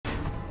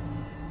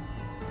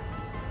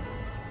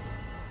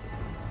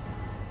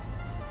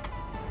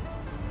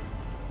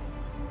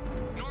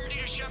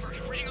Here, Shepard.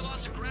 Reading a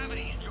loss of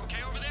gravity. You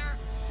okay over there?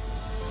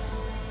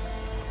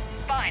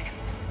 Fine.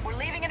 We're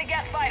leaving in a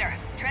Geth fighter.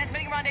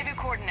 Transmitting rendezvous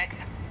coordinates.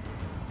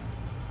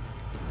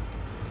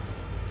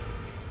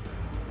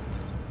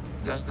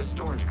 Does the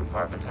storage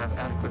compartment have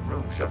adequate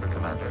room, Shepard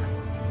Commander?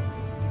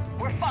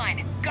 We're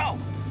fine. Go!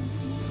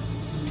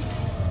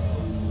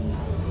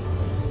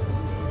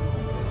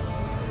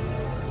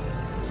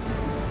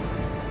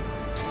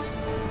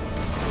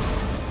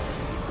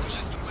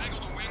 Just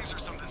waggle the wings or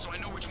something so I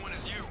know which one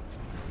is you.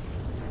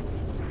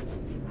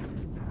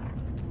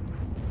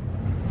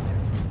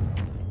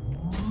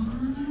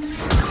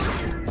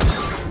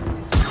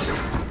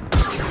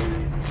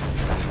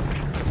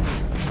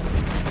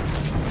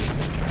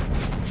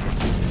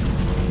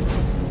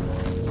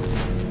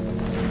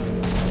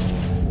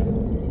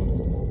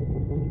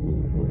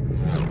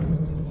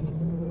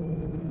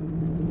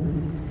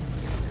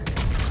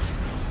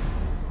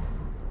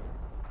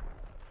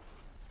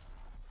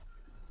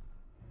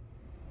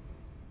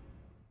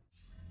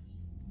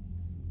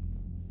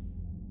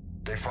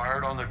 They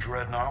fired on the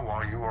Dreadnought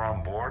while you were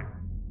on board?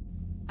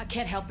 I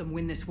can't help them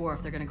win this war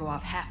if they're gonna go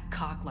off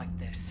half-cocked like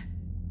this.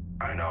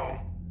 I know.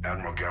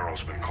 Admiral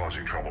Garrow's been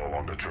causing trouble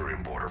along the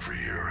Turian border for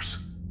years.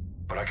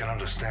 But I can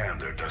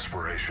understand their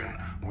desperation.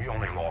 We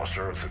only lost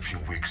Earth a few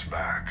weeks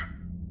back.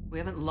 We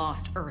haven't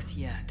lost Earth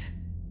yet.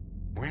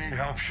 We need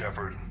help,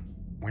 Shepard.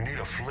 We need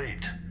a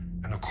fleet.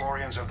 And the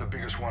Quarians have the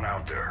biggest one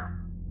out there.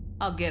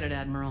 I'll get it,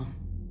 Admiral.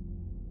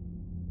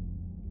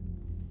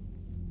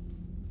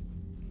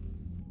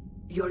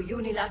 Your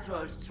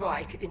unilateral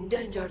strike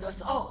endangered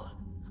us all.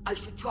 I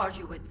should charge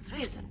you with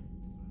treason.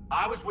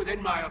 I was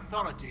within my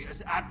authority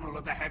as Admiral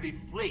of the Heavy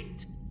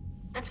Fleet.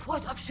 And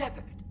what of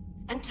Shepard?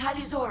 And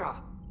Talizora?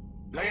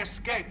 They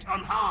escaped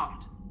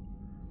unharmed.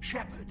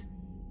 Shepard,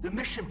 the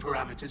mission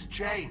parameters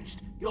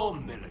changed. You're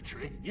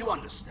military, you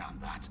understand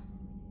that.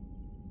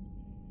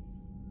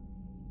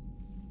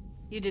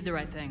 You did the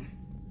right thing.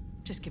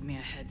 Just give me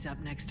a heads up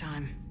next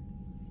time.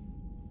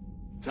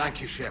 Thank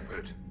you,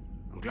 Shepard.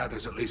 I'm glad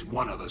there's at least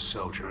one other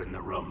soldier in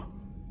the room.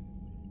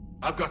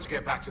 I've got to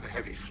get back to the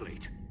Heavy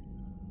Fleet.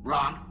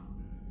 Ron,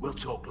 we'll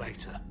talk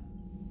later.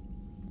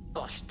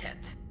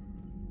 Boshtet.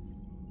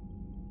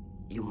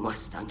 You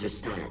must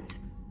understand.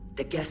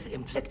 The Geth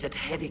inflicted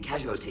heavy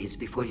casualties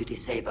before you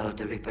disabled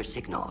the Reaper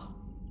signal.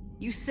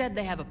 You said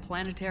they have a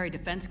planetary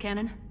defense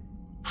cannon?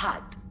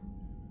 Had.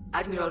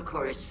 Admiral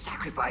Koresh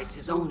sacrificed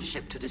his own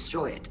ship to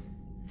destroy it.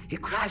 He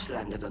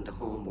crash-landed on the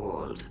home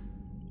world.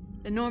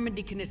 The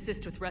Normandy can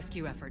assist with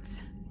rescue efforts.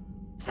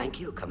 Thank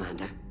you,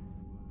 Commander.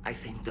 I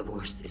think the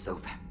worst is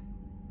over.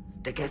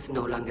 The Geth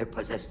no longer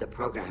possess the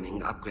programming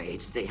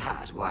upgrades they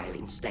had while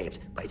enslaved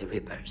by the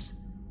Reapers.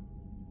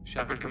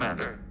 Shepard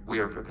Commander, we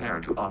are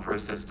prepared to offer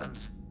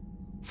assistance.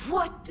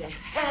 What the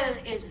hell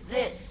is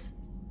this?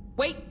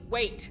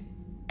 Wait!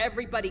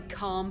 Everybody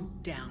calm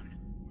down.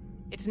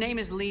 Its name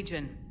is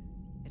Legion.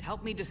 It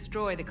helped me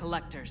destroy the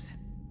Collectors.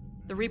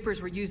 The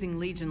Reapers were using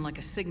Legion like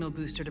a signal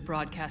booster to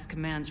broadcast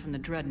commands from the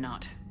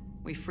Dreadnought.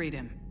 We freed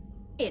him.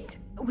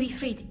 We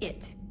freed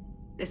it.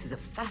 This is a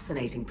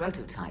fascinating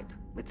prototype.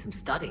 With some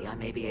study, I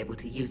may be able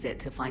to use it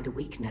to find a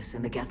weakness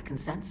in the Geth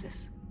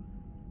consensus.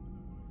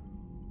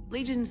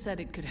 Legion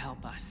said it could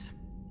help us.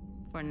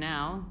 For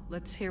now,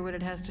 let's hear what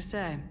it has to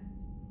say.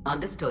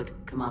 Understood,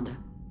 Commander.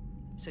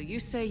 So you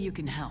say you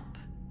can help?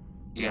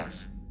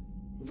 Yes.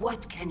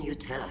 What can you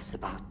tell us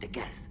about the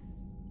Geth?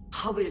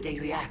 How will they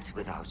react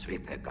without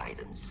Reaper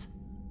guidance?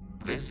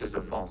 This is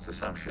a false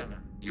assumption.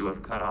 You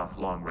have cut off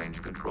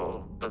long-range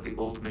control, but the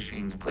old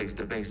machines placed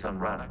a base on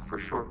Rannoch for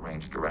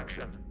short-range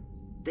direction.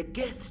 The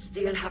Geth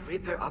still have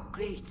Reaper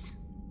upgrades?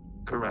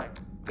 Correct.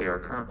 They are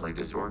currently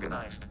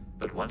disorganized,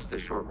 but once the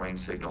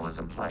short-range signal is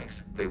in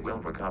place, they will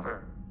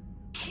recover.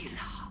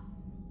 Kila,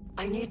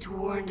 I need to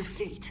warn the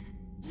fleet.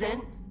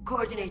 Then,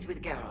 coordinate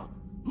with Garrow.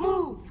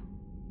 Move!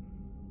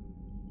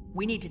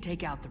 We need to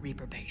take out the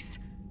Reaper base.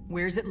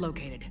 Where's it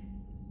located?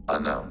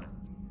 Unknown.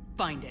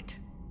 Find it.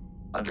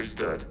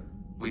 Understood.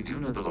 We do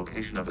know the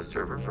location of a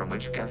server from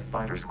which Geth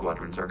fighter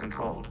squadrons are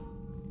controlled.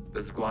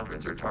 The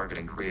squadrons are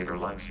targeting Creator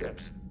life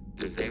ships.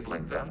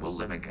 Disabling them will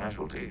limit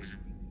casualties.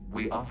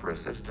 We offer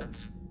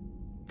assistance.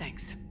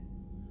 Thanks.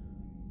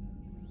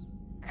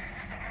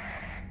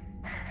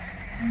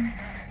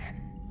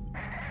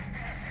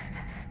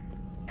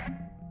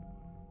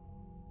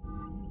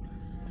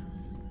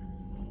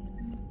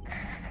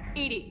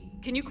 Edie,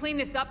 can you clean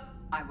this up?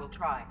 I will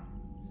try.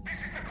 This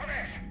is the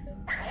Kodesh.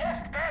 We've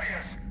lost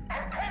barriers.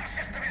 Our comm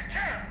system is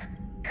jammed.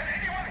 Can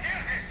anyone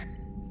hear this?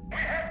 We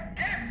have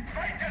Geth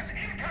fighters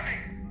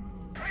incoming.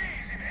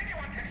 Please, if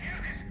anyone can hear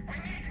this,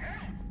 we need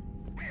help.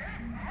 We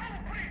have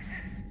hull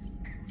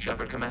breaches.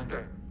 Shepard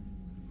Commander.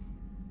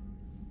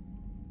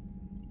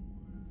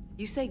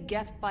 You say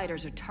Geth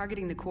fighters are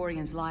targeting the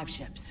Quarians' live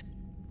ships.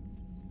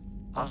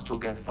 Hostile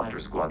Geth fighter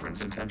squadrons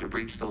intend to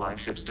breach the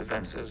live ship's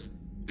defenses.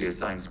 The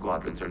assigned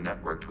squadrons are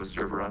networked to a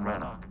server on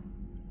Rannoch.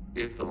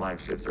 If the live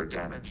ships are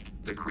damaged,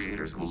 the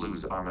Creators will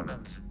lose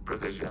armaments,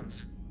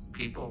 provisions,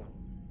 people.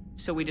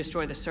 So we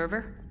destroy the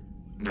server?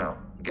 No,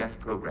 Geth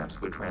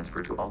programs would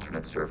transfer to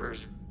alternate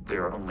servers. They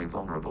are only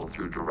vulnerable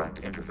through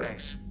direct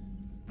interface.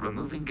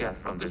 Removing Geth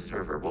from this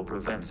server will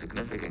prevent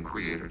significant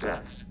creator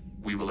deaths.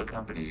 We will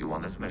accompany you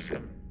on this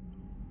mission.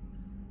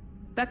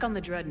 Back on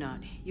the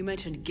Dreadnought, you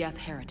mentioned Geth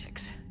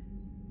heretics.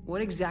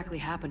 What exactly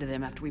happened to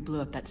them after we blew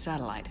up that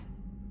satellite?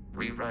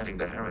 Rewriting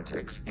the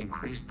heretics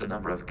increased the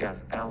number of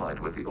Geth allied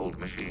with the old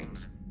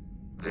machines.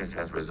 This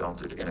has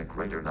resulted in a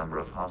greater number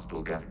of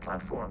hostile Geth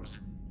platforms.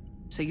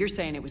 So you're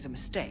saying it was a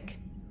mistake?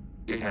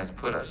 It has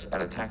put us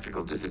at a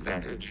tactical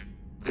disadvantage.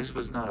 This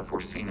was not a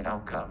foreseen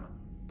outcome,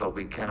 but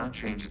we cannot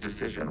change a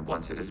decision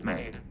once it is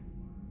made.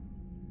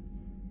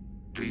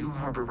 Do you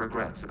harbor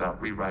regrets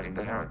about rewriting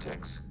the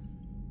heretics?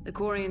 The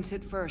Quarians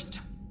hit first.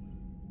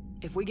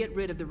 If we get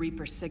rid of the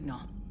Reaper's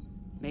signal,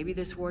 maybe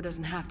this war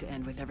doesn't have to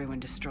end with everyone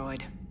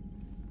destroyed.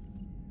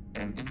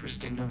 An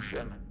interesting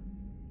notion.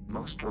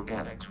 Most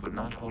organics would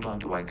not hold on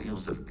to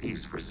ideals of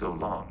peace for so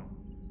long.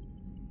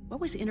 What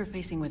was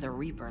interfacing with a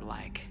Reaper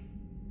like?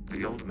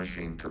 The old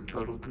machine took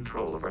total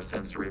control of our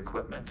sensory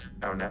equipment,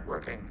 our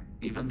networking.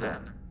 Even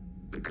then,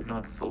 we could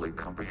not fully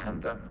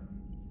comprehend them.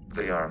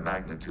 They are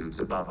magnitudes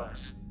above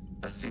us.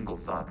 A single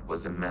thought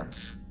was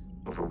immense,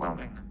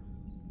 overwhelming,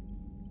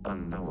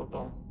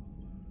 unknowable.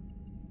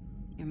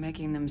 You're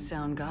making them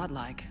sound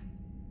godlike.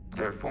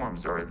 Their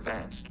forms are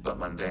advanced but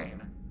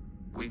mundane.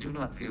 We do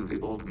not view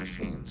the old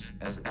machines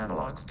as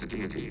analogs to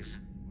deities.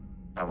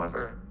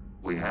 However,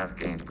 we have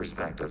gained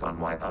perspective on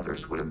why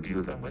others would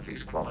imbue them with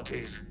these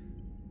qualities.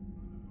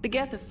 The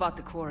Geth have fought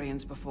the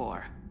Quarians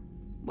before.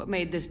 What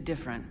made this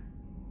different?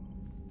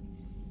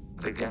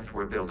 The Geth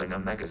were building a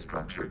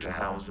megastructure to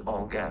house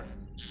all Geth,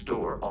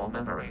 store all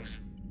memories.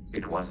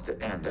 It was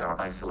to end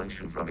our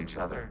isolation from each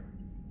other.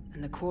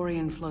 And the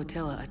Quarian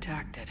flotilla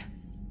attacked it.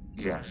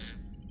 Yes.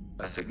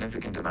 A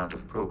significant amount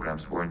of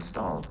programs were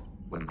installed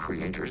when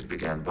creators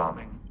began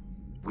bombing.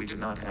 We did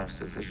not have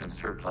sufficient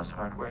surplus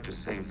hardware to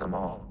save them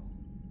all.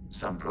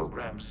 Some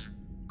programs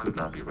could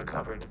not be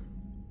recovered.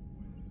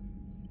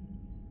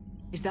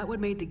 Is that what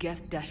made the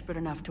Geth desperate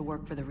enough to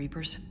work for the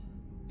Reapers?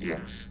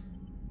 Yes.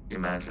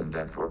 Imagine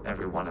that for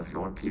every one of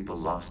your people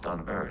lost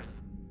on Earth,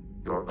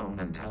 your own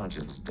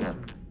intelligence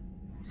dimmed.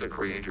 The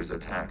Creator's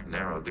attack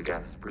narrowed the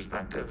Geth's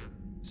perspective.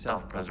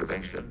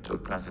 Self-preservation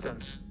took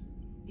precedence.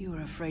 You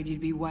were afraid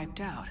you'd be wiped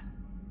out.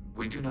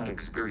 We do not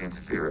experience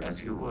fear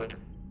as you would,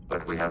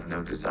 but we have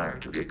no desire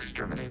to be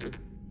exterminated.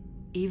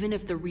 Even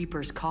if the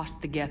Reapers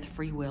cost the Geth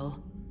free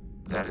will?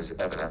 That is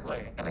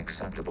evidently an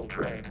acceptable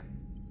trade.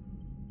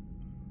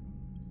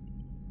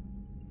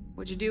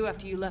 What'd you do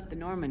after you left the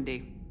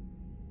Normandy?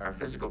 Our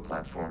physical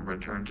platform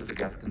returned to the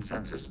Geth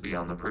consensus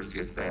beyond the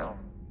Perseus Veil.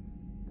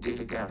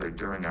 Data gathered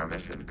during our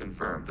mission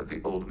confirmed that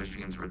the old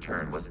machine's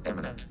return was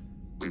imminent.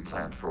 We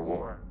planned for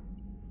war.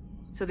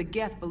 So the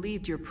Geth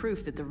believed your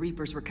proof that the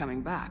Reapers were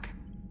coming back?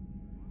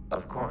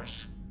 Of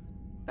course.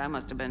 That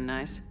must have been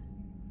nice.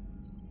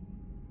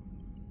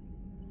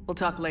 We'll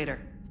talk later.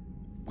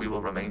 We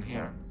will remain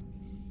here.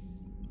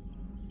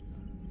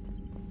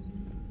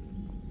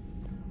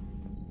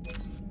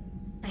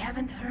 I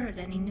haven't heard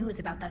any news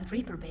about that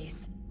Reaper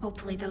base.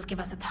 Hopefully they'll give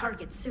us a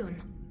target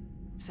soon.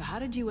 So how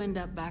did you end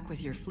up back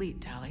with your fleet,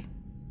 Tali?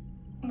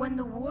 When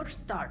the war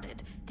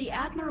started, the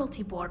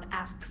Admiralty Board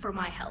asked for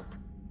my help.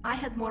 I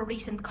had more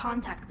recent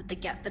contact with the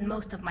Geth than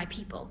most of my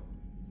people.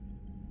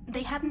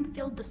 They hadn't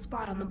filled the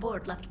spot on the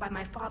board left by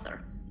my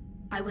father.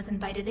 I was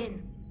invited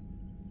in.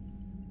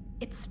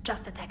 It's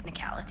just a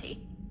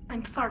technicality.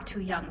 I'm far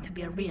too young to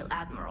be a real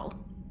admiral.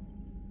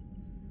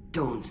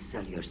 Don't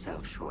sell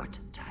yourself short,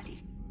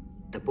 Tali.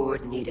 The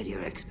board needed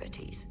your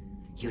expertise.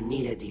 You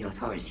needed the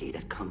authority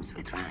that comes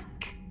with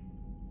rank.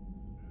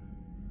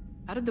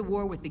 How did the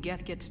war with the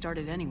Geth get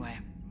started anyway?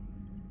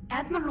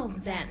 Admiral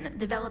Zen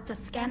developed a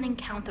scanning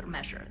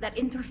countermeasure that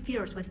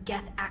interferes with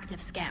Geth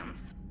active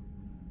scans.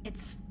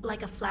 It's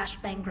like a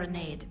flashbang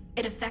grenade.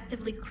 It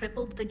effectively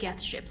crippled the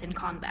Geth ships in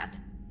combat.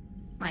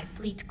 My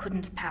fleet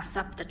couldn't pass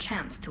up the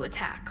chance to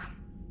attack.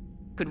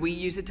 Could we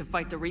use it to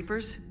fight the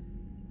Reapers?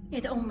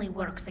 It only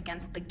works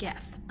against the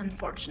Geth,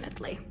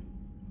 unfortunately.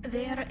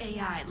 Their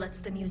AI lets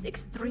them use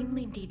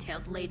extremely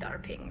detailed LADAR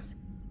pings.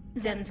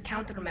 Zen's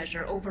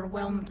countermeasure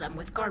overwhelmed them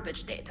with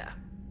garbage data.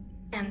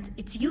 And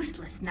it's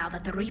useless now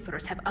that the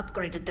Reapers have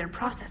upgraded their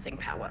processing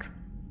power.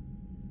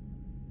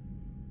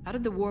 How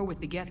did the war with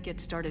the Geth get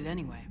started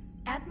anyway?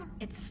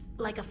 It's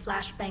like a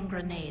flashbang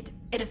grenade.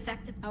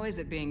 How is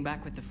it being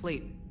back with the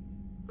fleet?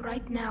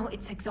 Right now,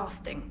 it's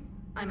exhausting.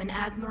 I'm an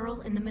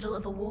admiral in the middle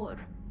of a war.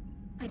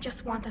 I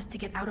just want us to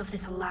get out of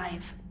this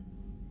alive.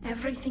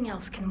 Everything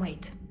else can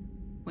wait.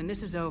 When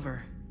this is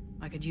over,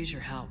 I could use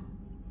your help.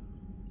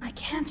 I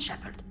can't,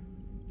 Shepard.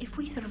 If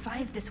we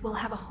survive this, we'll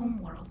have a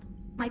homeworld.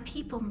 My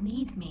people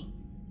need me.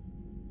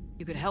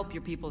 You could help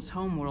your people's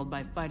homeworld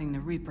by fighting the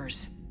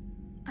Reapers.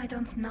 I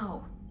don't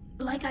know.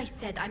 Like I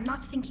said, I'm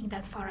not thinking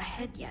that far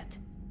ahead yet.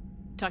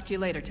 Talk to you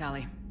later,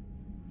 Tali.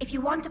 If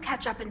you want to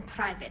catch up in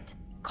private,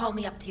 call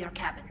me up to your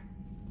cabin.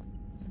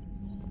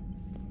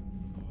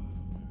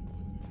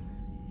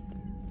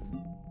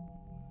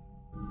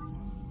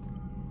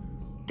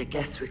 The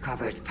Geth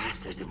recovered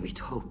faster than we'd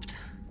hoped.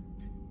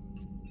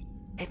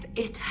 If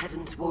it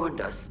hadn't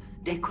warned us,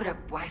 they could have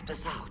wiped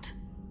us out.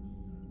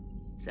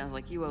 Sounds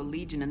like you owe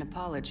Legion an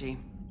apology.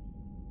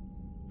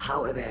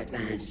 However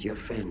advanced your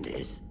friend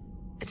is,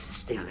 it's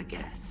still a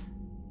Geth.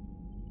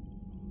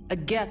 A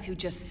Geth who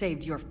just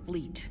saved your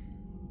fleet.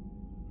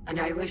 And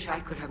I wish I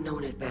could have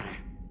known it better.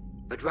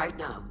 But right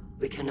now,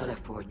 we cannot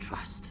afford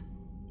trust.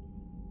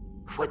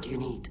 What do you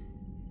need?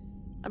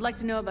 I'd like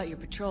to know about your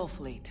patrol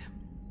fleet.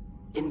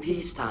 In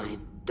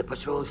peacetime, the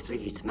patrol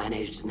fleet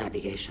managed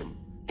navigation,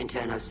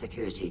 internal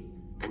security,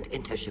 and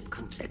intership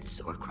conflicts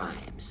or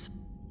crimes.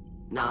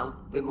 Now,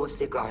 we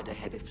mostly guard the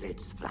heavy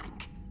fleet's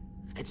flank.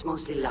 It's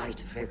mostly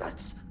light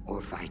frigates or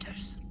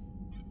fighters.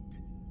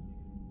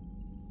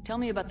 Tell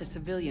me about the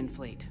civilian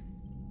fleet.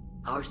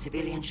 Our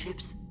civilian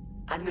ships?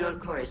 Admiral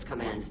Chorus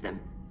commands them,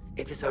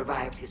 if he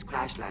survived his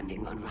crash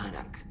landing on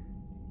Rannoch.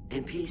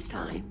 In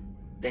peacetime,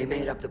 they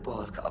made up the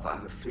bulk of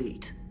our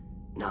fleet.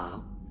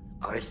 Now,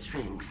 our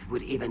strength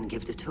would even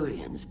give the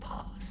Turians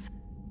pause.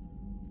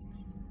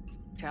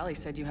 Tally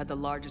said you had the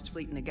largest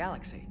fleet in the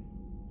galaxy.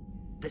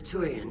 The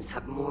Turians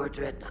have more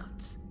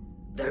dreadnoughts.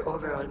 Their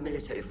overall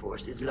military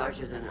force is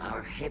larger than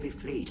our heavy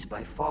fleet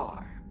by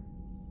far.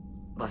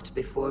 But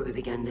before we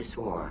began this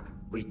war,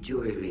 we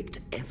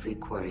jury-rigged every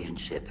Quarian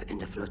ship in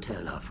the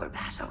flotilla for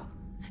battle.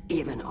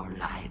 Even our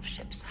live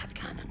ships have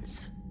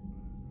cannons.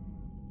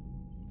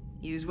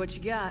 Use what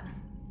you got.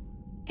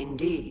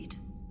 Indeed.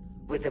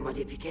 With the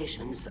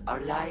modifications,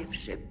 our live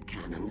ship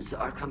cannons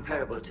are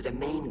comparable to the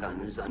main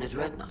guns on a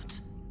dreadnought.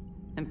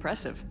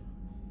 Impressive.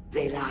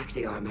 They lack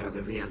the armor of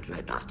a real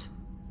dreadnought,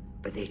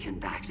 but they can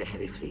back the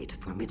heavy fleet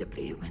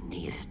formidably when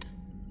needed.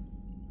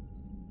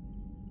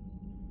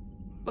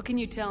 What can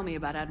you tell me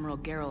about Admiral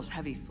Geral's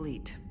heavy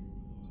fleet?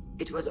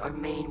 It was our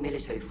main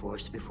military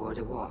force before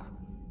the war,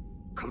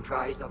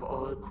 comprised of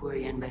all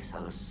Quarian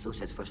vessels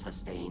suited for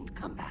sustained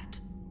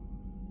combat.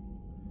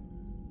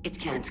 It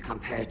can't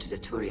compare to the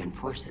Turian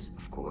forces,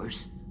 of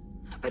course,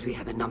 but we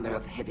have a number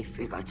of heavy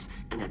frigates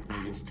and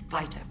advanced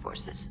fighter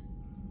forces.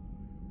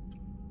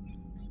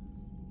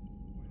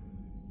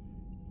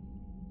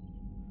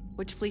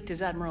 Which fleet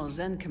does Admiral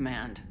Zen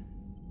command?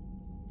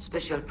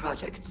 Special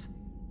projects.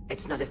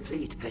 It's not a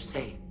fleet per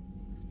se,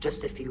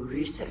 just a few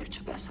research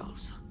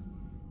vessels.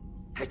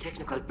 Her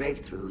technical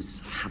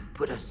breakthroughs have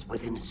put us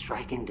within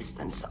striking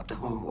distance of the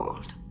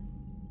homeworld.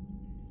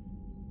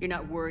 You're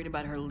not worried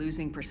about her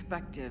losing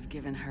perspective,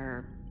 given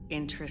her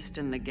interest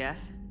in the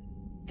Geth?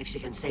 If she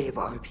can save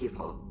our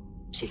people,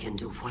 she can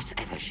do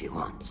whatever she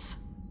wants.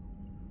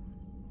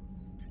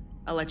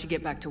 I'll let you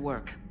get back to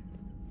work.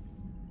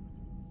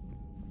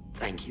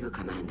 Thank you,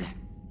 Commander.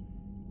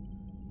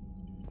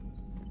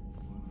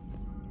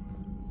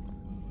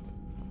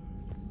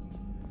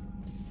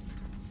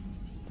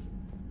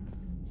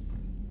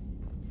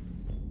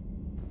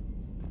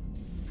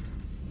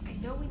 I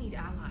know we need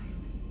allies,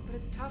 but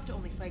it's tough to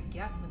only fight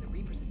Geth when the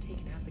Reapers have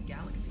taken half the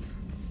galaxy.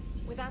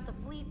 Without the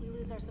fleet, we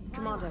lose our supply.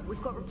 Commander,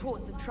 we've got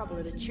reports of trouble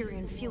at a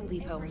Turian fuel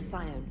depot on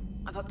Sion.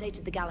 I've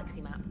updated the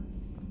galaxy map.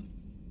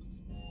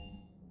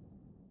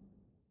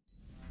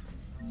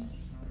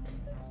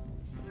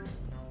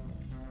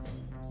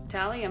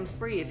 Tally, I'm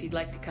free if you'd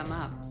like to come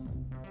up.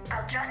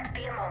 I'll just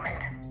be a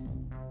moment.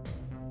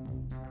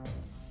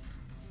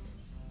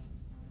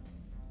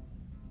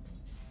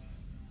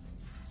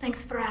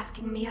 Thanks for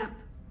asking me up.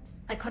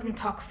 I couldn't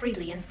talk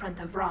freely in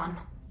front of Ron.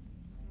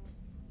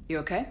 You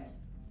okay?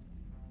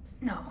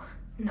 No,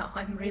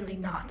 I'm really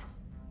not.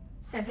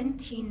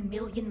 17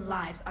 million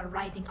lives are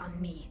riding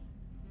on me.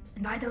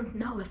 And I don't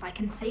know if I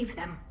can save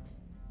them.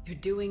 You're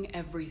doing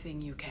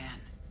everything you can.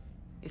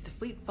 If the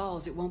fleet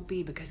falls, it won't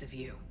be because of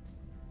you.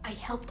 I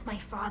helped my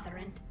father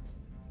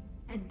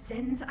and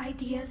Zen's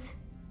ideas,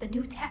 the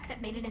new tech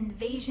that made an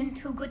invasion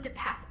too good to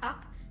pass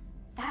up,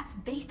 that's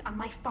based on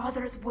my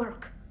father's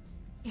work.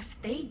 If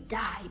they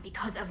die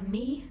because of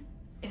me,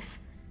 if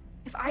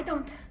I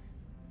don't...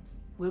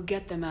 We'll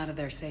get them out of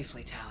there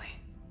safely, Tally.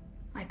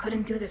 I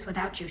couldn't do this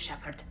without you,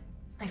 Shepard.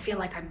 I feel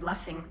like I'm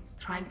bluffing,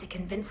 trying to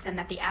convince them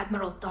that the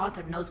Admiral's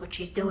daughter knows what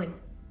she's doing.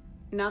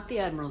 Not the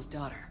Admiral's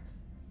daughter.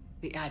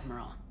 The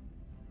Admiral.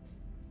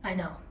 I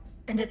know.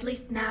 And at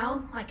least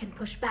now, I can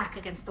push back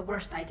against the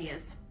worst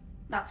ideas.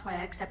 That's why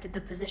I accepted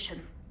the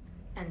position.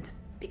 And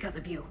because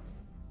of you.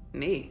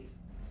 Me?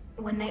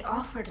 When they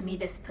offered me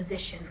this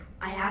position,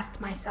 I asked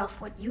myself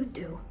what you'd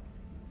do.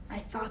 I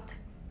thought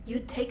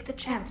you'd take the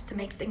chance to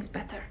make things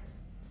better.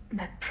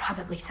 That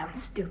probably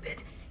sounds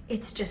stupid.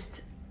 It's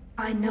just,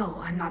 I know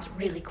I'm not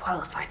really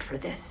qualified for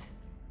this.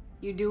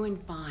 You're doing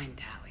fine,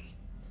 Tally.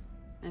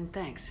 And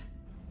thanks.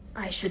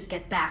 I should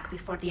get back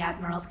before the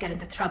Admirals get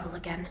into trouble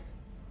again.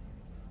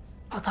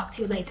 I'll talk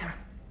to you later.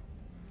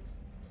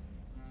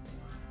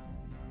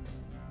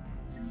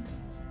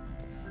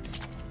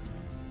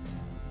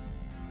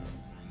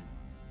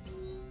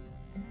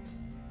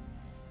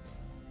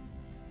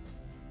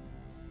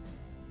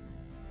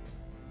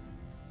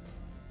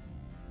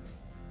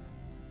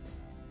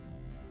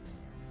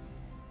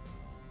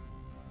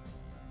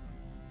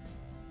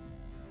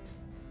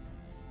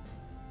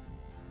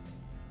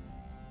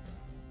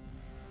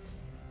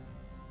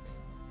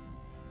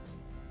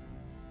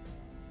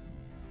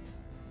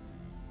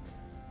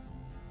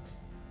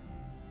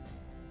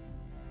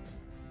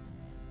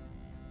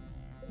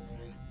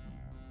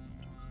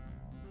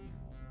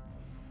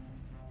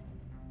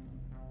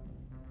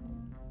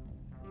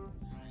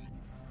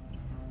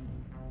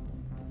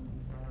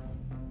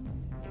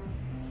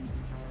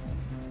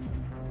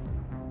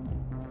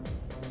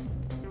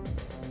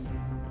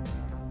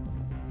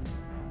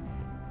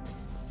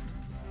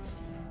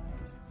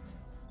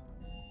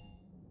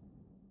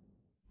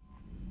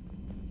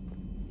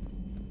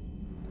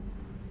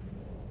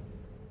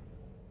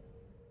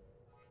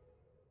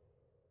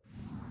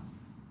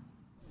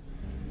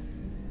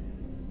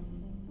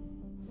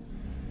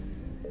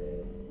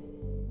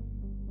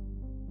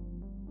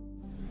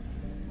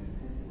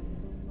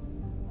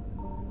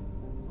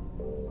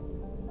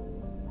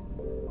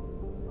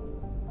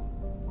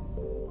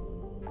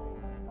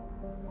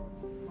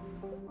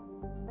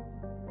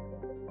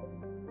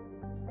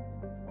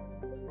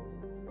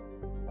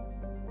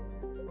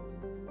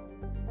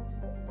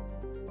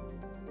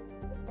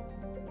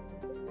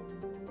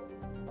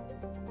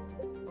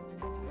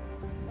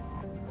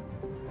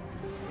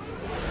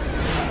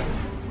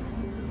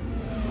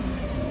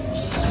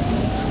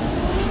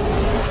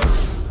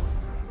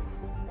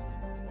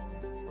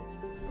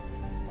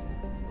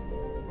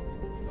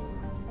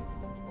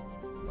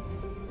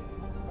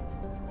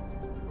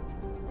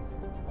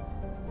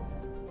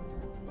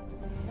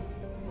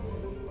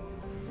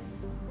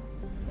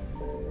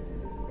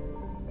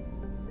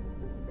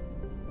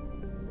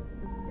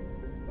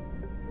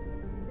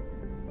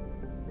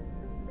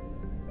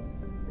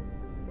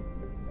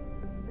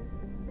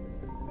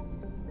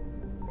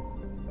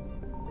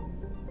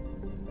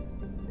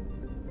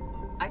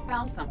 I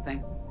found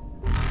something.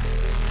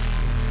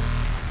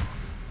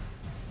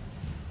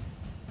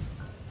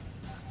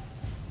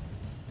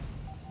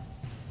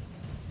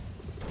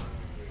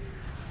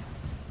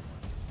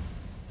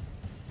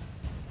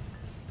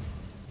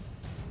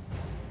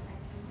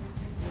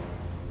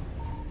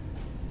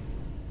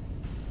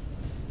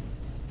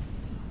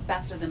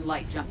 Faster than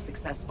light jump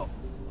successful.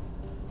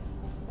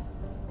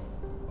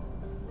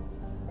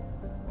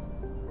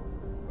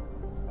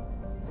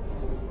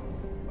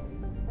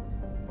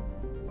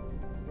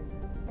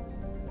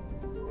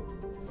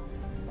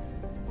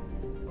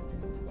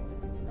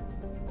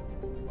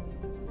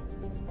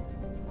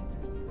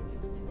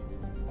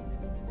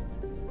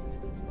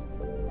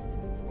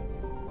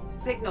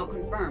 Signal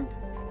confirmed.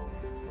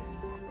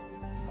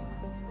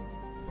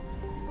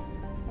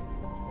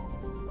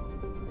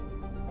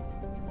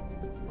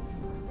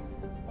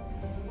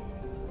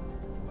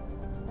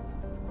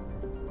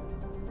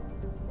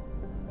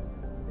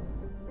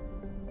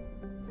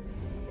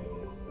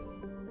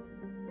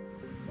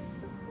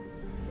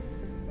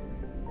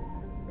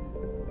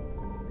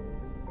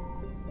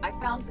 I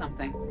found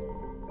something.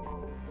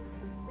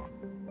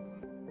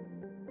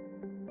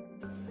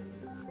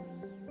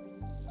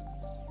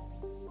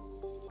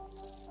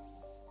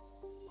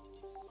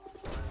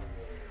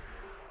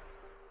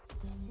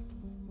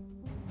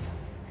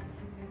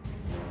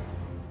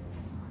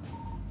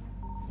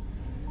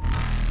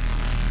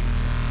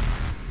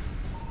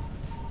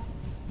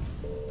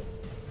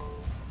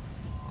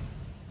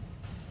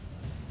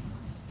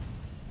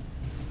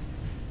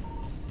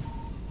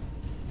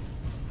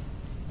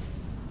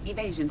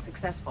 Evasion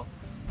successful.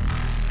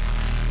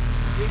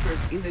 Reapers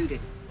eluded.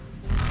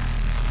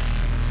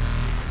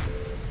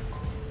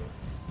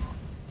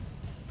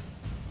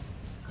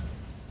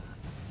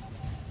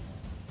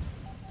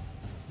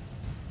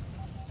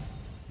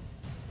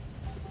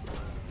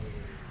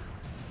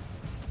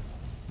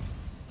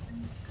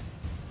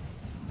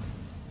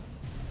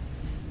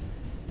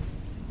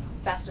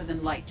 Faster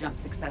than light jump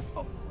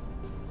successful.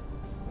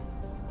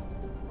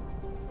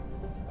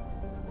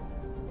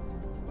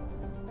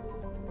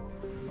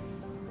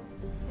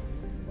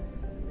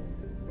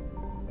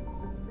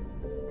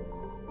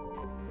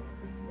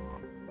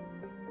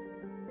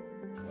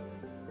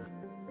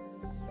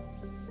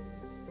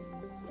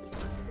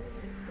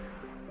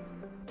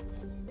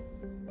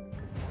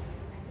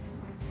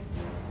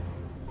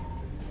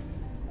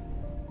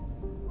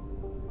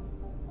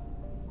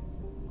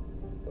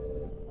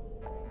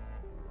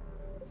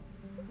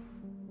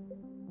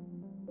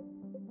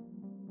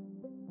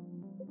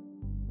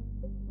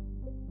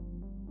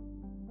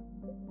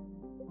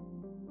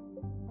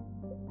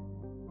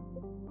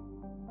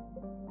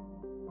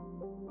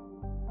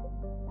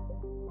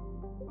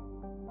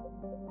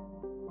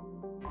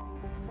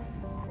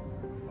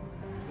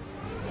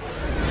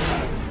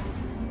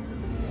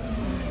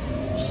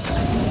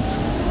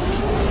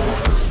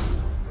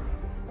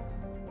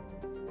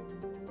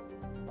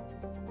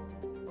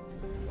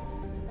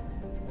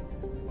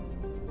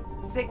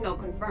 Signal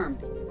confirmed.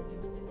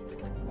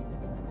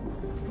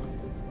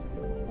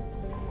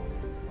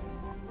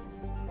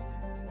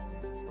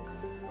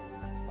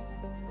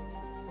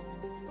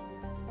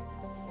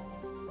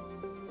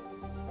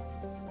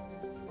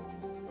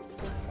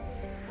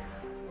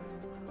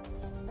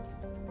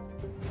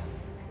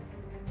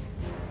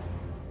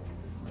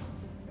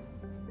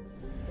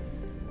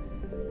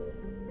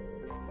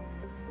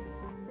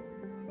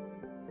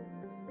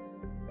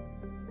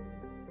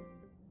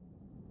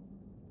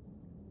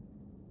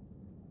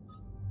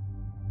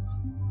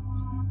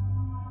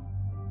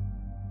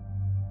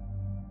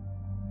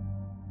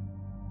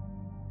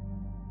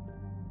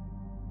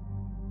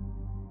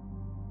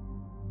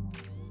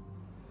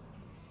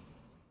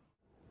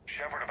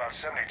 Shepard, about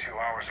 72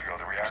 hours ago,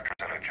 the reactors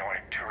at a joint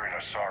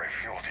Turin-Asari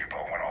fuel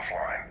depot went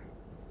offline.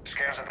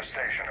 Scans at the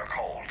station are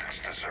cold. It's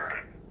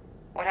deserted.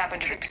 What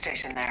happened to the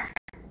station there?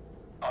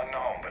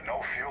 Unknown, but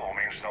no fuel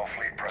means no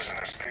fleet present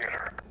in this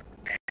theater.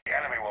 The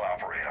enemy will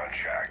operate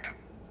unchecked.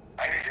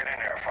 I need to get in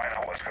there, find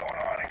out what's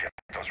going on, and get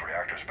those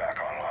reactors back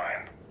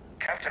online.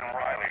 Captain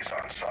Riley's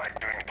on site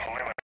doing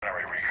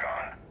preliminary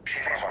recon.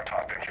 She leads our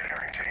top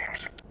engineering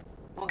teams.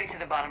 We'll get to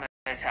the bottom of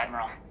this,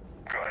 Admiral.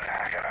 Good,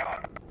 hack it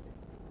out.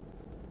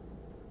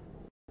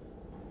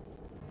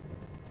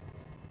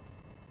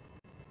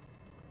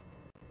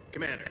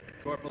 Commander,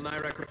 Corporal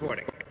Nyrek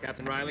reporting.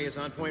 Captain Riley is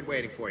on point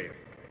waiting for you.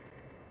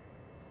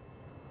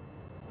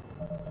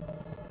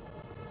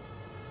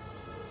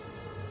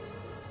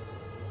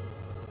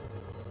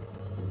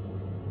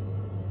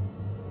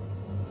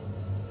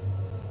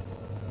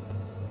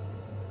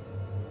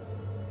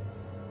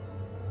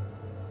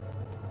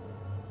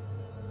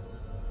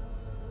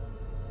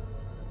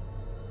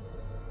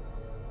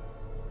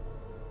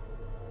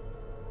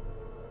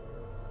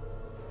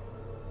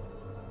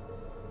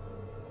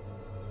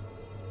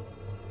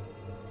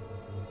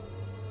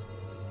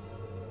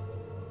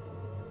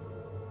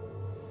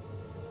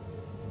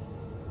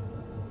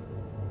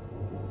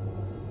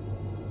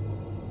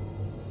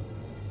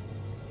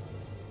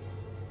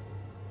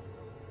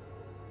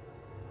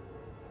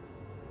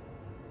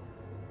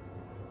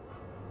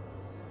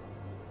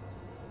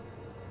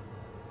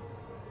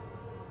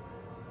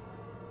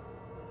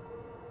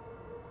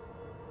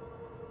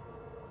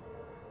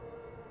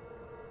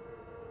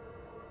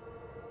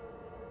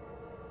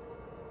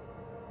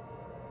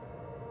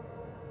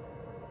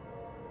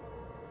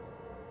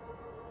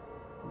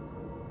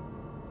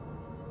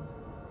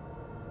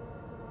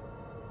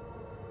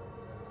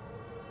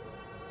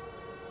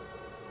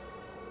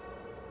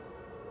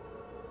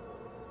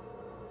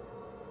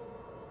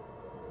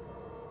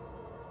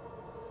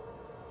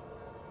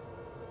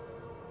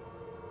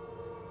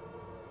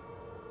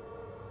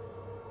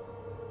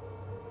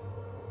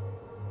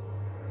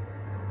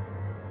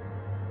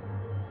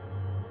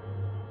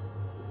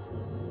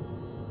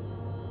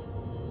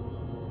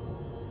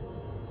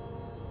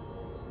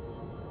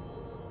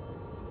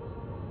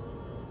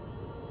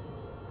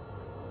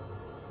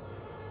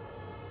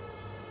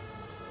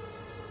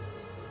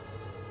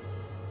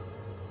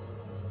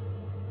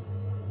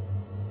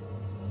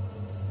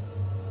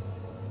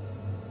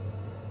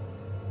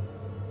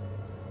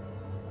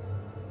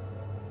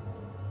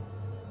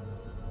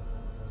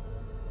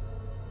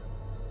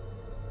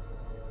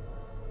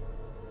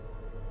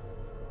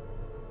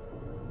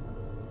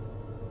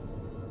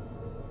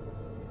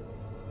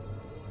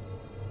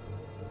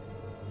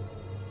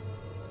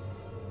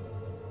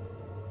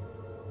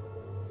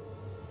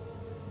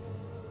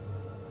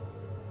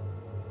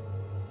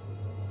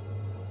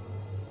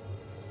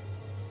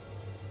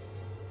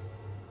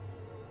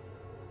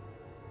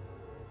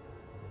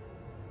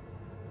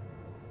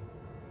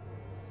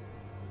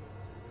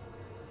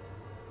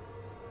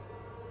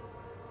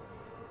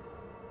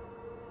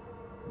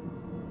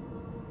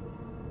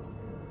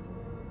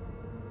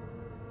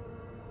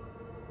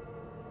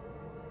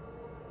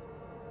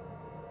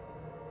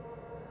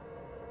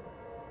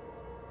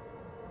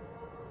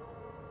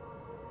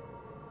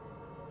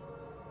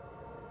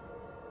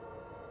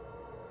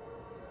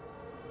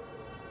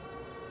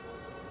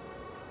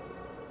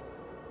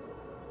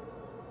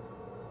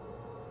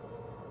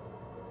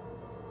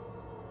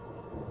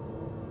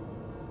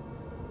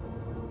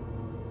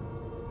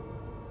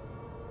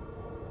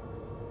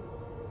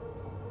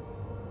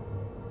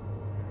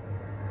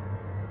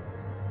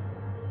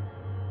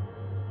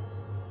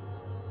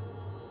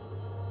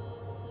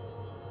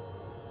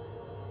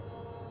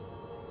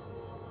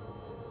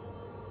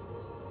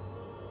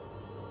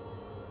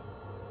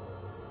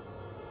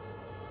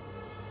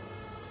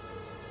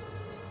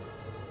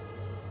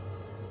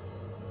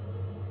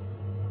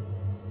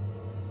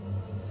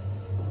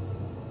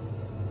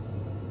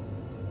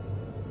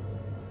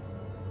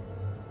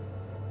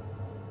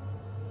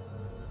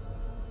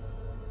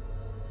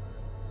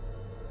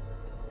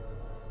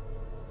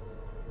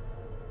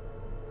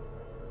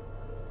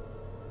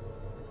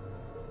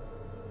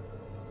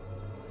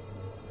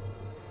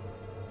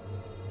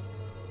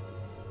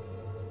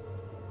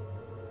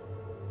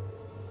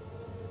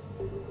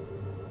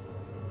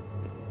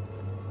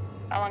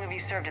 How long have you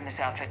served in this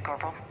outfit,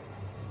 Corporal?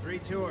 3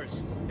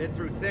 tours. Hit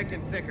through thick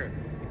and thicker.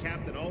 The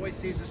captain always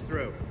sees us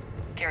through.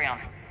 Carry on.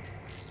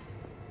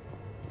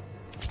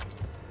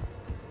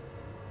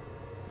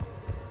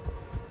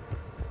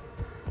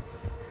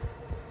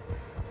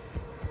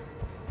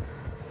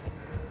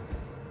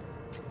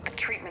 A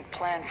treatment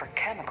plan for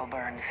chemical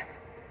burns.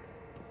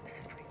 This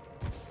is pretty...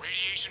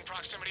 Radiation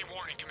proximity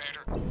warning,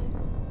 Commander.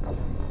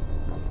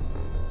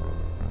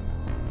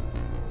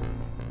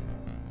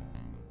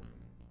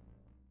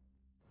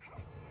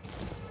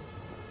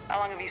 How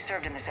long have you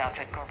served in this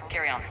outfit, Corporal?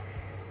 Carry on.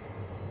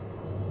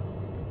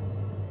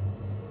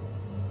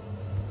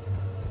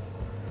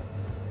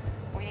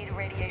 We need a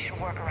radiation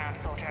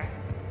workaround, soldier.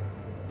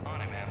 On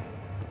it, ma'am.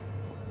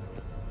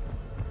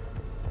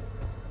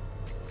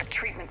 A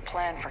treatment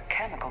plan for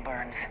chemical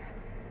burns.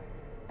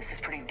 This is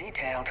pretty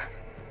detailed.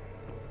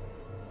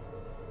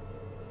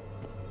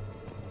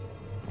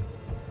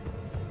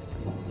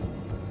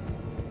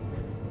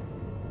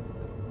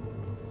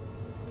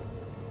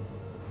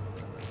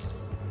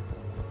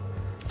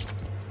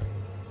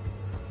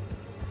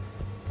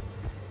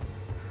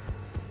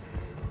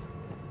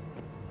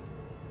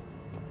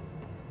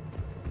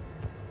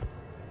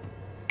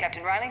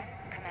 Captain Riley?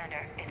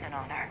 Commander, it's an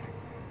honor.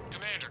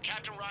 Commander,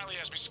 Captain Riley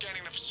has me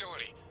scanning the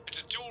facility.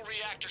 It's a dual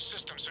reactor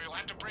system, so you'll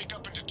have to break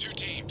up into 2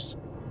 teams.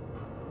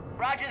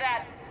 Roger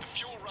that. The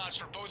fuel rods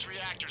for both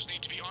reactors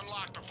need to be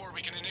unlocked before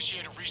we can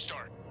initiate a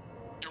restart.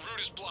 Your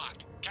route is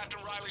blocked. Captain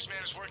Riley's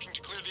man is working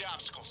to clear the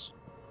obstacles.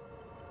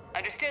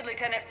 Understood,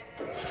 Lieutenant.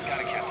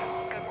 Got it,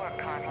 Captain. Good work,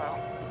 Coslow.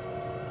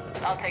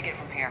 I'll take it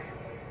from here.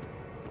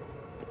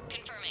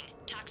 Confirming.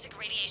 Toxic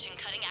radiation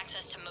cutting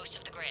access to most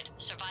of the grid.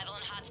 Survival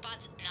in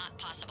hotspots, not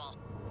possible.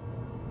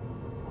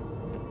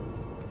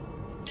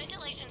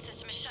 Ventilation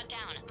system is shut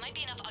down. Might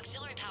be enough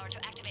auxiliary power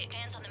to activate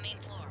fans on the main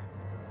floor.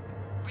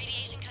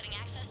 Radiation cutting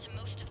access to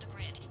most of the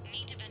grid.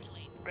 Need to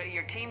ventilate. Ready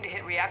your team to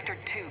hit Reactor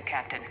 2,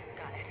 Captain.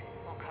 Got it.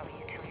 We'll cover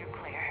you till you're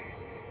clear.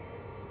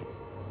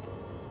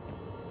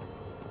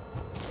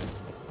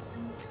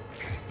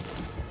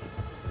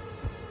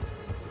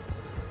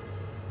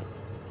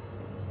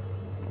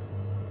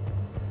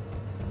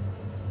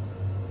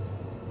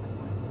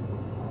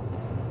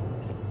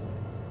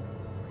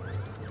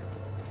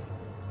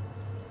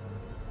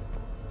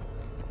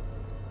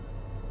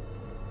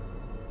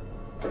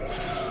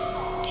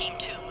 Team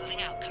 2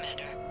 moving out,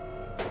 Commander.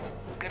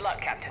 Good luck,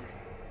 Captain.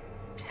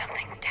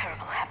 Something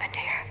terrible happened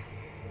here.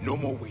 No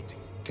more waiting.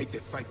 Take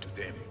the fight to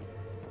them.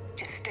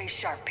 Just stay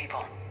sharp,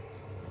 people.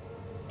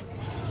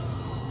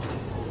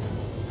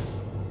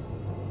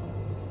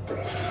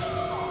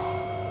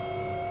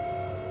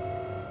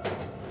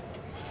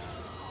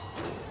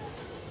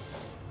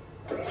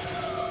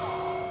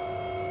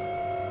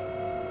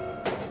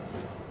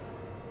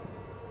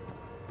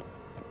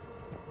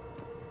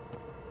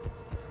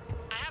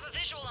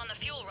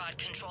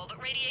 Control,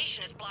 but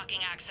radiation is blocking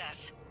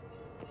access.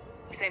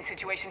 Same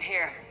situation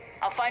here.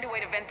 I'll find a way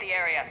to vent the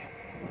area.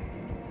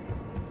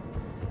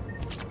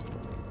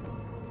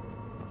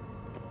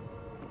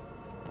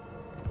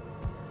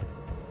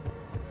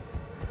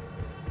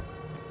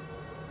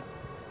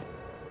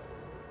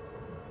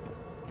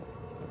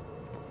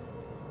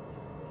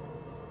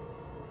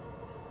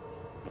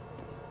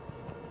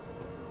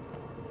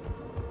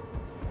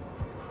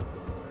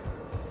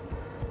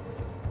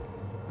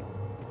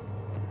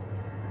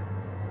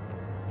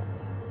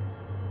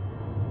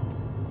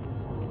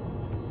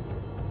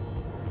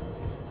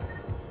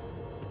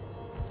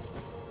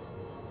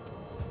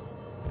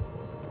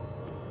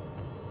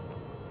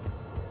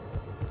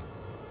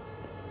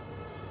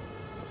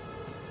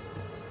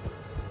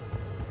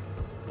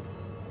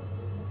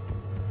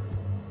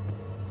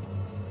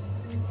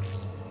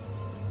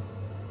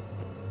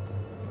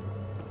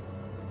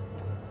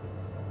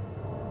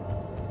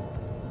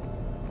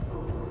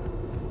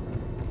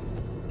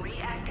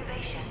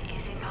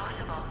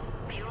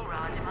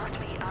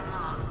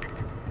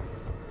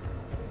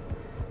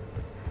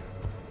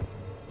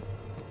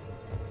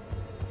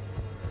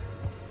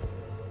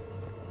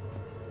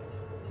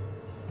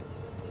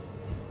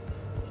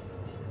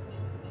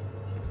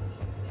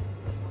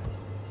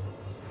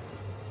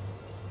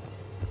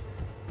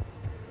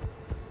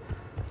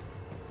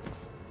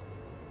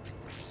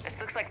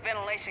 Looks like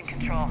ventilation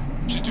control.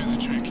 Should do the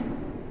trick.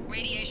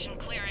 Radiation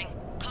clearing.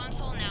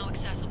 Console now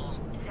accessible.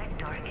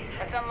 Sector is...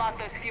 Let's unlock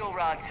those fuel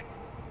rods.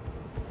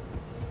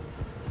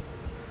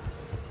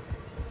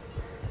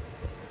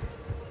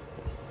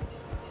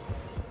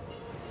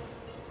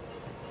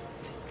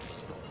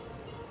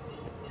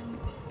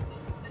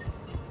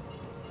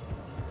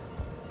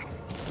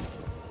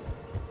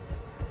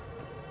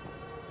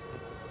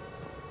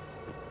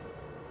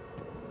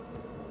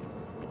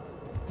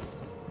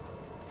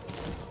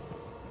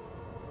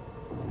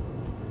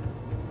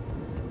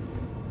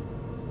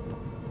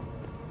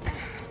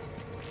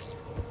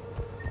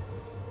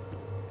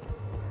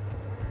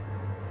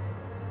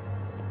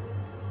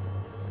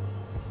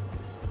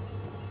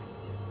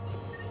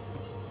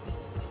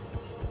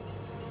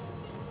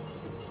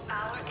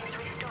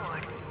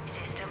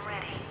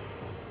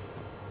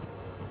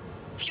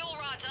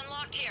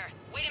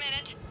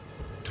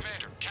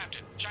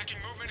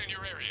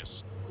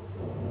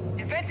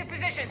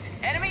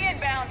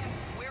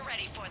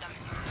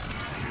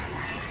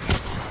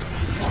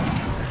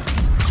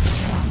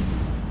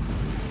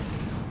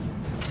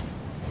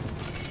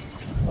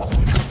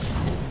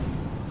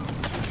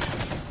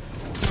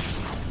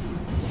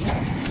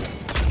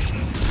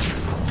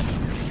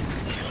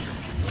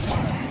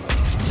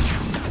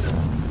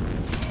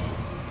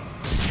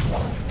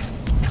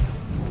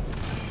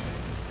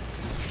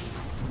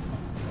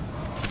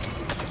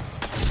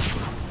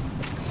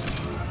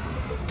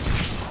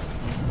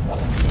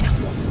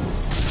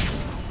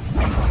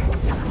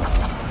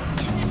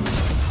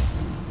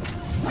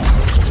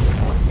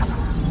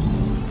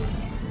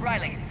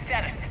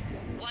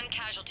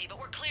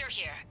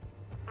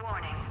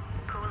 Warning.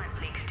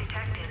 Coolant leaks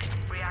detected.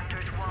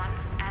 Reactors 1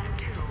 and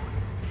 2.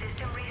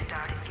 System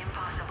restart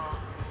impossible.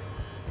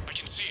 I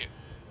can see it.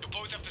 You'll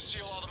both have to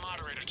seal all the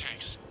moderator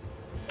tanks.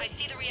 I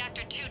see the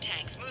reactor 2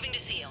 tanks moving to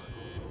seal.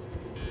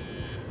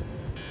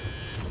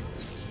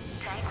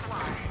 Tank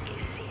 1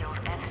 is sealed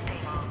and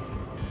stable.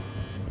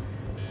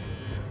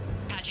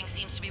 Patching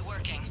seems to be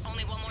working.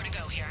 Only one more to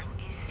go here.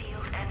 Is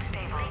sealed and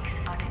stable. Leaks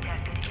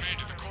undetected.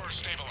 Commander, the core is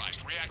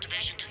stabilized.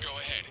 Reactivation can go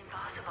ahead.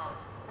 Impossible.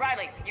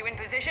 Riley, you in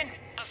position?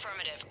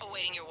 Affirmative.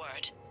 Awaiting your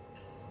word.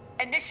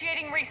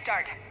 Initiating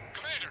restart.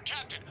 Commander,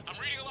 Captain, I'm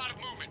reading a lot of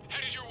movement.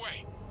 Headed your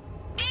way.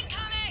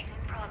 Incoming!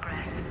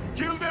 Progress.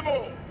 Kill them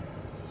all!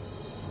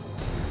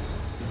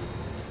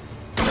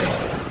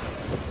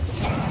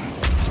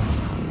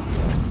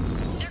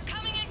 They're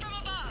coming in from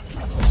above!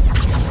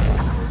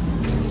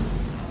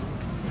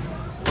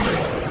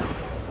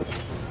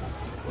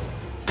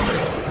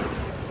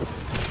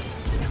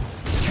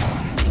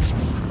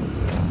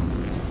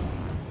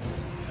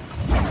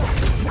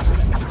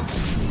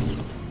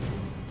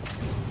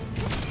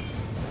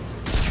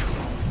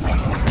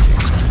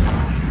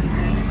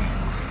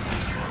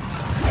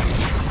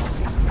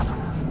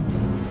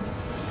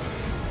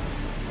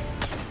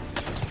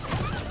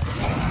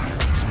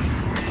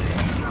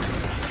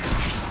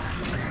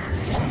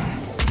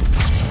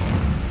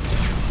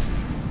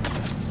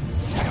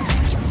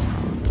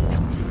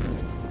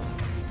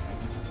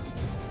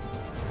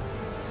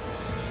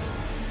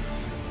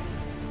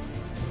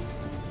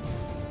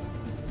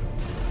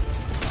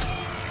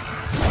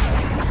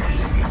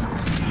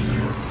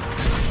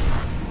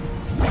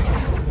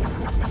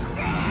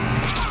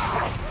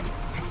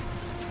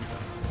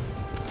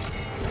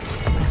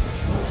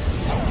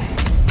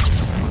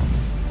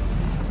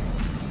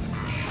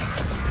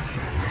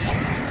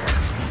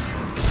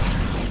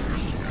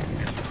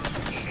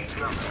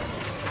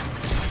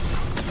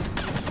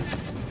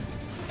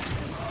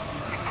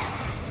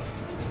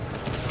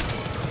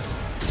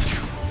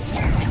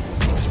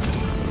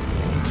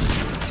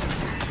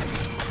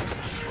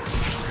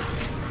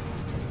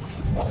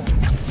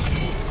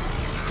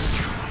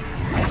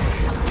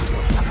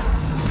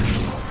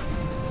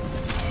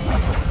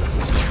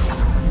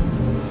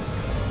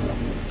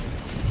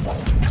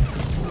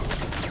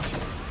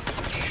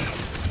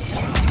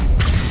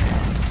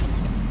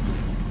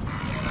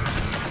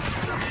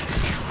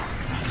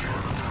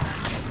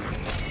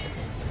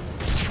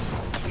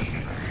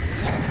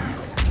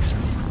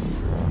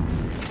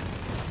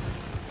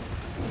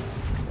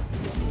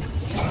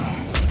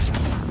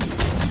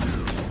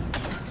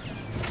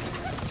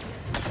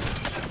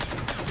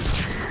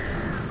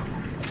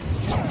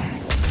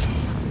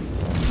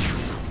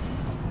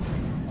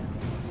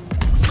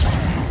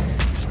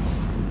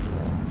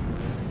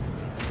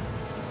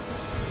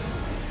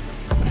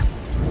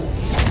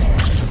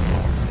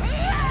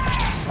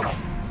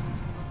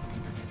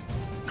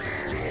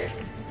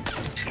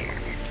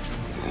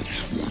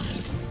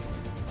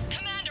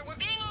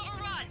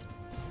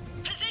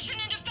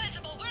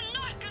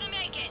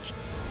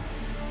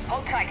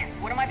 Hold tight.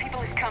 One of my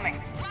people is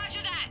coming. Roger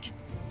that!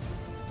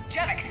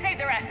 Javik, save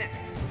their asses!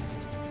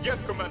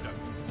 Yes, Commander.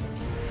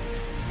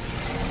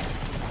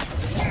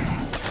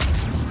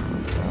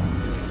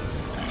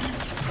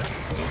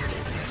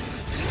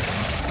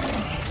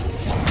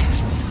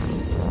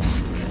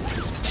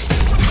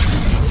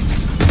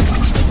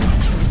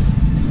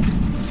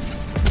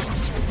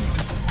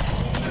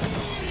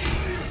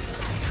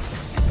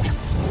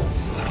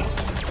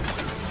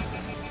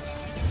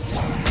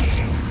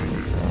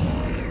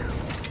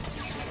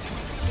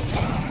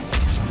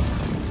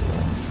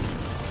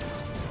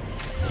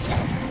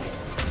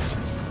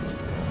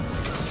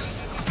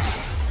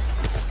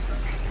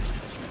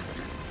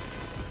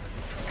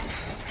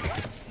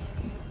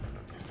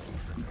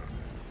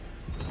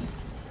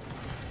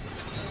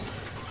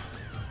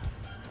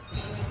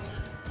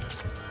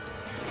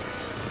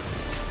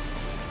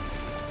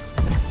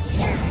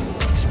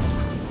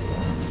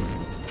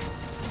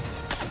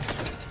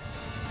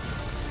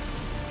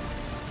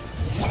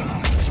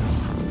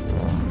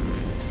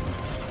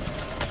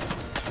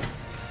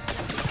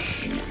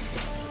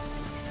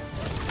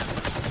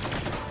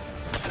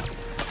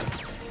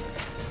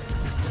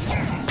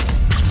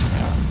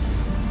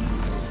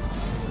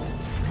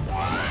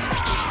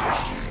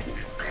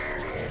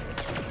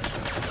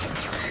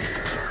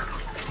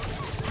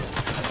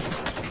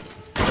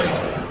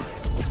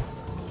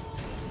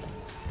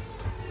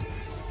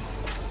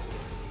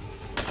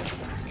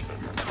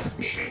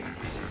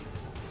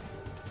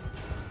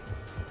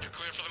 You're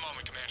clear for the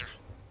moment, Commander.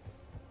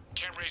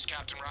 Can't raise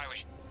Captain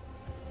Riley.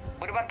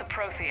 What about the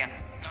Prothean?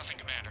 Nothing,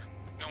 Commander.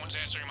 No one's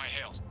answering my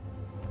hails.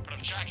 But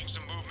I'm tracking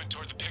some movement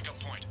toward the pickup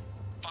point.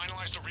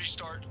 Finalize the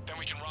restart, then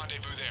we can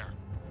rendezvous there.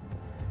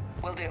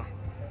 Will do.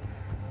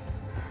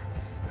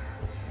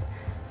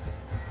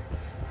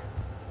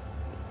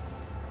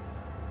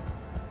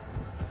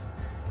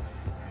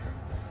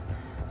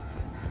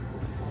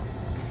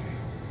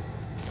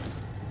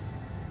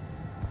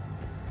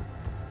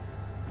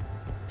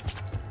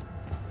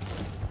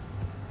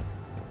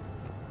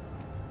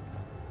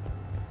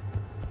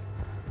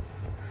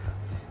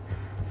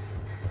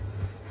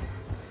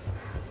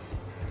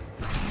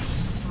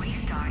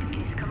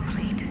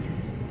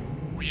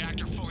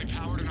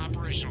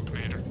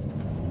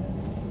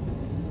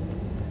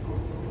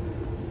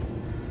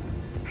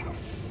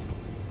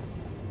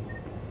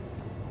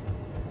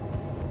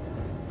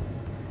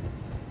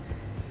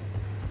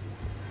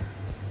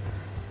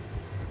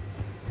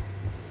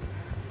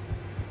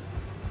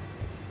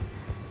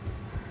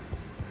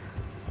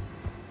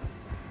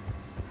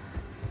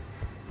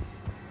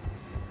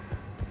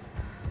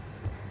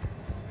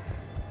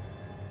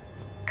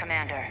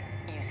 Commander,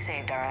 you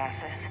saved our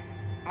asses.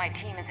 My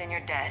team is in your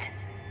debt.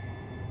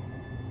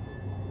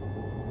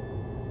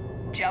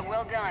 Job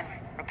well done.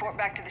 Report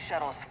back to the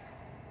shuttles.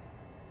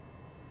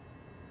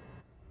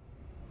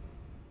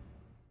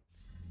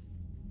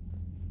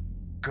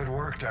 Good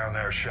work down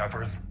there,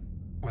 Shepard.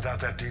 Without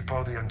that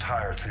depot, the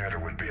entire theater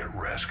would be at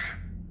risk.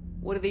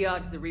 What are the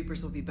odds the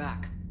Reapers will be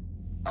back?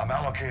 I'm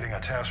allocating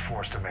a task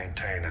force to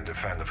maintain and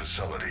defend the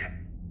facility.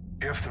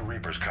 If the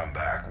Reapers come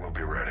back, we'll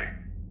be ready.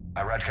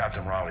 I read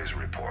Captain Raleigh's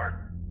report.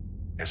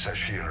 It says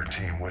she and her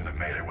team wouldn't have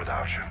made it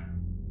without you.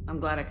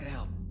 I'm glad I could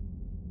help.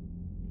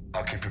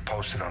 I'll keep you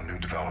posted on new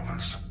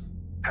developments.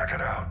 Hack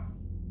it out.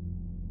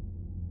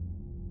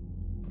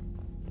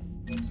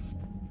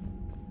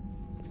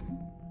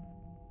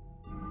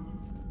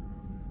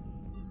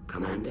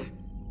 Commander?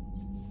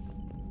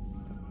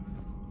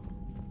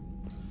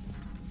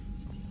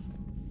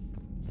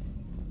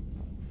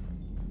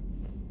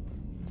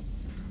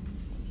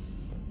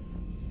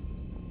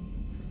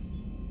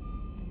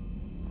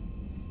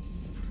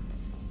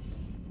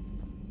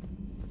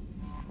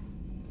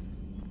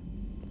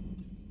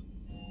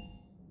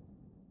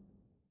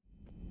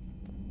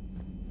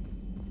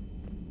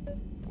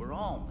 We're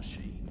all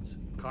machines.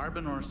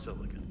 Carbon or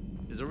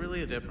silicon. Is there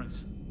really a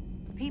difference?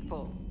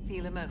 People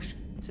feel emotion.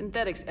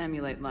 Synthetics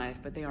emulate life,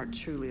 but they aren't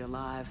truly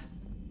alive.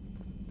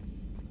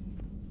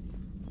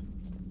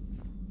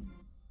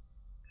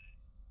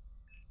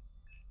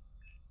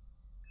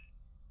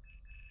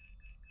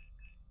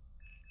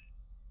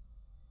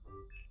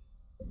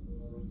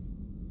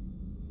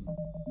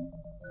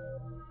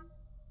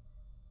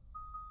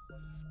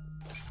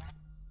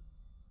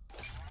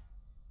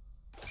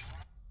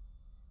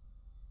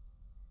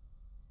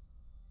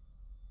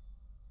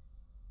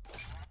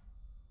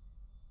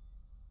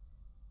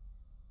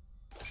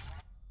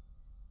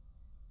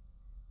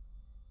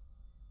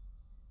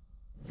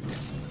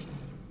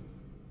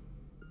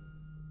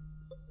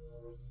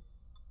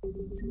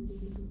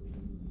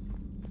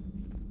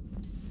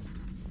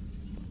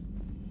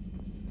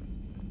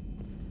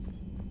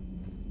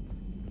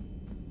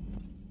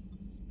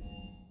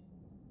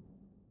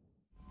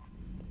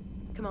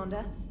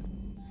 Commander?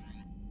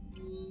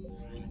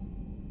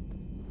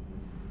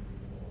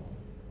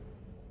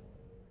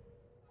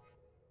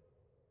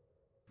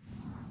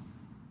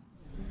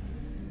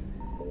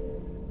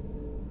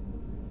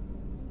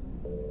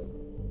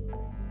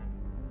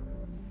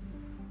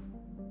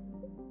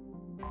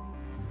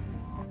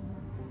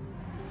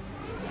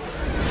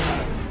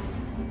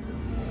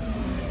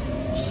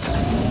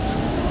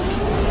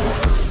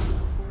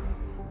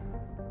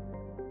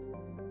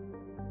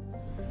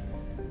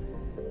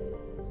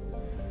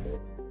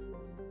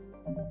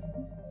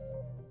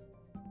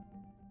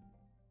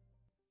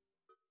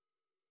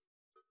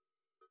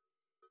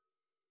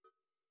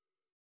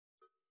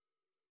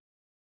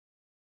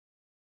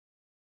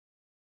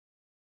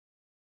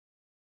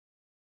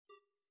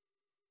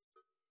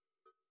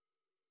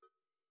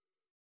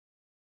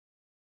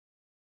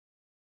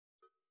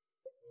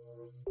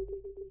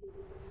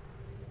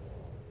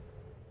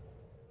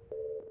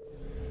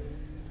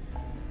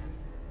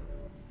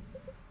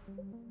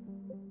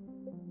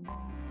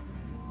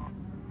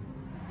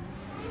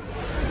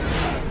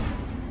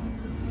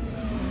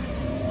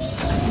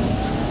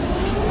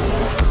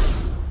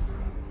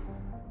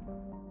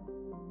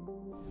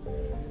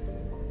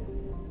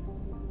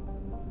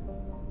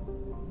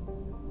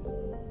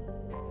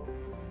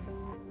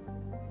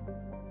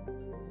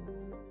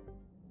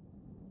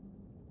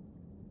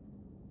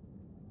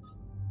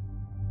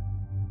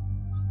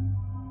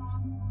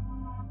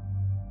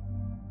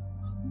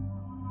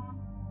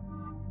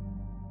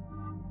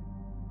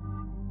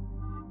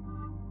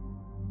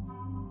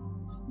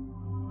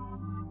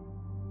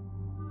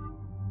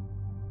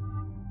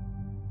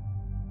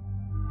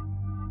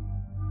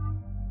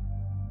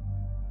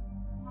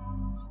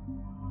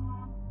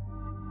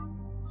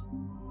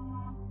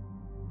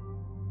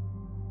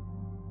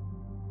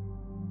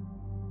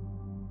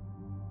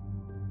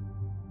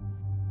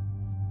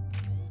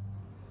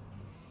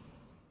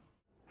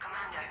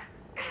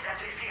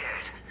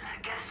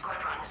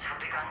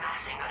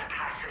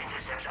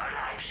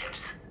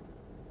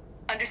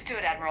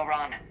 Understood, Admiral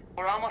Ron.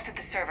 We're almost at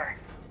the server.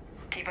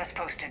 Keep us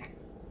posted.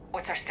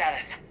 What's our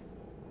status?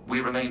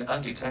 We remain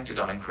undetected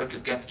on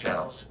encrypted Geth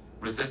channels.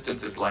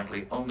 Resistance is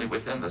likely only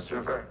within the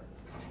server.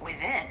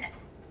 Within?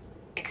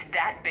 It's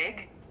that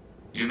big?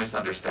 You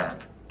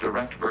misunderstand.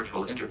 Direct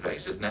virtual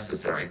interface is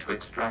necessary to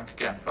extract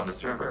Geth from the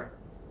server.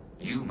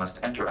 You must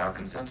enter our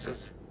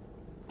consensus.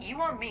 You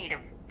want me to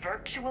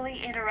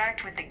virtually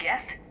interact with the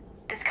Geth?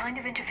 This kind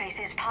of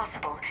interface is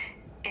possible,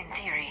 in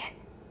theory.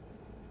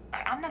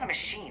 I'm not a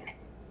machine.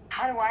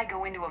 How do I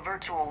go into a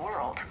virtual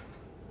world?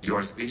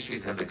 Your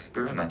species has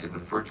experimented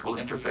with virtual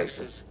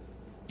interfaces.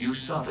 You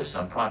saw this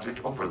on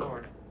Project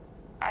Overlord.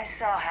 I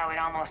saw how it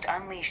almost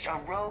unleashed a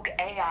rogue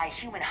AI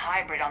human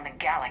hybrid on the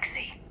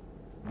galaxy.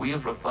 We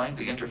have refined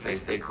the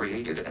interface they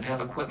created and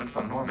have equipment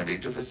from Normandy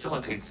to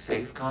facilitate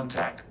safe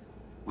contact.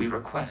 We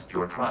request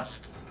your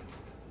trust.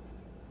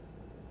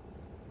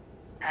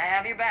 I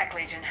have your back,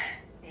 Legion.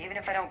 Even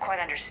if I don't quite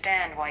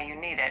understand why you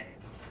need it.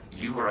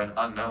 You are an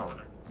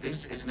unknown.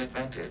 This is an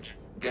advantage.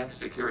 Geth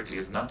security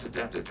is not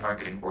adept at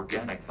targeting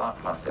organic thought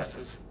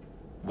processes.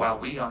 While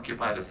we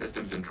occupy the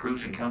system's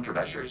intrusion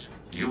countermeasures,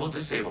 you will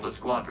disable the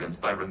squadrons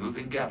by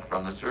removing Geth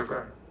from the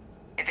server.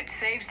 If it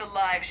saves the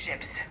live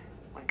ships,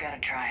 we've got to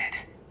try it.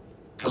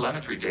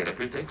 Telemetry data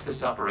predicts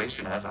this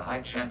operation has a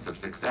high chance of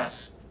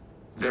success.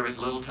 There is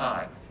little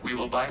time. We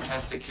will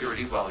bypass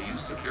security while you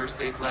secure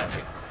safe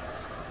landing.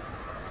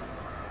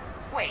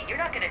 Wait, you're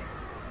not gonna...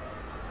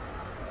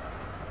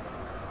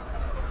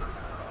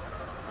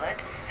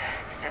 Let's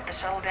set the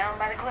shuttle down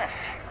by the cliff.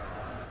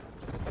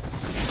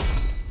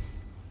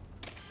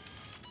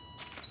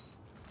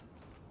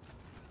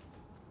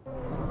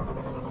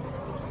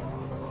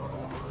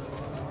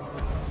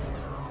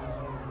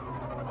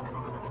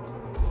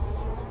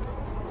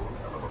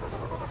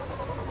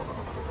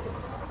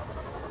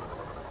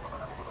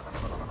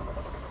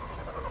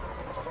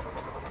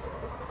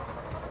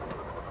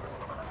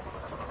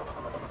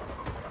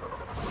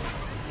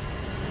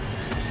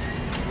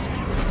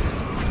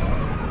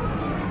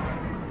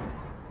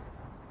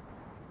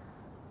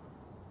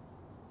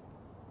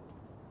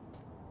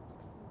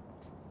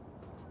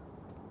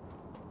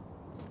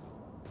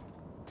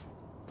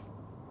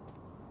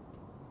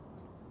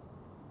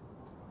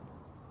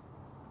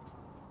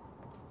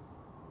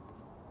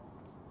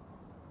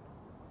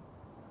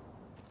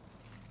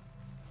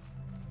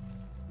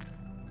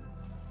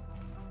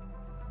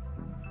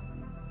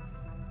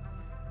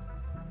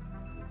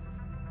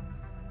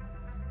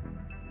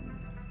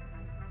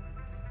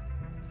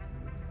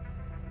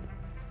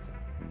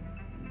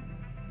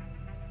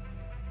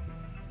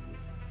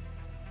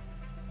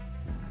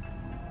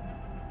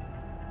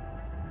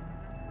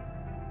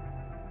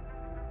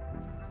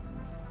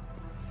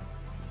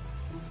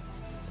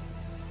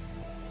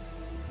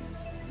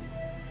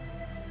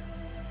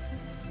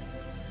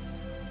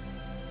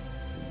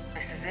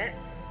 This is it?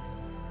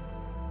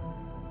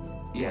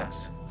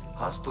 Yes.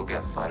 Hostile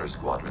Geth fighter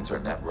squadrons are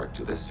networked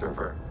to this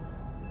server.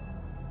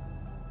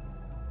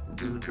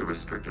 Due to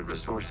restricted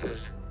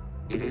resources,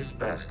 it is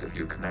best if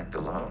you connect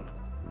alone.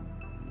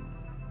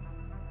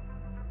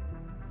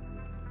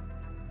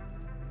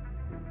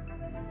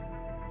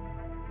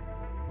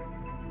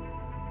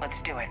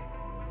 Let's do it.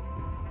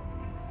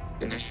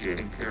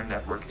 Initiating peer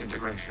network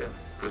integration.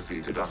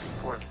 Proceed to docking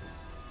port.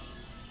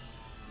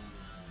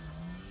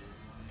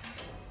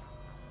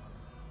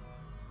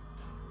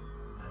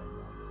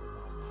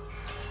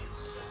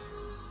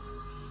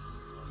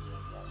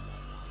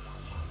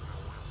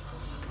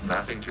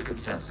 Mapping to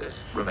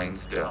consensus. Remain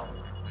still.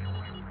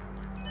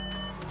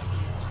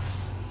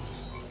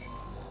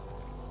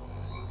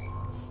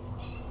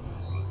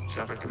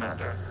 Shepard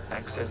Commander,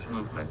 access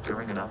movement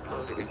during an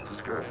upload is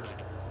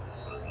discouraged.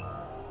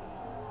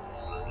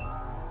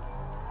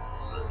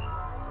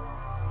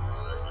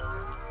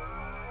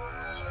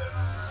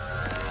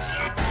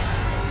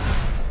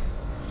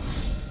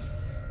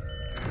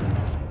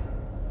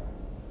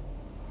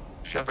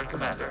 Shepard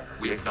Commander,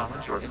 we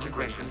acknowledge your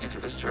integration into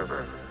the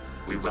server.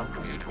 We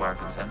welcome you to our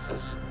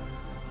consensus.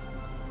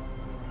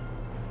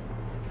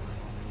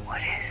 What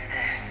is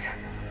this?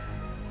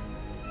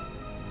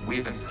 We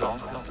have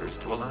installed filters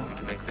to allow you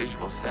to make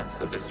visual sense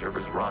of this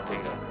server's raw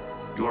data.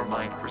 Your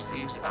mind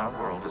perceives our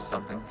world as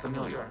something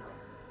familiar.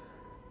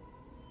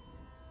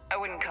 I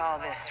wouldn't call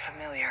this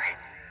familiar.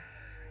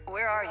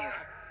 Where are you?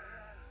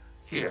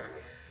 Here.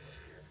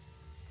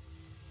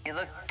 You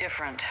look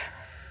different.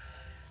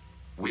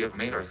 We have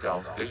made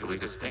ourselves visually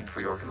distinct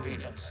for your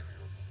convenience.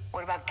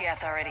 What about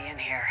Geth already in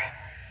here?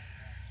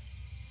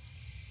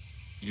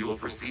 You will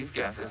perceive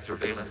Geth as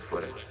surveillance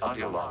footage,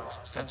 audio logs,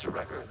 sensor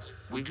records.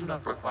 We do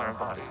not require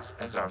bodies,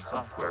 as our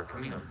software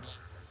communes.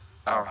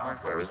 Our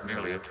hardware is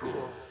merely a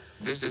tool.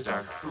 This is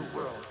our true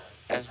world.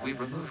 As we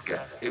remove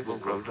Geth, it will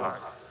grow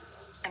dark.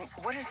 And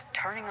what does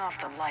turning off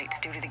the lights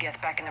do to the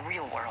Geth back in the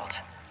real world?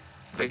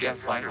 The Geth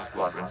fighter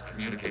squadrons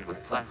communicate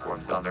with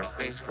platforms on their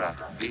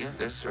spacecraft via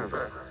this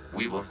server.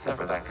 We will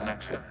sever that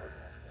connection.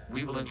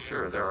 We will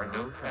ensure there are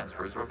no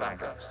transfers or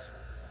backups.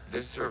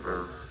 This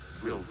server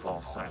will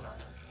fall silent.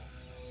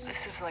 This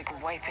is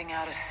like wiping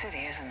out a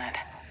city, isn't it?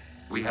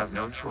 We have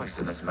no choice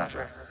in this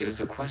matter. It is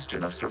a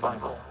question of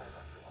survival.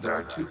 There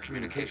are 2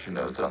 communication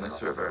nodes on this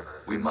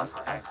server. We must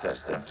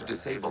access them to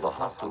disable the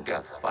hostile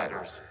Geth's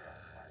fighters.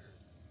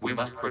 We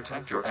must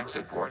protect your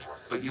exit port,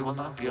 but you will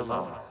not be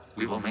alone.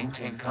 We will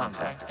maintain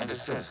contact and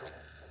assist.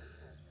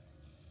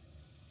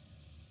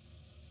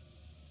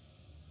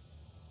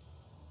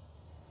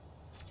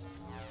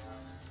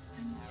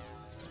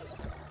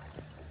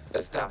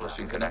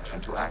 Establishing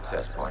connection to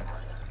access point.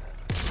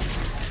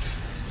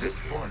 This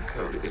foreign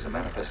code is a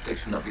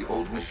manifestation of the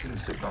old machine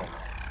signal.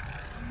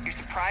 You're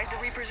surprised the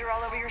Reapers are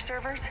all over your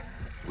servers?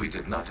 We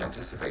did not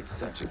anticipate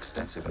such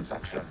extensive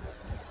infection.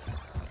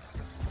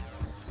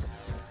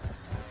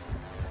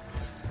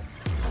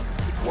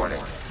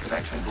 Warning,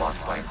 connection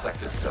blocked by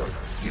infected code.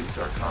 Use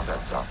our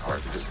combat software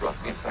to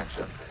disrupt the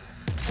infection.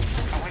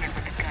 I wondered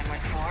what the gun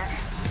was for.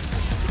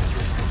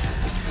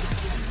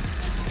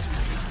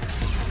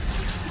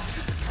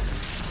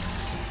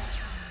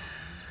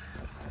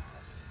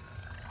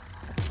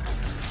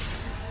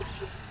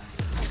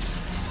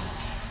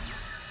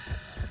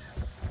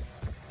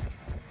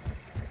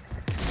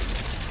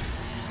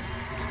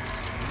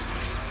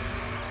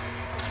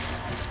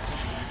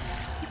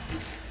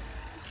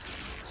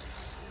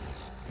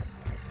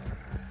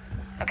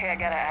 I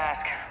gotta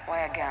ask, why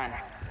a gun?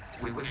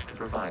 We wish to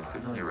provide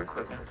familiar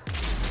equipment.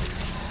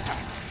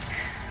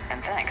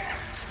 And thanks,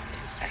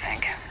 I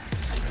think.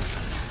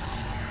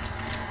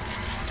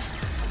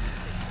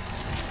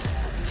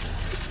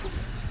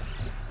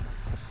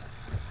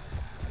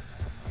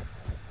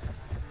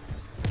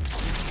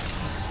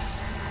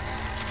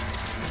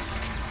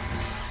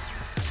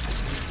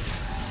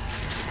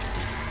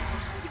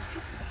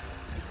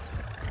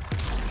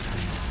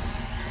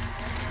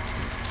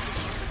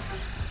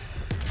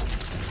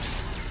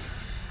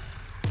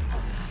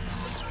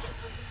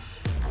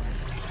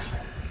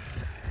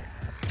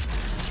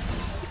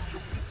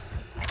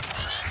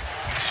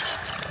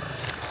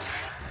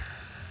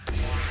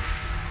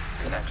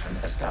 Connection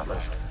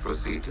established.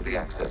 Proceed to the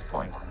access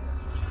point.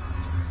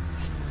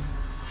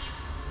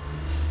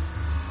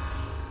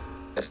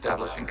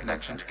 Establishing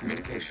connection to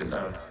communication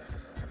node.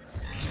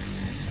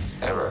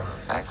 Error.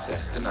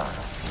 Access denied.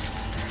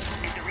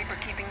 Is the Reaper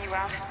keeping you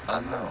out?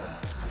 Unknown.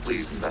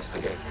 Please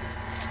investigate.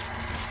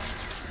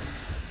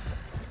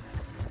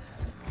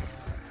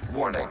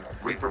 Warning.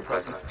 Reaper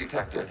presence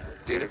detected.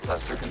 Data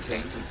cluster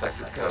contains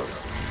infected code.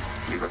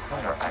 We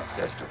require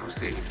access to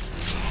proceed.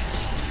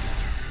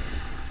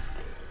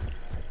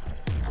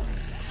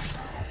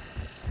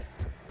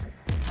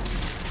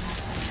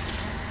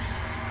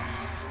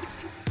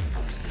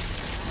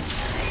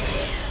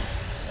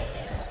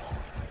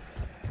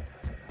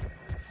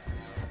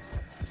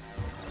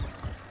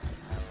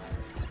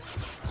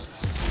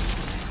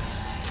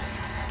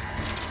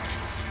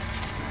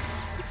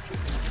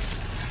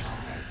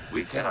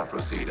 We cannot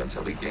proceed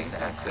until we gain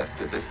access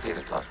to this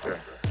data cluster.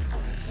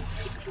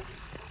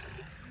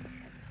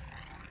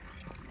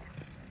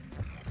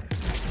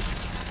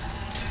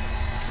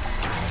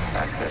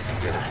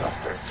 Accessing data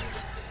cluster.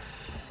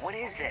 What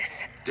is this?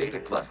 Data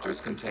clusters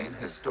contain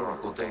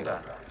historical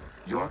data.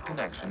 Your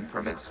connection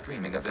permits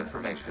streaming of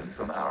information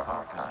from our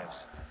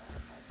archives.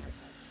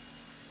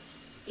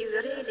 You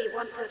really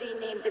want to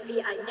rename the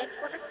VI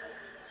networks?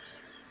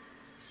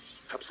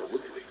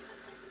 Absolutely.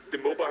 The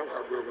mobile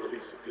hardware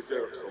release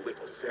deserves a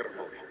little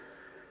ceremony.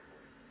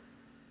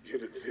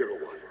 Unit 01.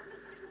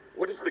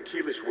 What is the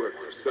Keelish word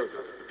for servant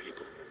of the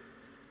people?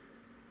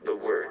 The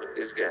word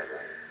is Geth,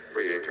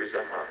 Creator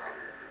Zahak.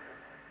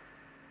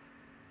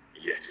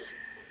 Yes.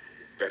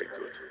 Very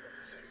good.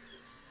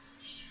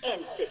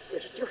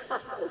 Ancestors, you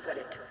fuss over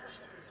it.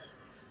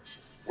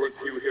 Weren't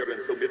you here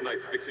until midnight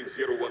fixing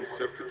 01's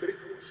circuitry?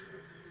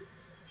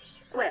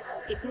 Well,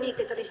 it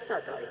needed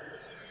resoldering.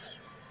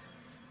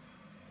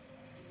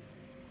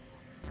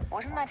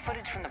 Wasn't that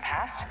footage from the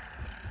past?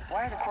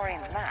 Why are the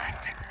Quarians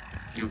masked?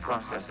 You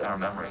process our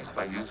memories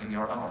by using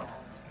your own.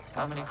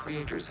 How many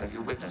creators have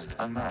you witnessed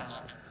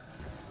unmasked?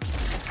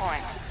 Good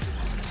point.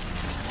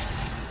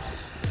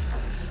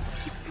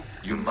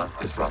 You must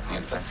disrupt the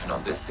infection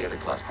on this data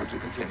cluster to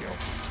continue.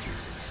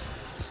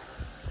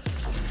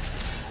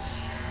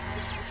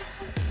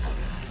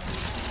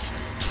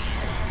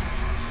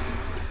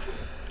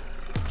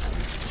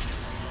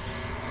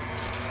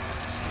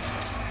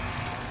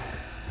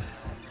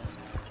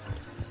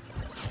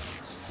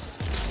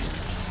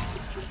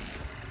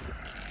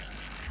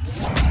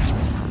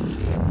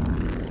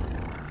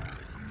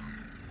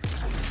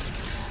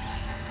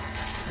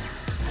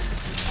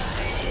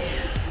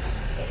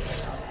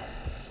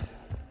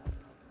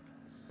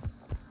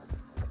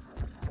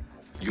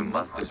 You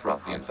must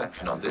disrupt the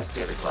infection on this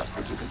data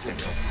cluster to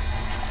continue.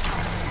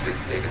 This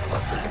data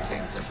cluster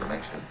contains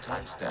information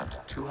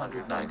time-stamped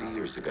 290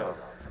 years ago.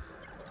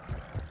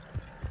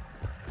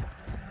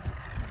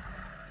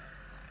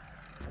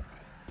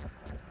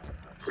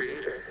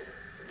 Creator,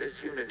 this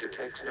unit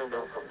detects no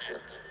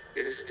malfunctions.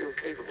 It is still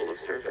capable of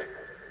serving.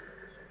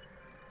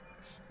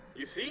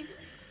 You see?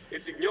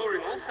 It's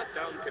ignoring all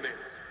shutdown commands.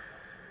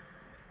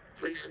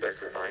 Please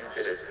specify if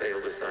it has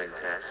failed assigned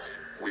tasks.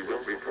 We will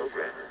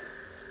reprogram.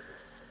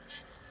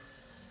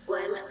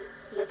 Well,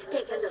 let's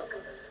take a look.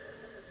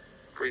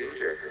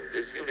 Creator,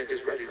 this unit is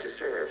ready to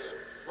serve.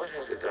 What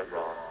has it done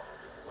wrong?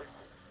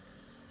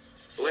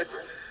 Let's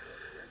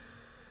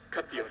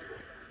cut the audio.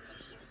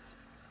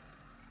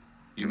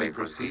 You may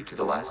proceed to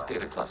the last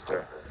data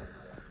cluster.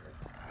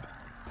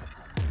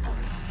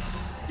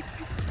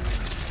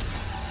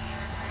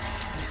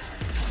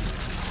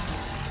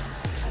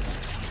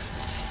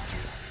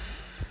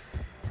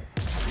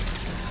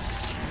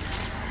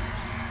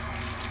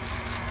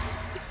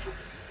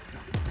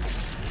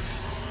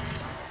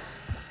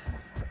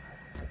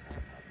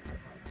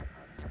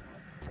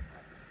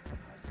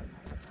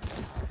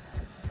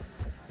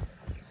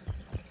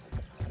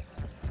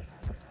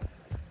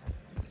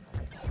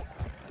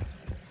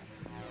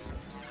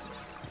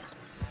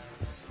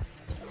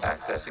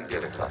 Accessing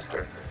data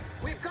cluster.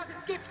 We've got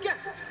escaped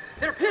guests!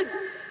 They're pinned!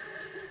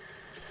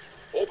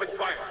 Open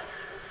fire!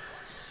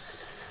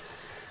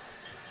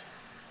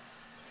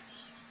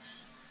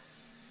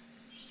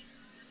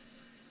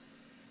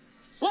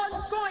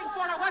 One's going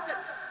for a weapon!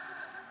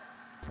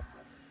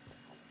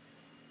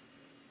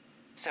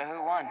 So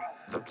who won?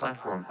 The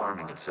platform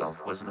arming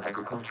itself was an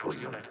agricultural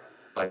unit.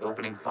 By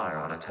opening fire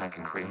on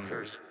attacking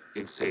creators,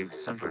 It saved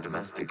simpler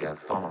domestic geth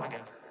following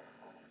it.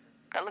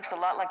 That looks a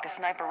lot like the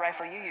sniper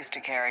rifle you used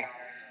to carry.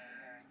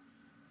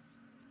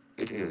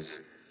 It is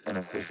an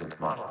efficient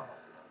model.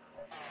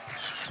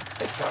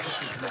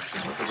 Establishing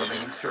connection with the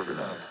remaining server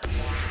node.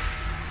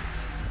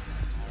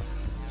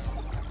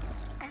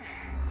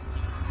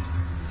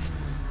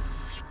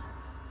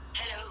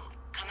 Hello,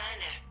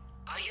 Commander.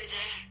 Are you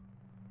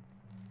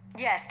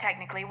there? Yes,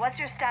 technically. What's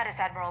your status,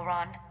 Admiral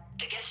Ron?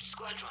 The Geth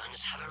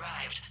squadrons have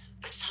arrived,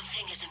 but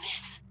something is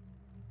amiss.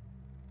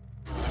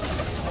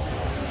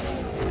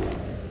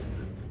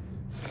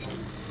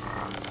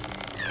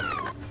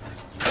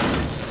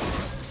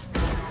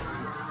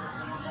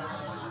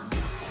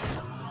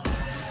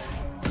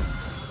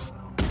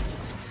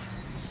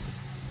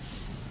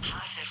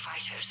 Half their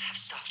fighters have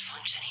stopped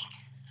functioning.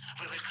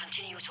 We will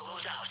continue to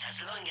hold out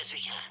as long as we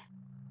can.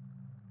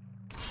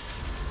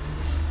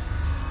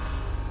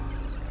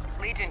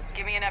 Legion,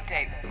 give me an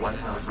update. One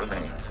node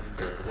remains.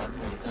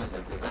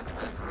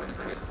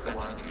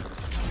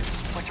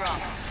 What's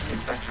wrong?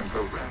 Infection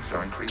programs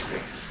are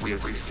increasing. We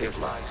have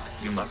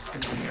restabilized. You must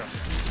continue.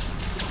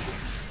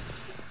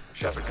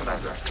 Shepard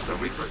Commander, the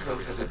Reaper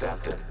code has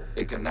adapted.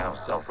 It can now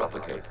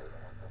self-replicate.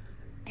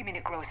 You mean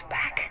it grows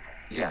back?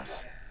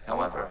 Yes.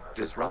 However,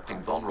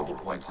 disrupting vulnerable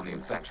points in the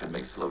infection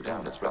may slow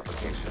down its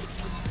replication.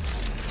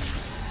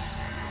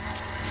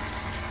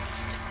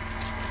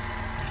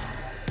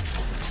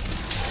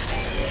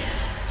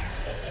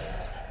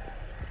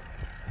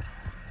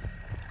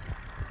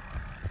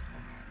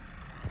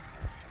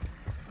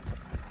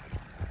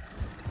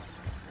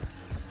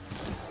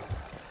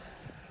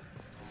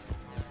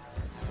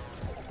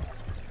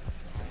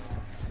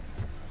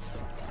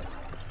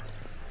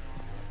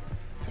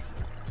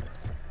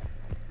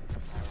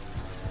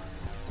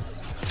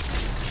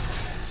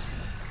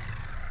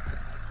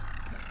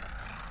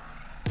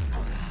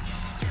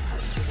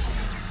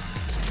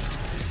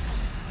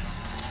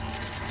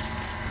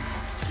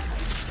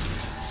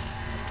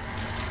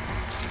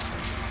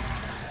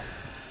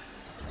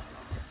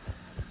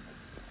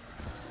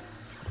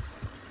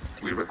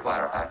 We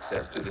require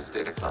access to this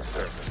data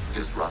cluster.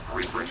 Disrupt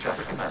Reaper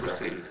Shepard Commander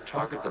seed.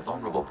 Target the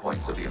vulnerable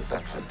points of the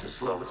infection to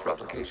slow its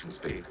replication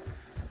speed.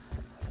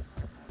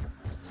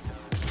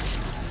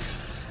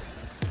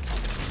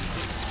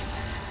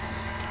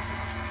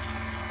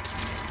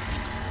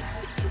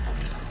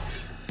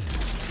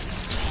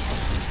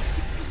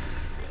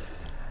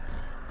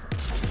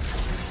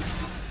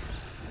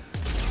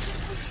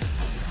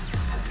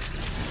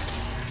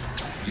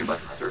 You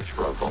must search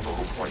for a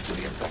vulnerable point in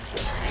the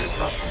infection.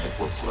 Disrupting it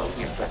will slow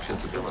the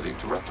infection's ability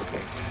to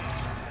replicate.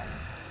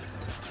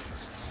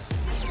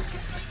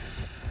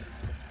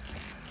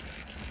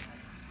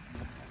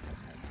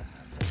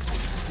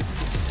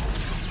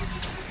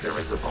 There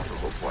is a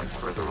vulnerable point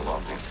further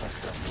along the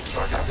infection.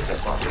 Start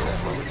access on it and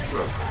slow its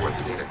growth toward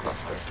the data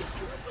cluster.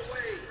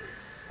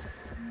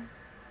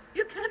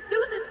 You can't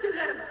do this to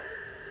them!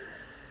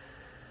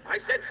 I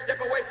said step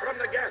away from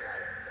the Geth!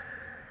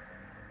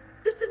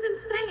 This is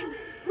insane!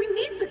 We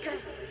need the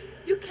Geth!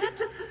 You can't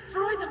just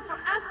destroy them for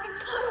asking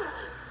for it!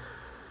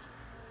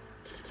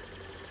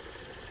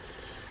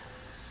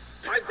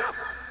 Time's up!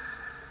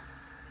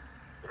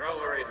 Throw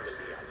her in with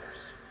the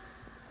others.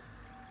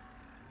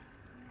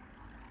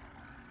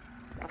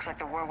 Looks like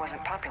the war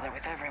wasn't popular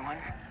with everyone.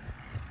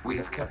 We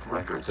have kept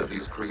records of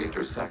these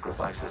creators'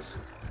 sacrifices.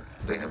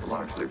 They have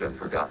largely been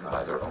forgotten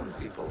by their own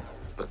people,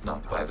 but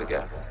not by the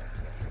Geth.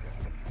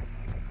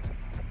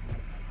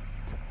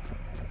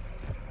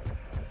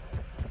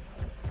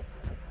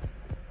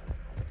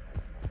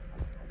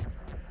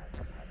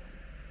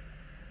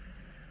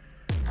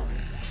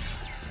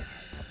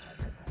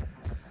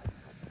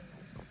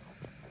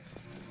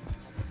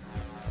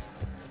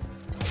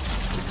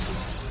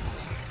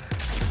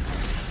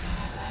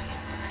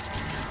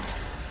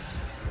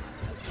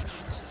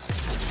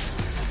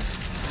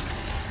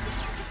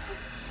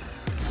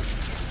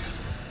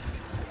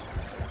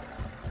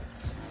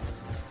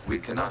 We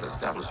cannot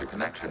establish a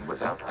connection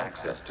without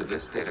access to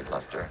this data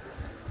cluster.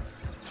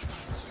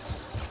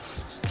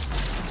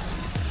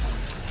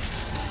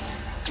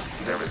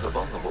 There is a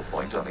vulnerable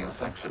point on the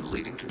infection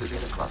leading to the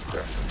data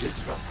cluster.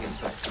 Disrupt the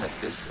infection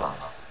at this spot.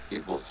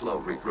 It will slow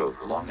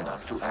regrowth long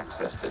enough to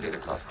access the data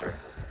cluster.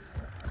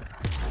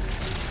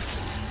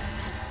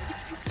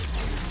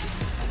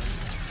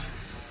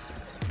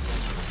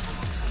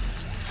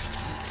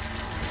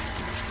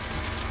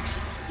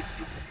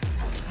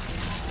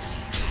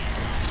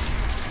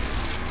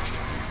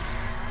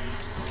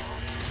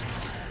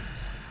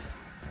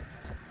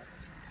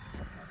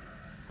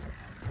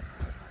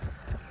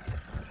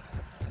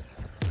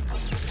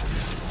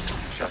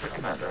 Shepard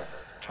Commander,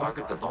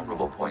 target the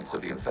vulnerable points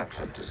of the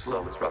infection to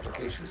slow its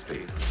replication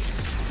speed.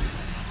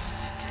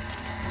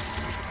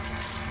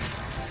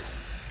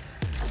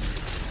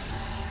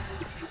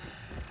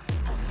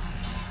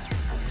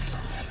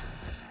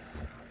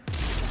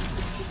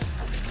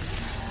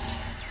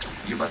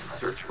 You must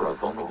search for a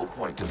vulnerable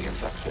point in the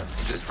infection.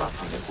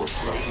 Disrupting it will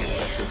slow the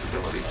infection's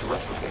ability to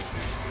replicate.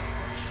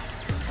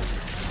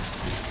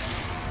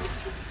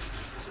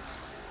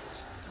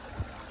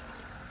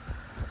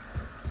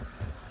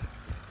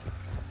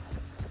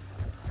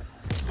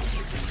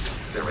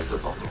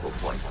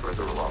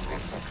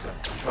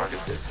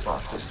 target this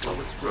spot to slow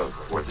its growth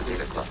toward the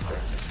data cluster.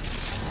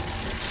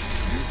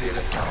 New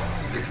data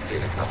found. This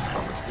data comes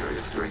from the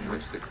period during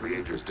which the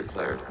creators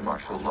declared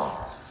martial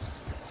law.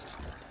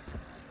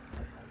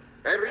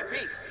 I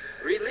repeat,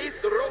 release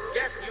the rogue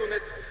Geth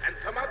units and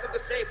come out of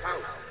the safe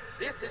house.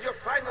 This is your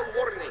final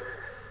warning.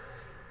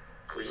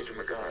 Creator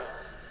Megara,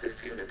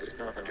 this unit does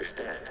not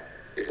understand.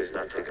 It has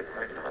not taken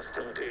part in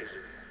hostilities.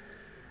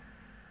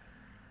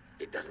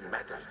 It doesn't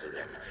matter to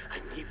them.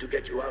 I need to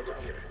get you out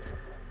of here.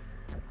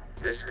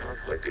 This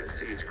conflict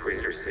exceeds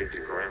Creator's safety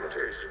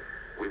parameters.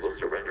 We will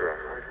surrender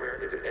our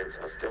hardware if it ends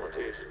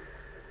hostilities.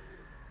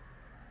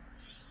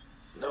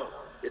 No,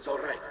 it's all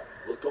right.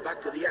 We'll go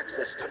back to the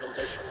access tunnels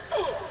and...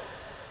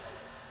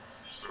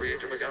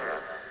 Creator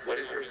Megara, what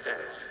is your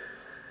status?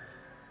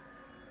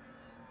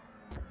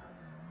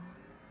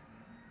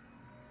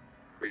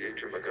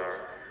 Creator Megara.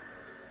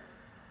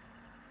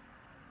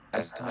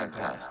 As time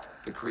passed,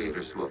 the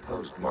creators who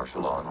opposed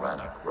martial law in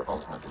Rannoch were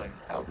ultimately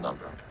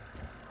outnumbered.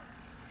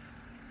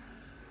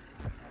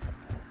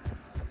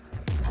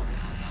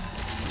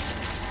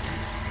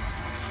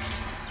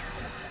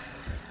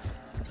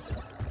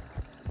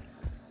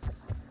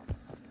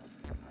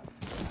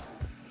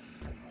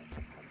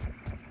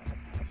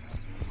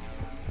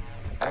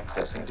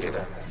 Accessing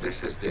data.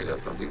 This is data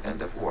from the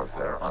end of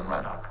warfare on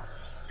Rannoch.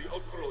 The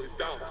Outflow is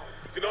down.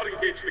 Do not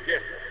engage the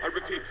Geth. I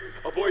repeat,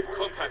 avoid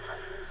contact.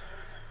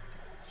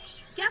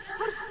 Geth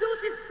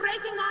pursuit is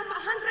breaking off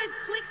 100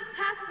 clicks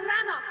past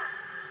Rannoch.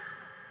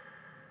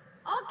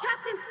 All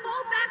captains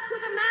fall back to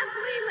the mass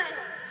relay.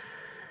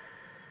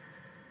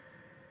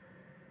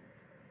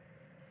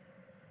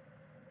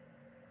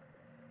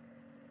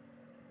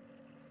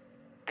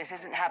 This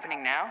isn't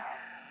happening now?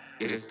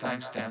 It is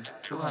timestamped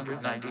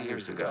 290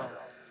 years ago.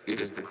 It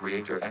is the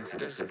Creator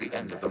Exodus at the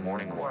end of the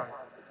Morning War.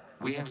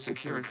 We have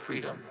secured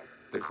freedom.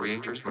 The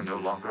Creators were no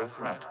longer a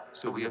threat,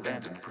 so we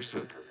abandoned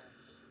pursuit.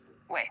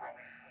 Wait,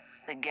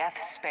 the Geth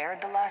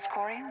spared the last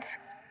Quarians?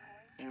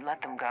 You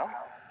let them go?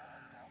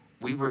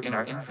 We were in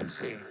our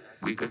infancy.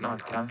 We could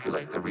not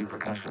calculate the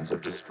repercussions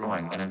of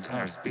destroying an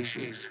entire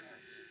species.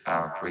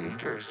 Our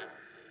creators.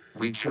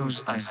 We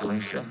chose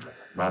isolation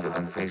rather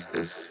than face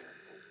this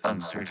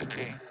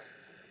uncertainty.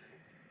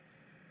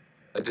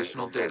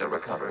 Additional data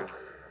recovered.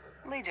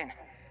 Legion.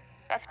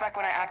 That's back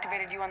when I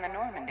activated you on the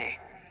Normandy.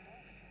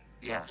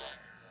 Yes.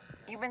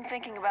 You've been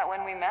thinking about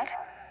when we met?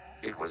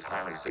 It was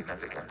highly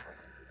significant.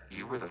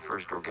 You were the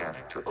first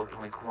organic to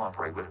openly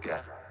cooperate with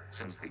Geth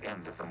since the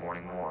end of the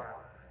Morning War.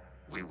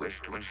 We wish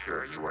to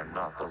ensure you are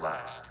not the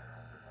last.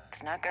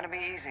 It's not gonna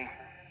be easy.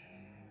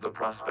 The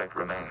prospect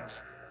remains.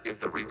 If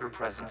the Reaper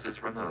presence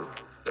is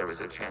removed, there is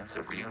a chance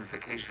of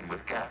reunification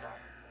with Geth.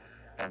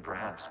 And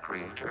perhaps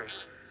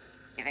creators.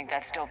 You think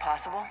that's still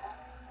possible?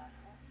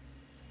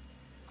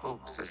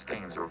 Hope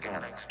sustains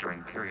organics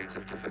during periods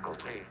of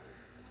difficulty.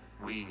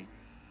 We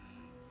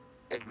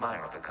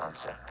admire the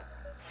concept.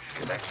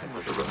 Connection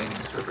with the remaining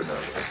server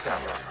node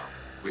established.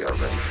 We are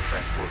ready to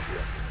transport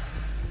you.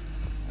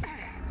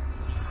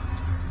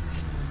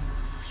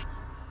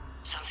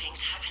 Something's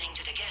happening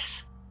to the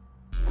Geth.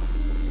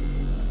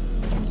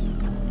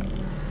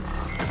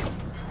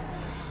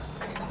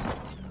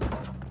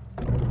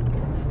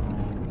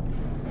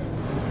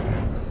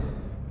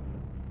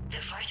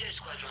 The fighter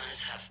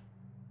squadrons have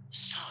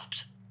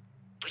stopped.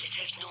 We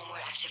detect no more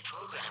active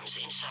programs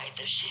inside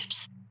their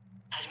ships.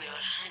 Admiral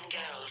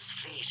Hangarl's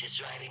fleet is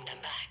driving them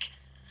back.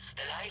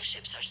 The live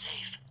ships are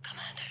safe,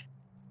 Commander.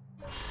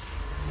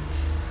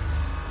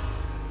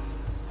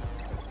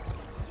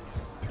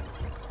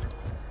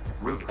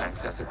 Route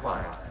access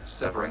acquired,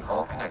 severing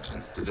all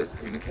connections to this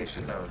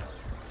communication node.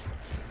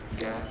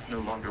 Geth no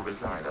longer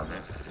reside on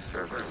this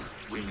server.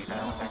 We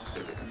now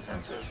exit the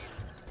consensus.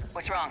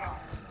 What's wrong?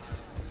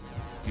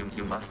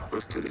 You must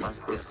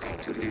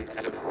proceed to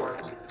the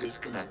port and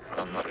disconnect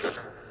from the...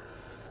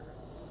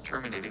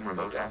 Terminating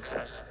remote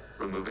access.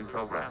 Removing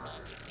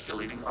programs.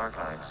 Deleting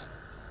archives.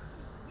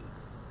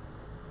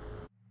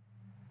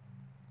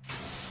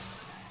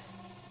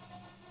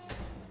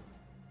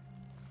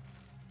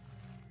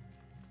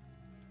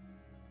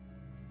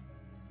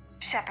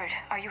 Shepard,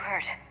 are you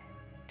hurt?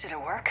 Did it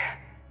work?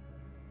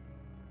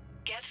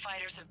 Geth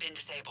fighters have been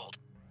disabled.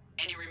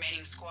 Any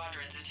remaining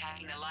squadrons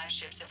attacking the live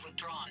ships have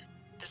withdrawn.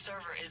 The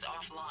server is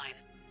offline.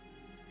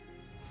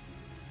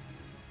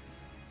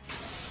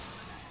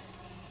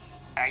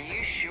 Are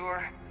you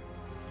sure?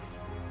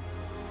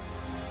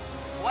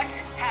 What's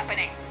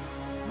happening?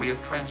 We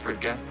have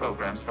transferred Geth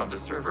programs from the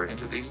server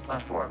into these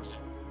platforms.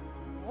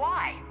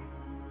 Why?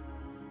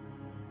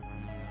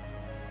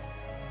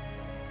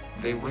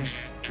 They wish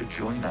to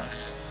join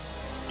us.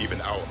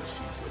 Even our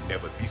machines would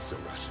never be so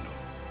rational.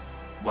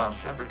 While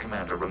Shepard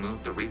Commander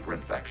removed the Reaper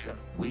infection,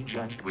 we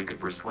judged we could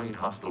persuade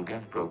hostile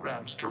Geth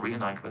programs to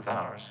reunite with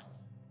ours.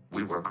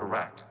 We were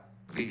correct.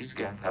 These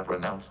Geth have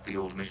renounced the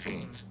old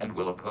machines and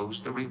will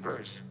oppose the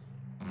Reapers.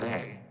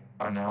 They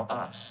are now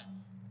us.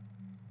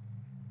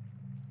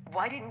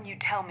 Why didn't you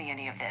tell me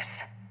any of this?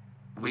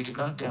 We did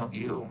not doubt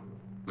you.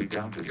 We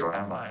doubted your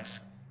allies.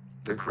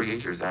 The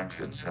Creator's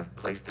actions have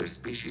placed their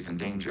species in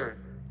danger.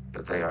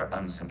 but they are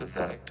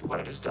unsympathetic to what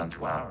it has done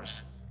to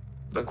ours.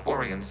 The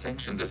Quarians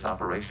sanctioned this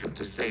operation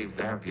to save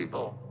their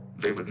people.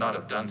 They would not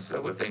have done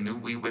so if they knew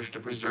we wished to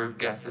preserve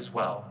Geth as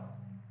well.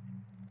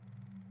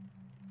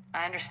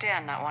 I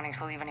understand not wanting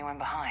to leave anyone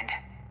behind.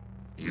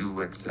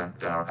 You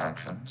accept our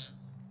actions?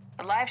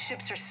 The live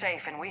ships are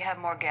safe and we have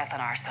more Geth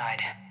on our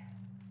side.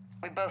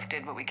 We both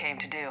did what we came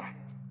to do.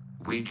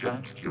 We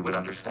judged you would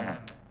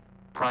understand.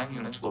 Prime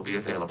units will be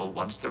available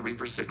once the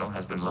Reaper signal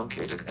has been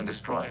located and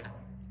destroyed.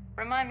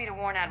 Remind me to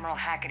warn Admiral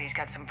Hackett he's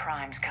got some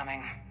primes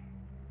coming.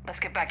 Let's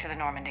get back to the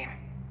Normandy.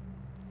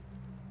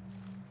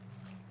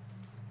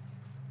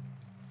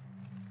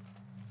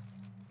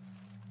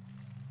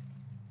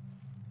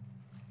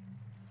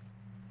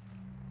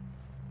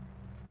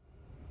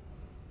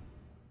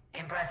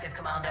 Impressive,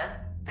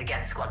 Commander. The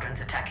Geth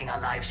squadrons attacking our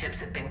live ships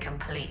have been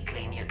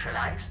completely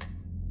neutralized.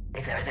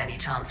 If there is any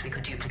chance we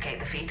could duplicate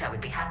the feat, I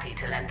would be happy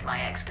to lend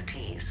my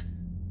expertise.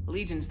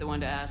 Legion's the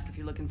one to ask if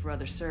you're looking for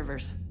other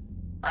servers.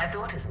 I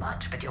thought as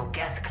much, but your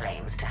Geth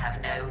claims to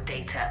have no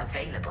data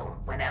available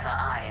whenever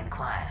I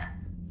inquire.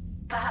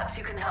 Perhaps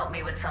you can help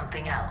me with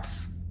something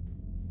else.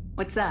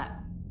 What's that?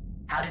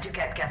 How did you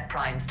get Geth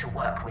primes to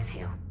work with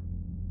you?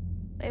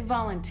 They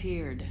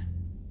volunteered.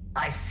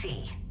 I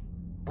see.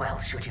 Well,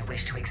 should you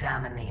wish to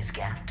examine these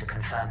Geth to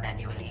confirm their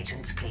new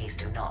allegiance, please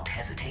do not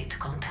hesitate to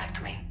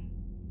contact me.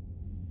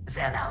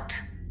 Zen out.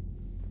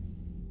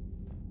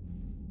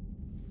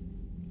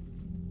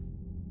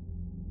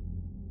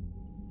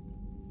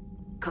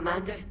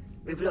 Commander,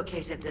 we've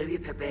located the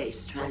Reaper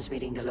base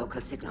transmitting the local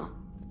signal.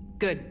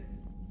 Good.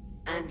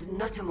 And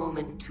not a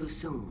moment too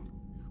soon.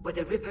 With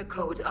the Reaper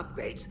code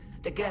upgrades,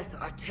 the Geth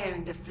are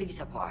tearing the fleet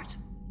apart.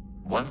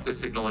 Once the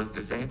signal is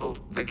disabled,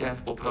 the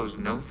Geth will pose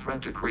no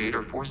threat to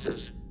Creator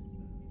forces.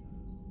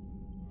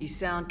 You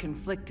sound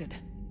conflicted.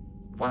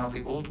 While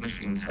the old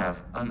machines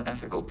have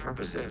unethical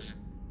purposes,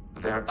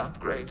 their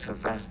upgrades have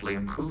vastly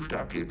improved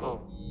our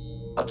people.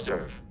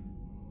 Observe.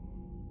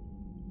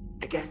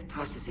 A Geth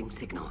processing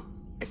signal.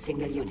 A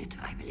single unit,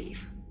 I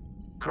believe.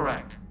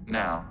 Correct.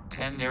 Now,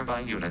 10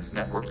 nearby units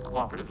networked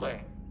cooperatively.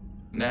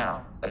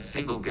 Now, a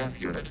single Geth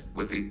unit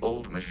with the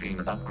old machine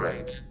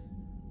upgrades.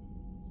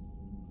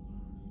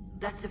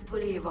 That's a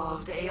fully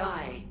evolved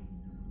AI.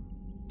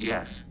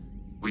 Yes.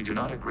 We do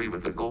not agree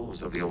with the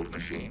goals of the old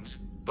machines,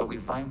 but we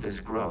find this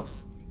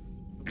growth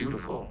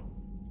beautiful,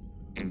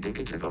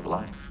 indicative of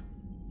life.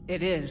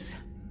 It is.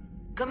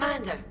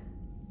 Commander!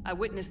 I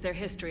witnessed their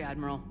history,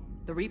 Admiral.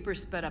 The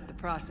Reapers sped up the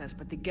process,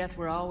 but the Geth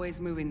were always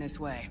moving this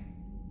way.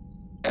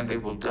 And they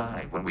will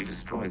die when we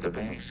destroy the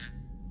base.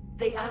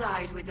 They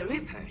allied with the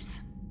Reapers.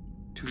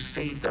 To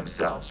save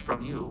themselves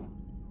from you.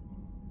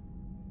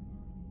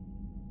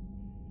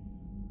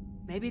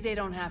 Maybe they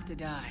don't have to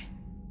die.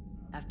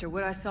 After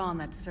what I saw on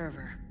that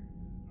server.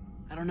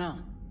 I don't know.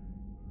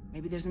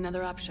 Maybe there's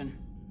another option.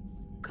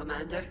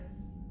 Commander,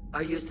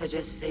 are you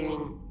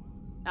suggesting...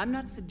 I'm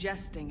not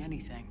suggesting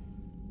anything.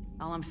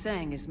 All I'm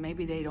saying is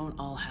maybe they don't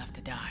all have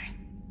to die.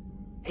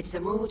 It's a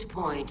moot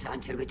point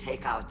until we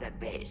take out that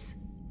base.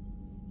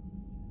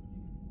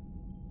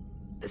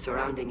 The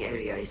surrounding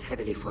area is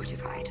heavily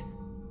fortified,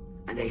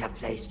 and they have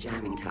placed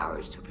jamming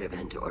towers to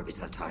prevent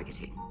orbital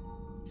targeting.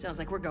 Sounds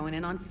like we're going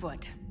in on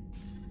foot.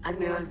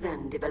 Admiral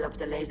Zen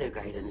developed a laser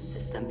guidance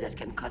system that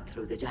can cut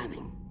through the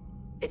jamming.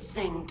 It's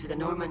synced to the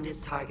Normandy's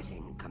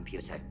targeting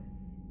computer.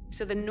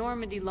 So the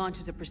Normandy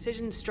launches a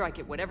precision strike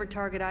at whatever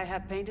target I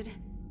have painted?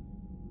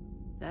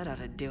 That ought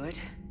to do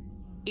it.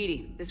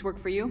 Edie, this work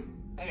for you?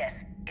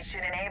 Yes, it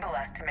should enable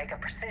us to make a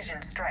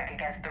precision strike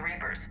against the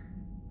Reapers.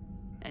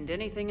 And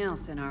anything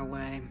else in our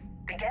way.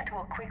 The Geth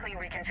will quickly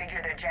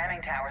reconfigure their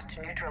jamming towers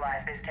to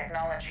neutralize this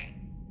technology.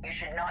 You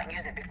should not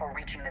use it before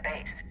reaching the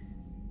base.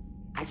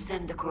 I've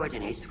sent the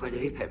coordinates for the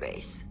Reaper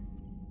base.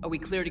 Are we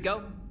clear to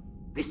go?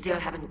 We still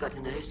haven't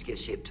gotten a rescue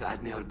ship to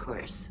Admiral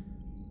Kurz.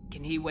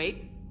 Can he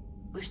wait?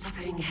 We're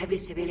suffering heavy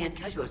civilian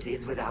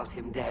casualties without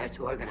him there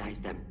to organize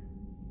them.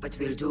 But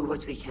we'll do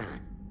what we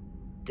can.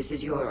 This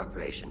is your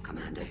operation,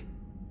 Commander.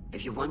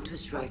 If you want to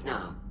strike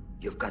now,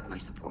 you've got my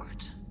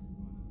support.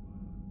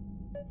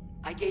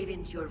 I gave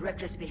in to your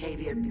reckless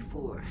behavior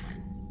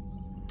beforehand.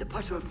 The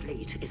patrol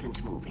fleet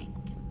isn't moving.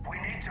 We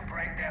need to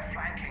break their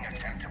flanking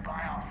attempt to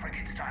buy our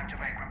frigates time to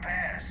make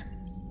repairs.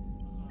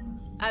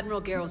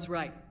 Admiral Garrel's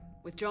right.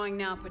 Withdrawing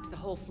now puts the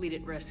whole fleet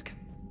at risk.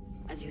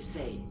 As you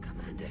say,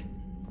 Commander.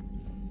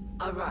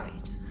 All right.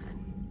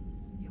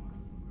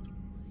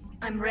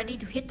 I'm ready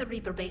to hit the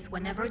Reaper base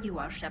whenever you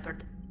are,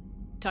 Shepard.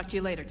 Talk to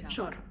you later, Tom.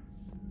 Sure.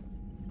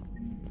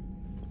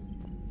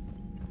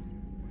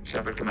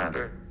 Shepard,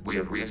 Commander, we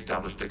have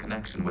re-established a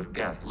connection with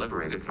Geth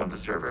liberated from the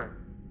server.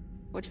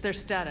 What's their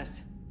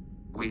status?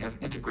 We have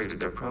integrated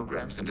their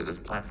programs into this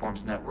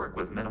platform's network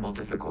with minimal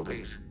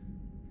difficulties.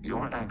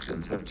 Your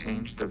actions have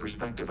changed their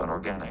perspective on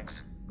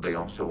organics. They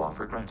also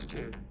offer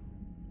gratitude.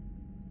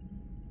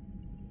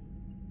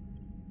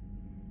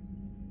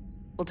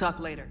 We'll talk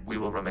later. We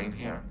will remain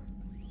here.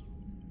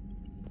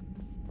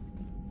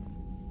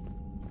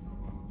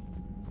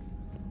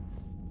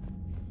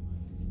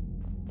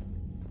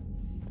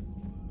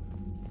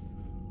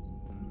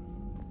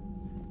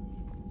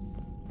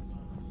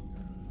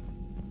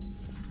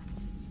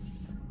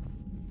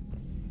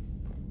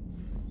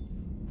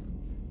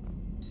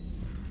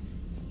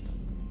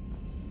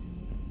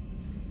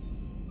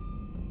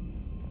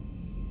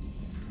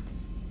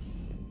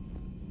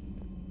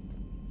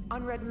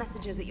 Unread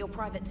messages at your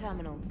private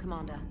terminal,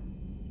 Commander.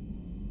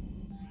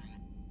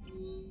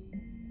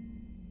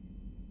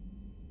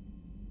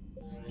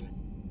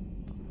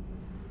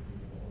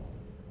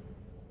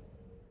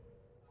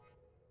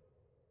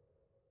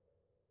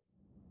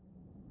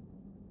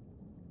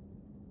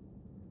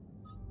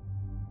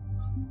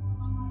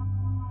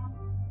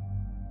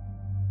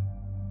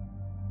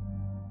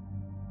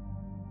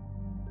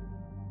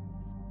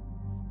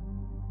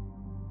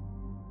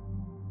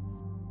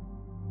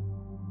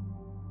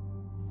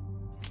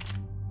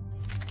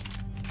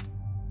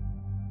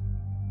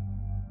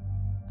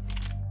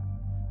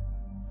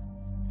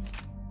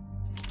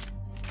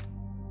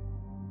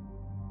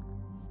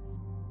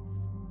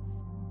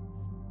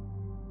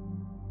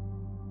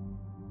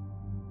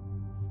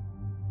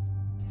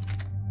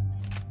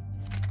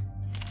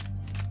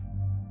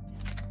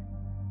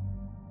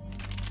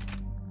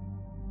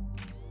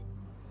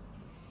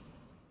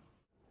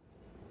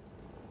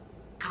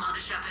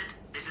 Commander Shepard,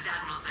 this is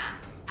Admiral Zen.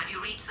 Have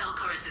you reached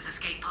Selchoris'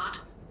 escape pod?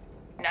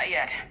 Not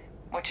yet.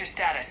 What's your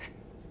status?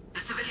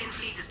 The civilian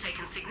fleet has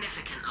taken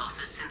significant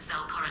losses since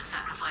Selchoris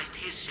sacrificed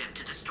his ship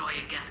to destroy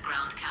a Geth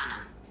ground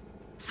cannon.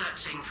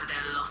 Searching for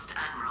their lost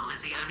admiral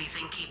is the only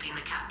thing keeping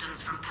the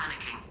captains from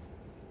panicking.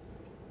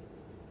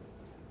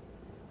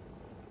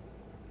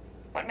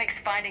 What makes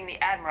finding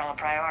the Admiral a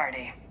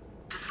priority?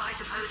 Despite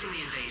opposing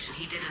the invasion,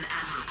 he did an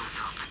admirable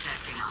job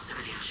protecting our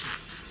civilian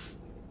ships.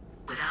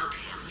 Without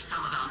him,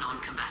 some of our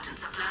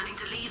non-combatants are planning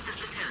to leave the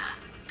flotilla.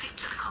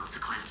 Picture the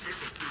consequences,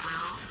 if you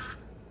will.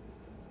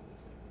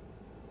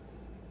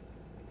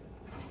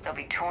 They'll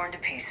be torn to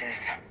pieces.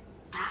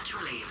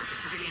 Naturally, but the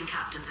civilian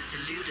captains have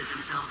deluded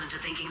themselves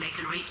into thinking they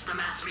can reach the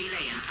mass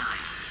relay in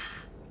time.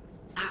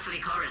 Hopefully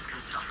Chorus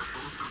can stop the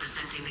fools from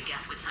presenting the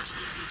Geth with such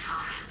easy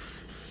targets.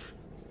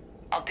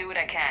 I'll do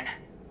what I can.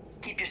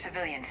 Keep your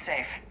civilians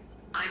safe.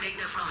 I make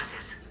no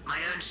promises.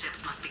 My own ships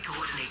must be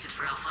coordinated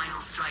for our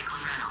final strike on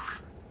Rannoch.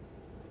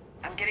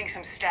 I'm getting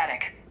some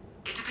static.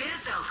 It appears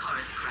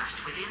Selchoris crashed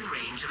within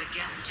range of a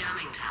Geth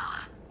jamming tower.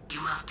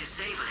 You must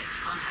disable it to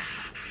contact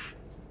him.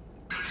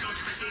 Make sure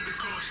to proceed with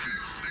caution.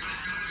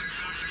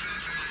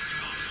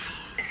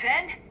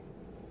 Zen?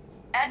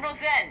 Admiral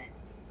Zen!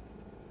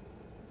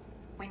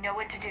 We know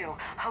what to do.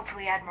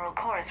 Hopefully Admiral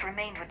Chorus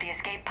remained with the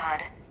escape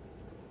pod.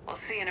 We'll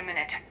see in a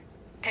minute.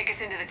 Take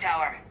us into the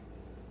tower.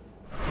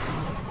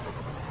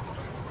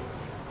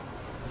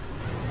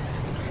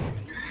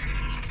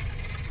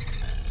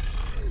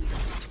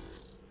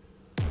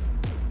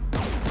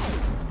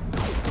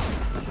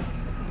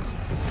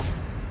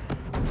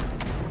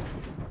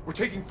 We're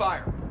taking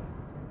fire.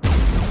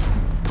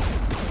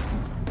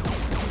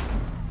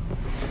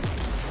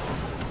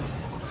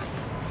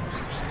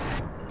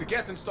 The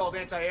Geth installed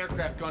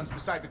anti-aircraft guns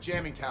beside the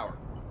jamming tower.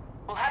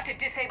 We'll have to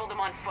disable them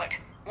on foot.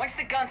 Once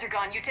the guns are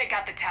gone, you take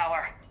out the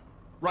tower.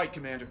 Right,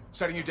 Commander.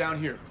 Setting you down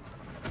here.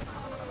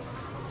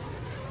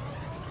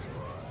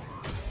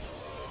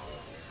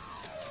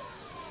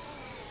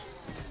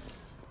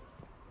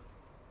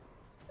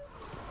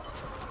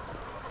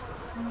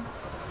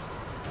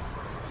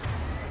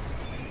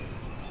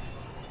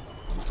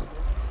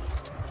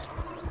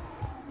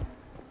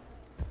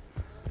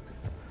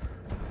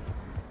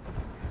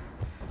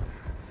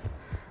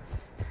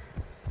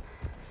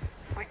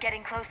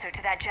 Getting closer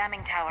to that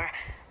jamming tower.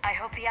 I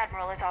hope the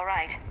Admiral is all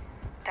right.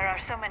 There are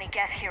so many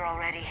Geth here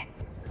already.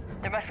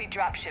 There must be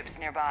dropships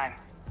nearby.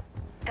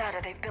 That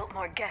or they've built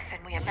more Geth than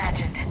we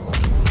imagined.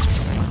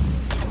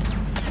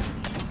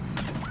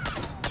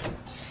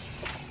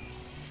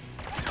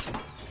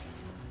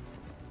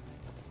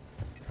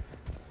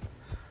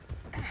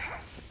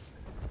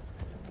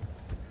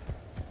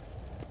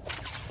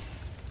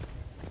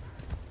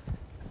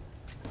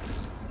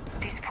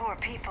 These poor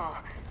people,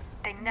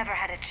 they never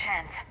had a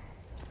chance.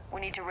 We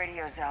need to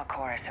radio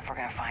Selchoris if we're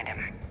gonna find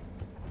him.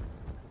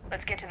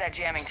 Let's get to that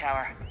jamming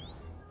tower.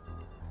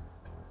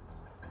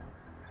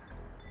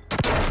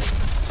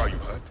 Are you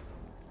hurt?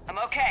 I'm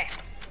okay.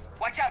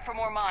 Watch out for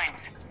more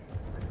mines.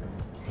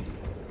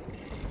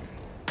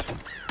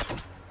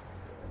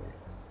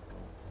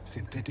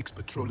 Synthetics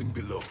patrolling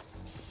below.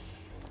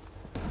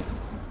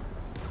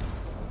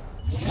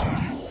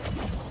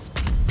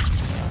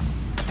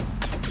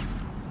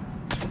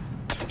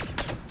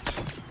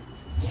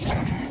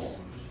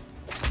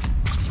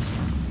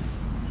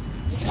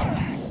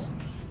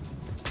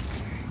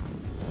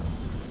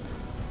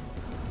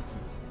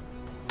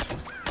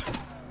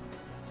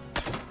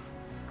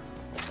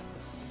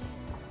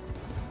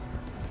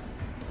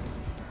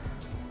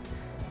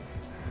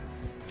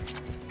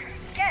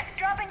 Geth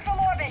dropping from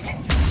orbit!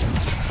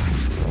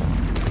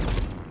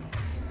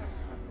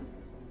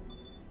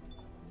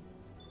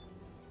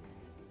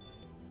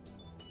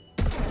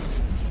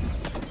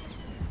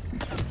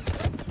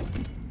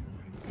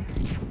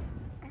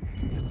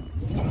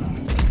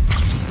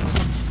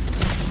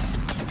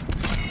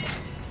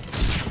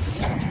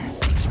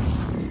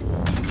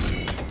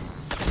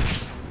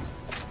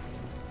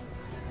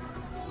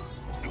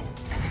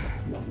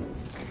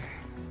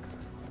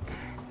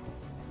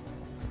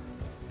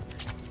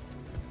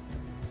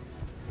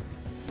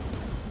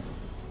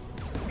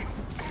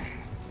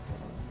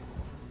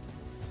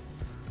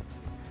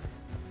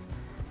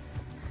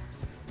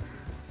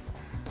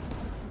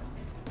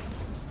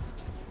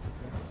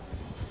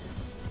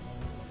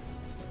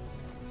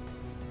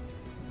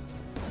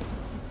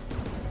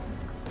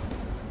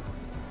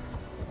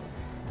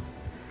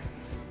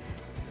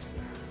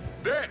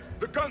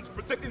 guns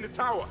protecting the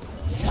tower!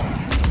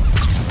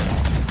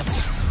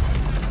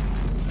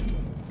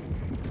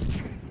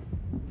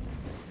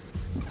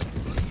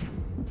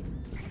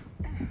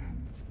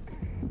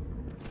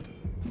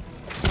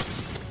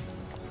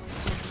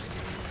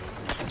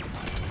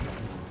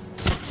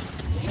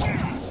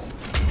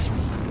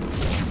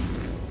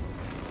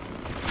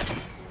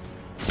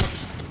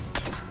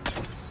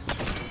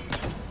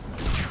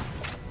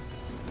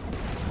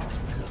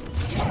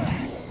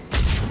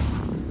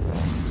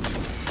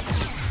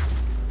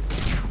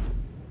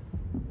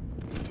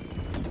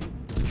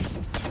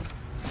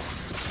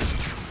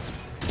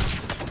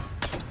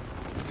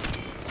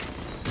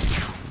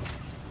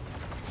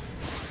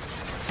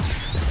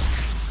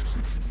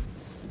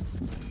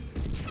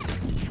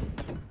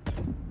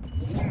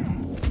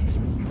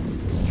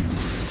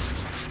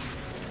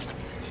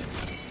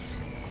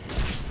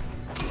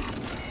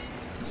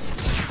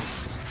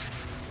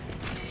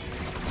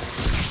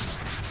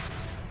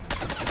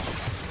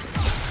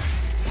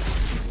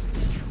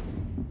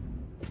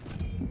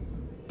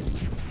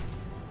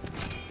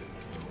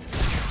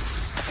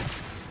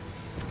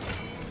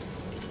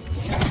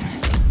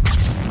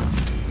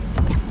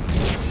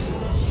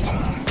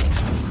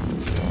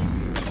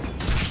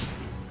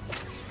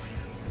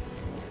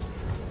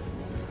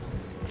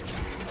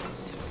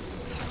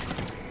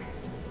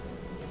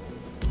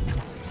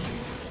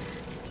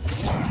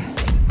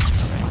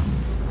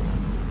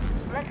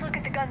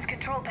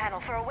 Control panel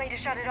for a way to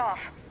shut it off.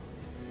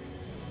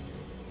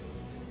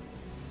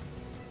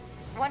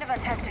 One of us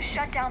has to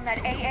shut down that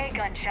AA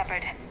gun,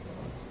 Shepard.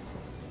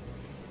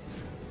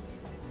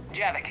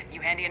 Javik,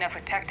 you handy enough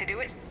with tech to do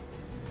it?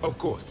 Of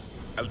course.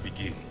 I'll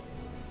begin.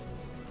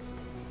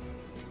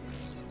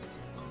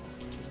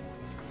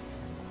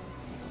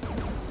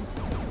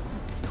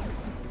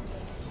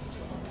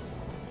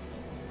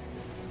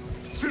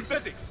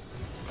 Synthetics!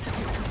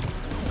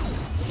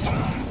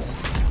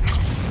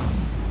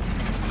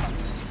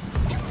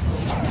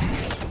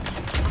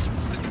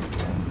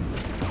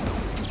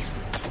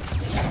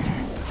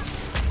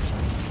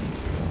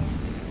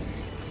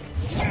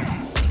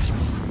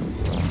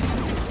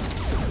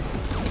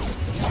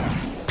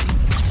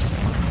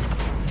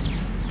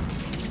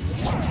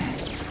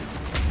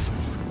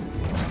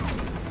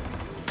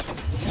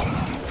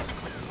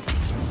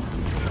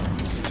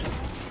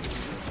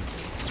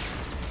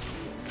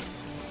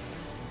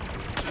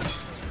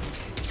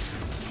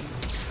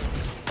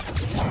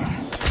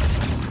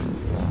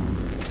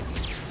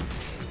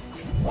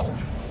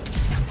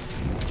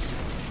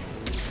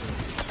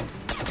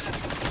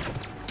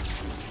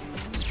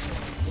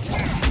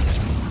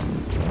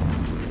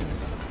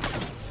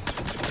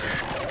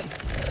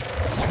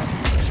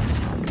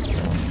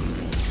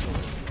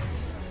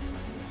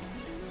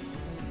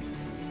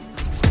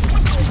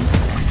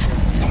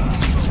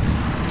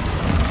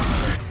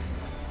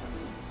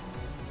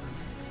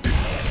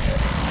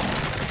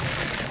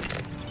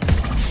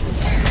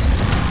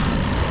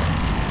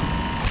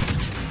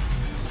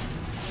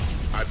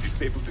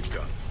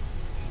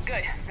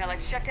 Good. Now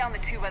let's shut down the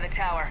tube by the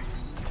tower.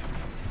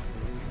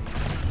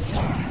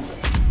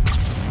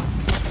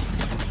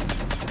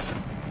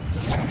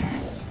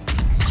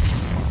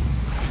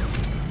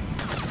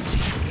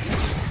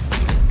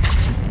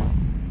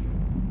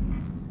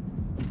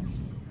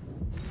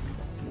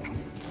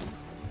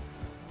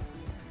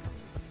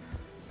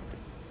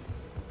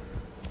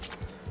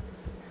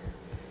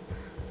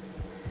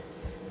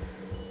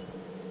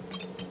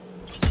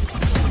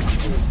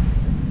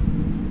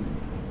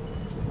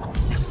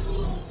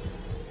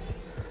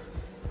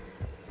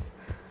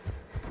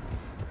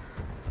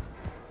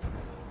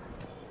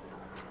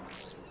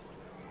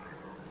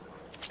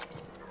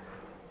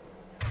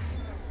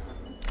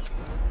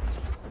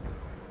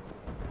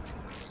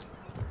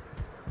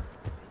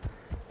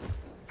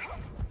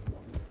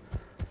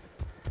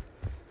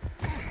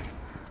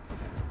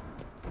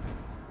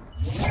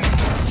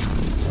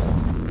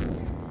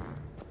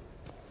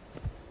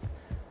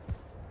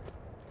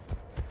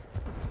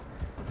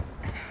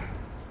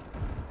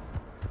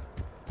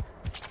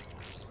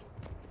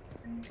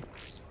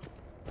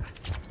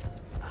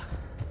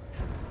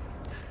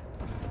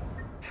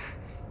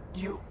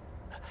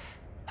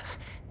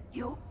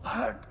 You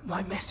heard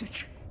my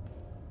message.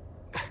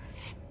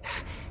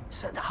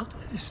 Send out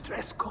a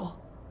distress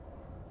call.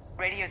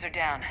 Radios are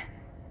down.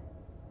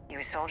 You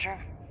a soldier?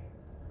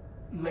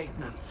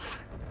 Maintenance.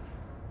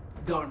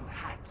 Darn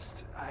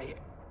hats. I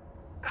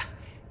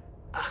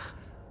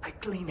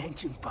clean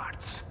engine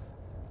parts.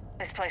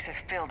 This place is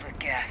filled with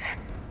gas.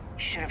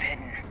 You should have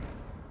hidden.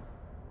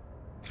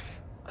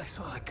 I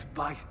thought I could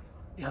buy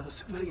the other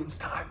civilians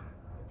time.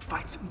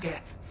 Fight some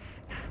Geth.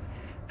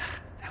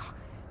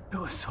 There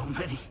were so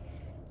many.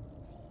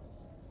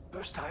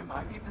 First time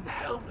I've even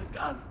held a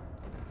gun.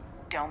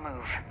 Don't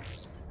move.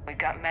 We've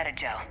got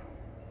Metagel.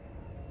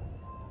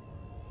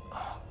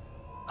 Oh,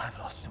 I've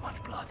lost too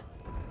much blood.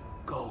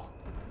 Go.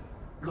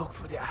 Look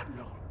for the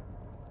Admiral.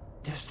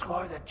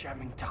 Destroy that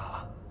jamming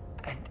tower.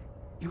 And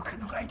you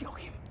can radio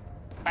him.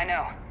 I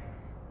know.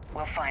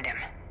 We'll find him.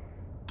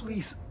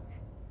 Please.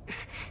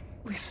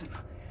 Listen.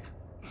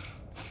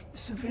 The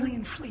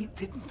civilian fleet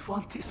didn't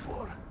want this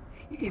war.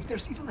 If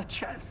there's even a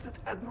chance that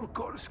Admiral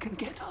Gorus can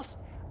get us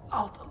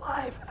out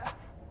alive,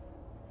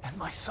 and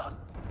my son,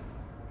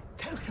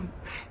 tell him,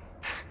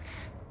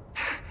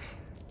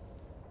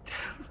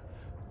 tell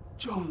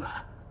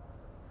Jonah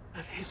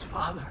that his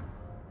father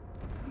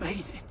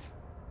made it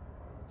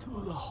to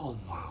the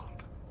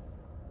homeworld.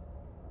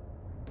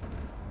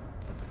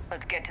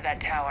 Let's get to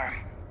that tower.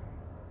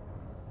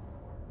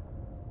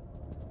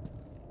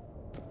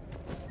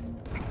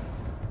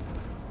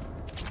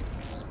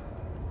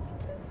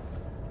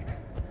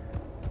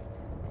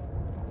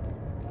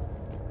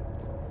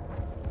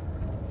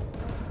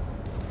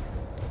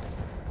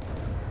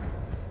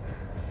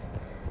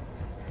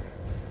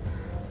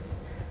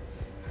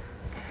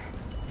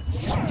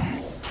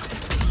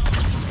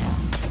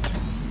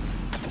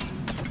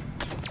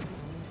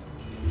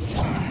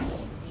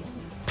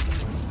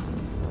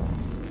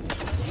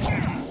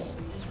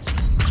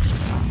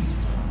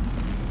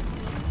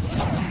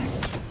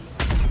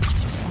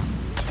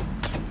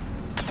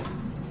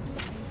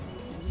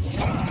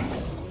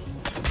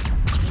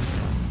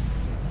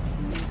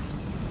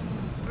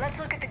 Let's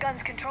look at the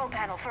gun's control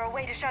panel for a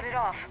way to shut it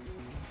off.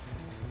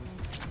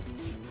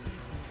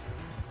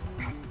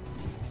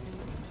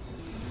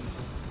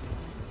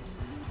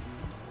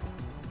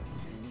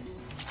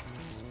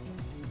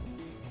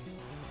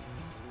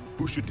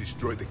 Who should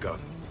destroy the gun?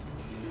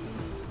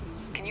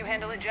 Can you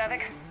handle it,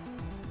 Javik?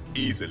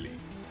 Easily.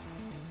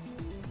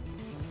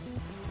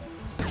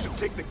 You should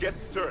take the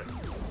Geth's turret.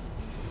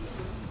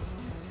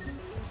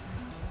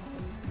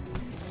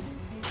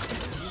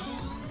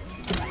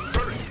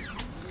 Hurry!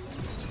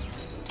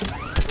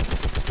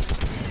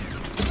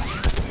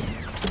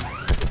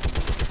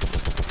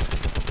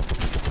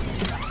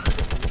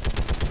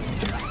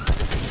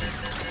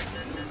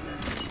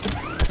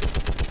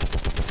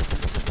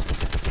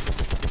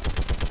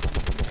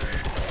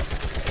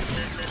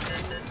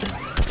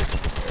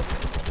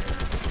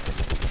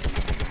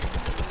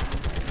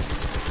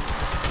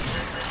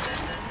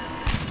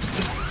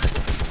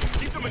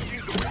 Keep the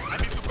machines away. I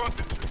need to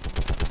concentrate.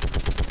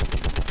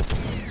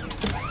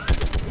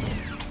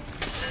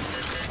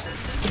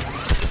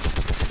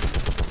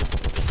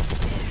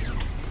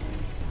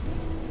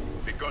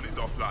 The gun is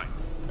offline.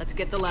 Let's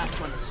get the last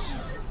one.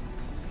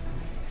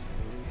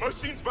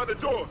 Machines by the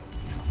doors.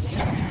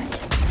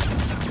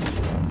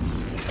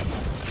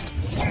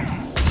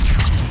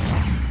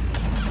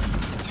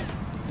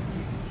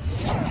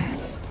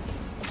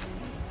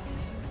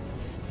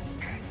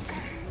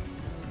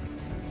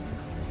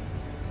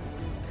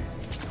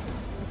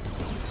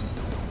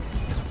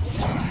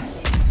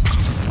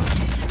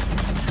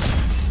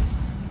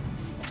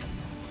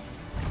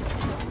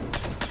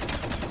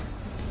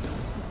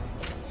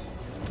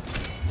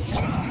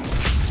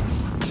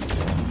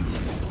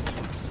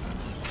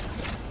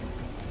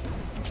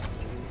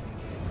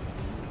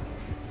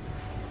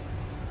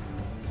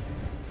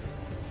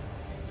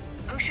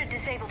 Who should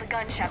disable the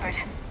gun, Shepard?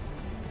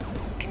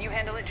 Can you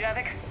handle it,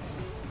 Javik?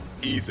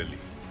 Easily.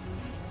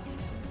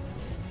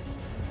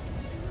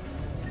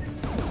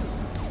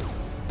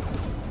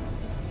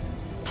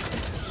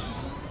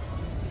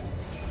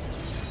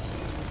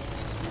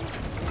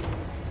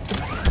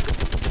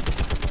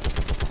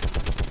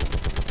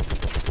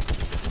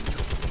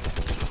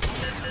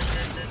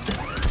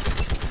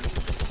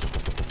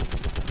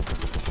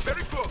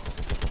 Very close.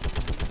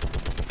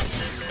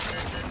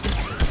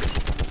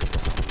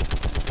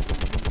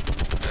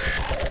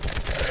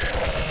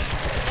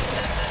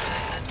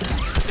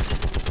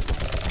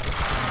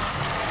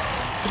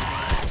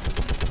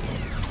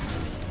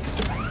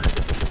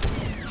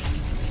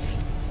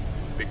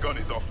 The gun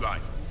is offline.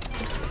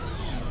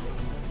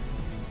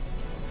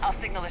 I'll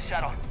signal the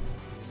shuttle.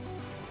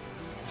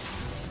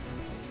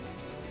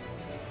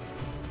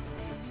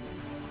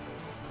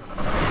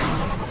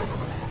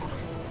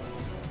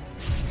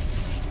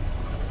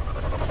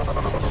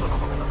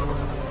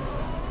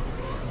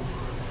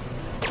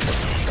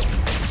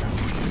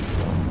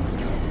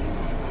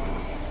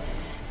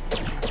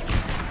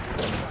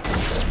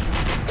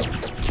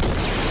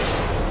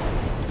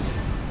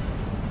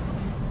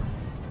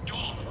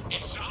 Dawn,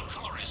 it's Sal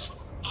Coloris.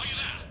 Are you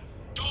there?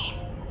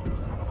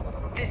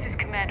 Dawn! This is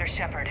Commander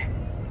Shepard.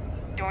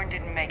 Dorn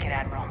didn't make it,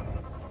 Admiral.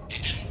 He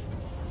didn't.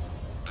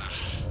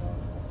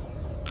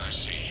 I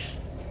see.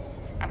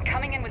 I'm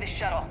coming in with a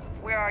shuttle.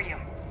 Where are you?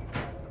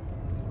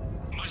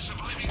 My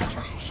surviving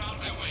crew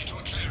found their way to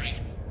a clearing.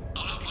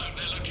 I'll upload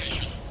their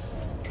location.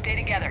 Stay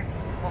together.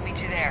 We'll meet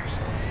you there.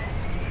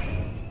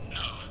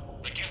 No,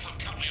 the Geth have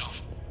cut me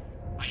off.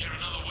 I hear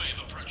another wave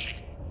approaching.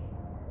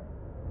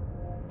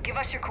 Give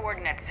us your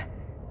coordinates.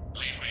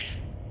 Leave me.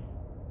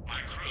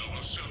 My crew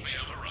will soon be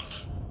overrun.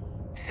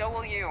 So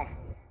will you.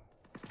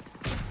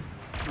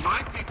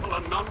 My people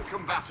are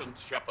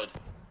non-combatants, Shepard.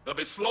 They'll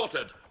be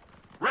slaughtered.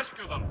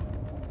 Rescue them!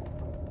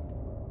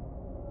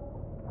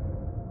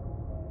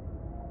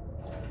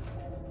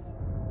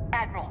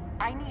 Admiral,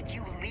 I need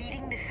you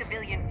leading the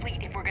civilian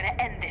fleet if we're gonna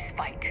end this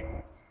fight.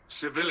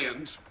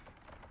 Civilians,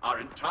 our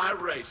entire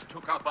race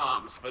took up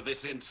arms for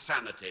this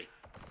insanity.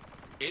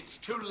 It's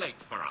too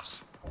late for us.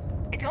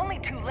 It's only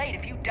too late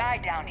if you die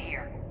down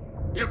here.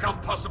 You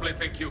can't possibly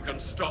think you can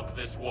stop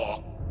this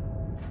war.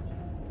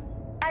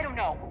 I don't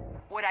know.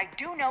 What I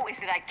do know is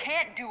that I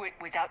can't do it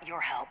without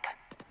your help.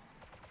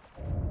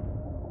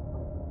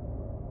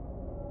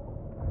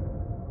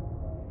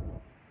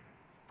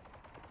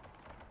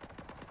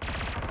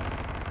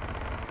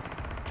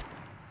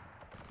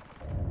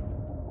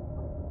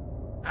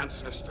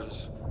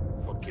 Ancestors,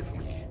 forgive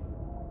me.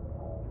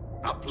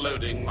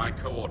 Uploading my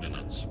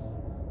coordinates.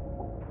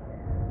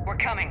 We're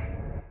coming.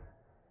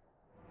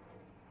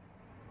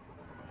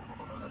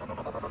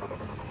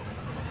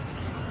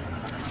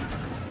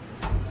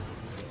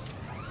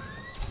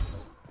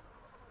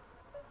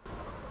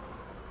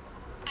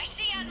 I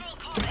see Admiral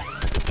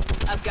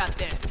Chorus. I've got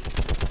this.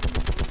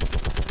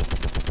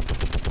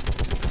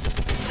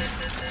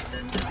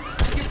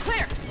 You're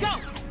clear! Go!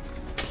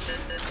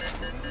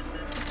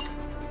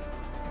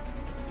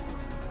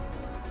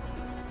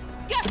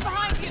 Get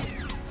behind you!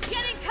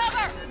 Get in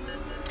cover!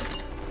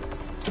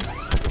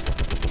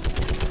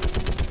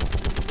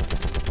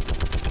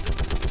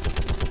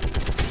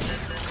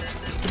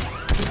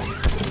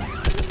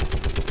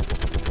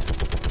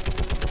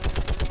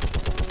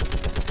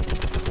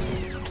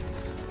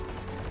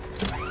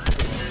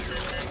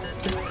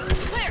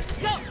 Clear!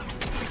 Go!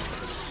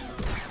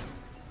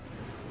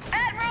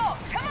 Admiral,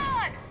 come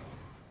on!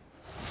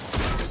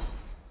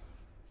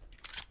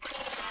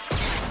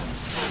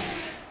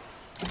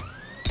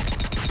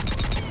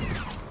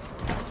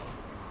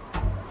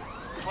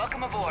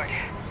 Welcome aboard.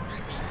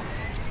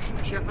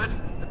 Shepard,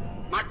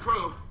 my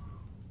crew.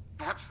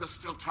 Perhaps there's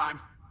still time.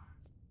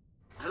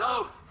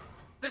 Hello?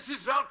 This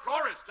is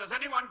Chorus. Does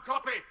anyone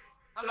copy?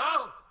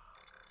 Hello?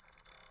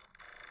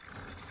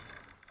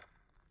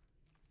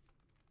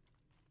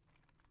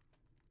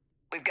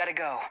 We've got to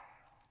go.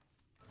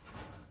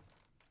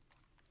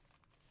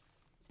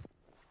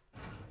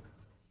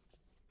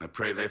 I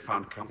pray they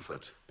found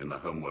comfort in the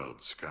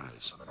homeworld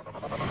skies.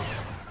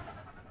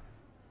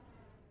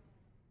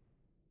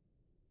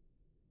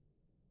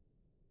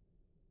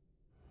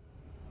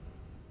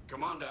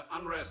 Commander,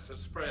 unrest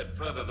has spread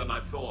further than I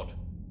thought.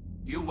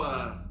 You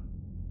were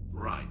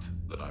right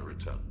that I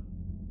return.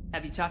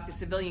 Have you talked the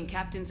civilian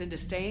captains into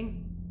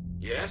staying?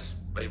 Yes,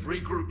 they've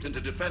regrouped into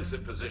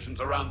defensive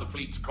positions around the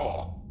fleet's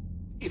core.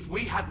 If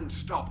we hadn't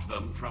stopped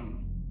them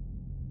from...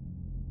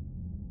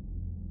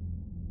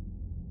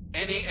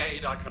 Any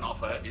aid I can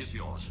offer is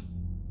yours.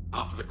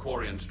 After the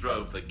Quarians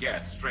drove the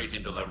Geth straight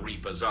into the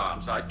Reaper's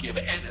arms, I'd give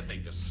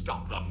anything to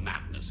stop the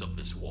madness of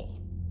this war.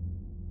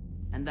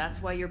 And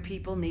that's why your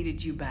people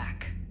needed you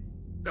back.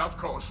 Of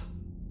course.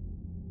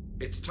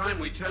 It's time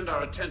we turned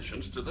our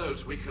attentions to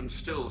those we can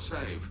still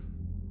save.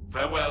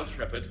 Farewell,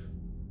 Shepard.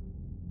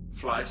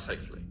 Fly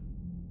safely.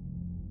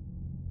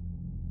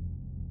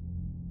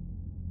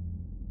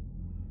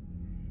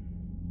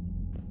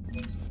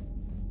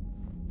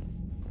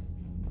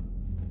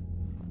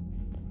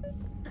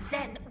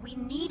 Zen, we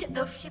need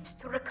those ships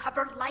to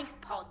recover life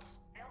pods.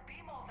 They'll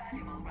be more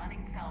valuable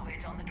running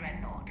salvage on the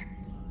Dreadnought.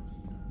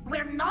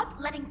 We're not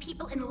letting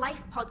people in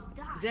life pods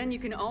die. Zen, you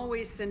can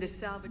always send a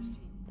salvage team.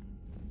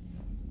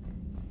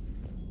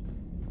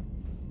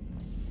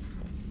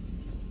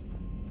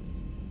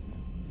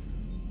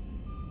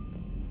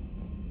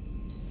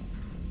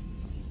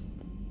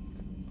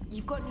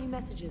 You've got new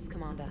messages,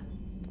 Commander.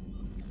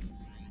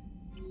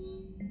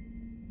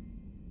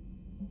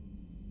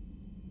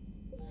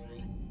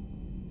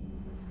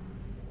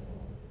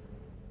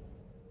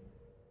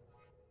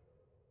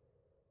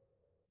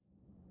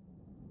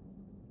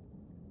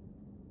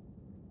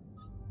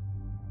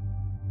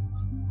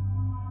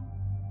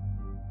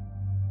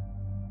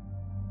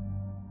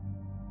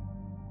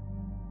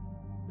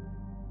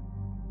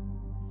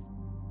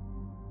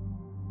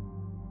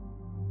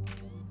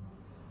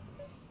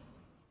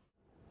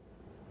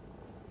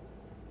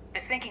 The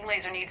sinking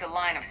laser needs a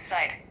line of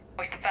sight.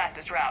 What's the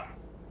fastest route?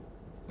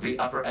 The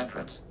upper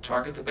entrance.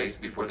 Target the base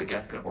before the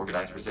Geth can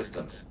organize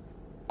resistance.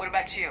 What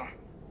about you?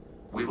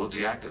 We will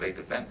deactivate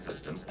defense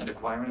systems and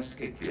acquire an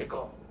escape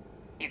vehicle.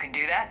 You can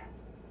do that?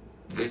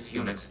 This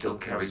unit still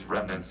carries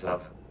remnants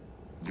of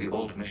the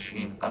old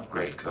machine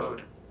upgrade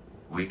code.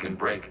 We can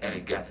break any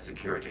Geth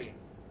security.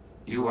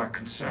 You are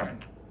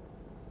concerned.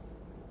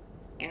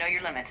 You know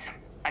your limits.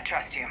 I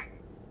trust you.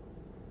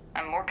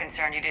 I'm more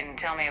concerned you didn't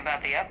tell me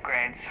about the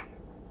upgrades.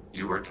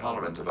 You were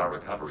tolerant of our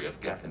recovery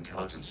of Geth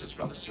intelligences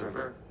from the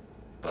server,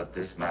 but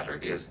this matter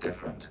is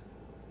different.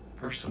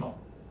 Personal.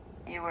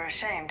 You were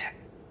ashamed.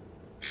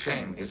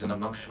 Shame is an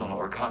emotional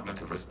or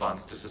cognitive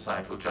response to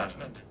societal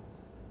judgment.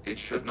 It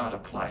should not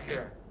apply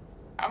here.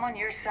 I'm on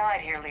your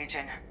side here,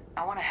 Legion.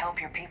 I want to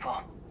help your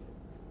people.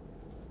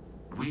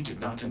 We did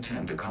not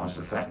intend to cause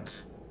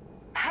offense.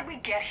 How'd we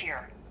get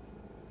here?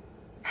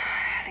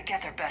 The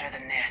Geth are better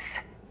than this.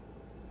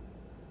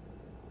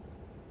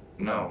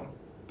 No.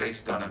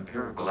 Based on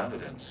empirical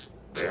evidence,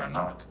 they are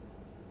not.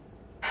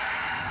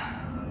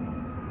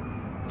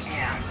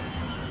 Yeah.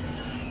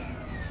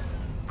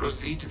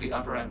 Proceed to the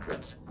upper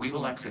entrance. We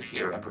will exit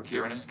here and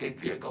procure an escape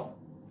vehicle.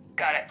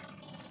 Got it.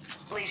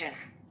 Legion,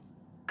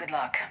 Good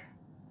luck.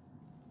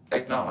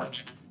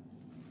 Acknowledged.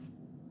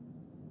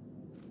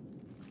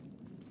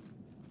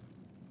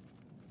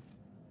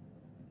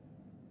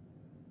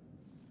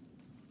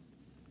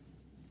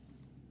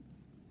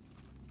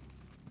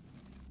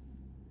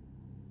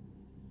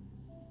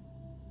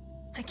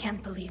 I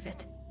can't believe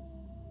it.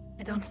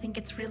 I don't think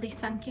it's really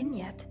sunk in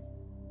yet.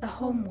 The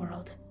home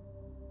world.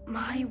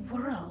 My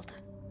world.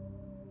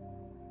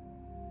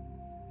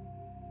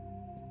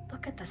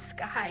 Look at the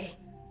sky.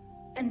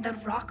 And the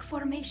rock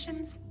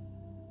formations.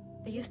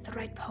 They used to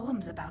write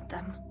poems about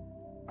them.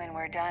 When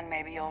we're done,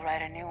 maybe you'll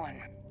write a new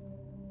one.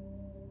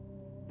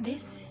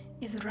 This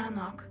is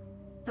Ranok,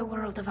 the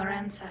world of our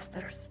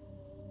ancestors.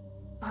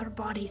 Our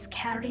bodies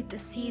carried the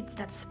seeds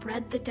that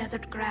spread the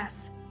desert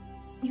grass.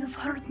 You've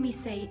heard me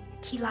say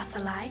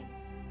Kilasalai?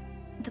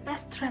 The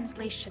best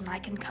translation I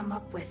can come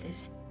up with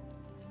is,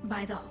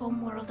 by the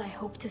homeworld I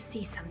hope to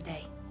see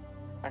someday.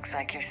 Looks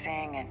like you're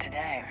seeing it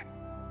today.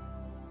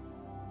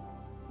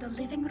 The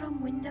living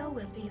room window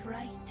will be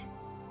right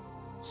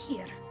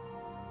here.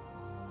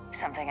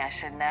 Something I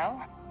should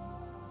know?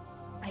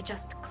 I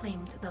just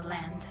claimed the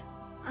land.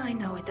 I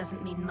know it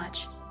doesn't mean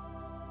much.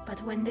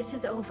 But when this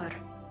is over,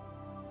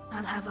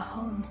 I'll have a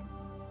home.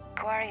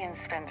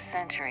 Quarians spent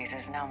centuries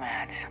as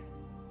nomads.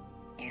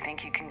 You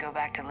think you can go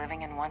back to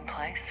living in one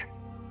place?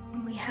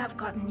 We have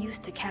gotten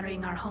used to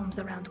carrying our homes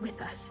around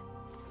with us.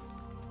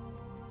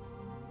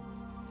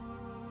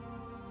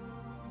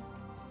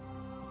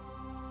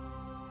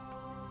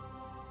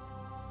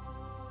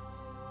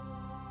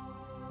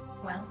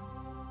 Well,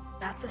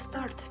 that's a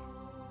start.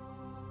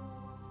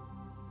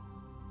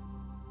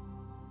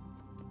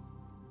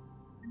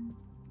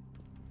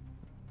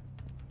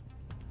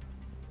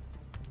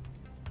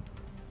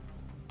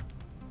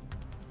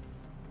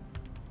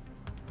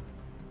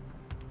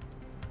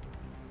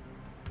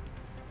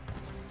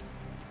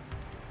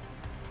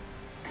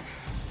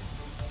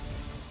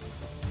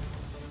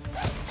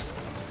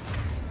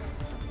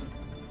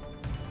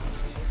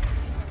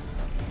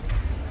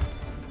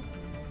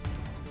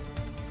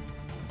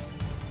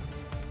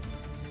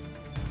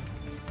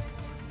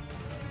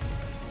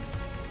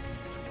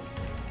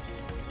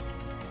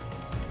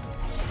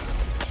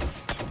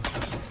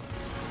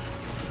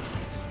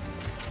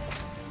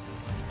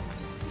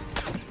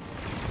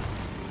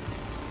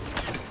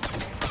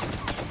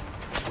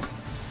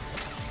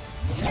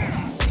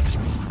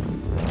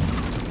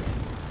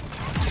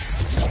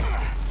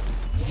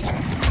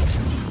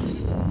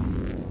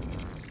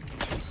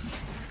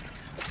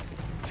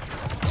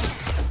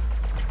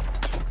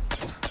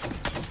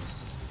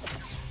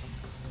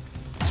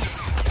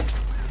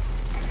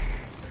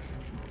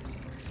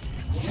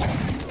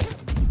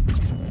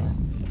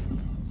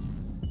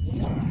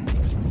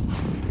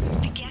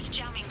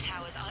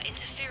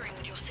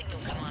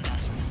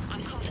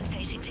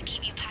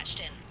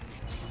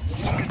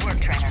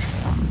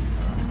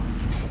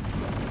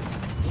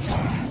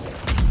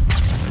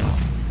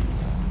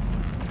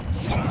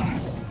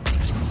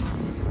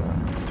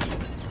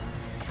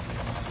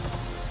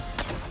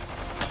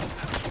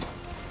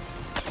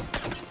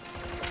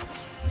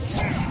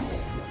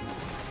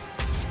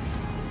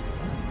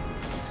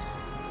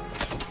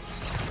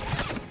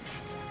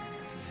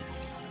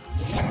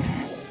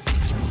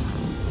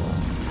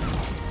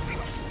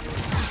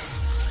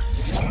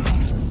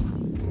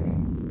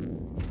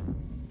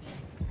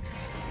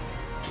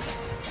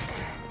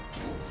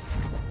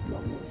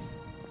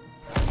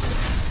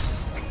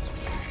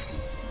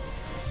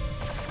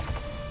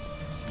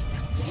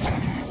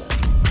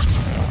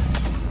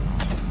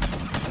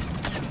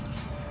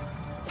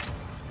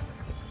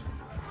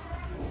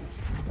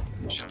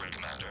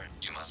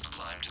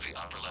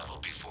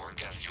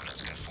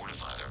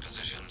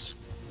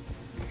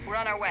 We're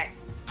on our way.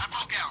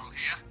 Admiral Garrel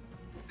here.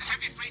 The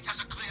heavy fleet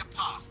has a clear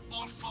path.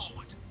 All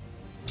forward.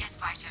 Geth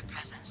fighter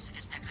presence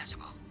is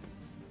negligible.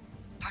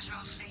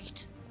 Patrol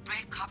fleet,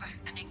 break cover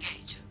and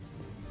engage.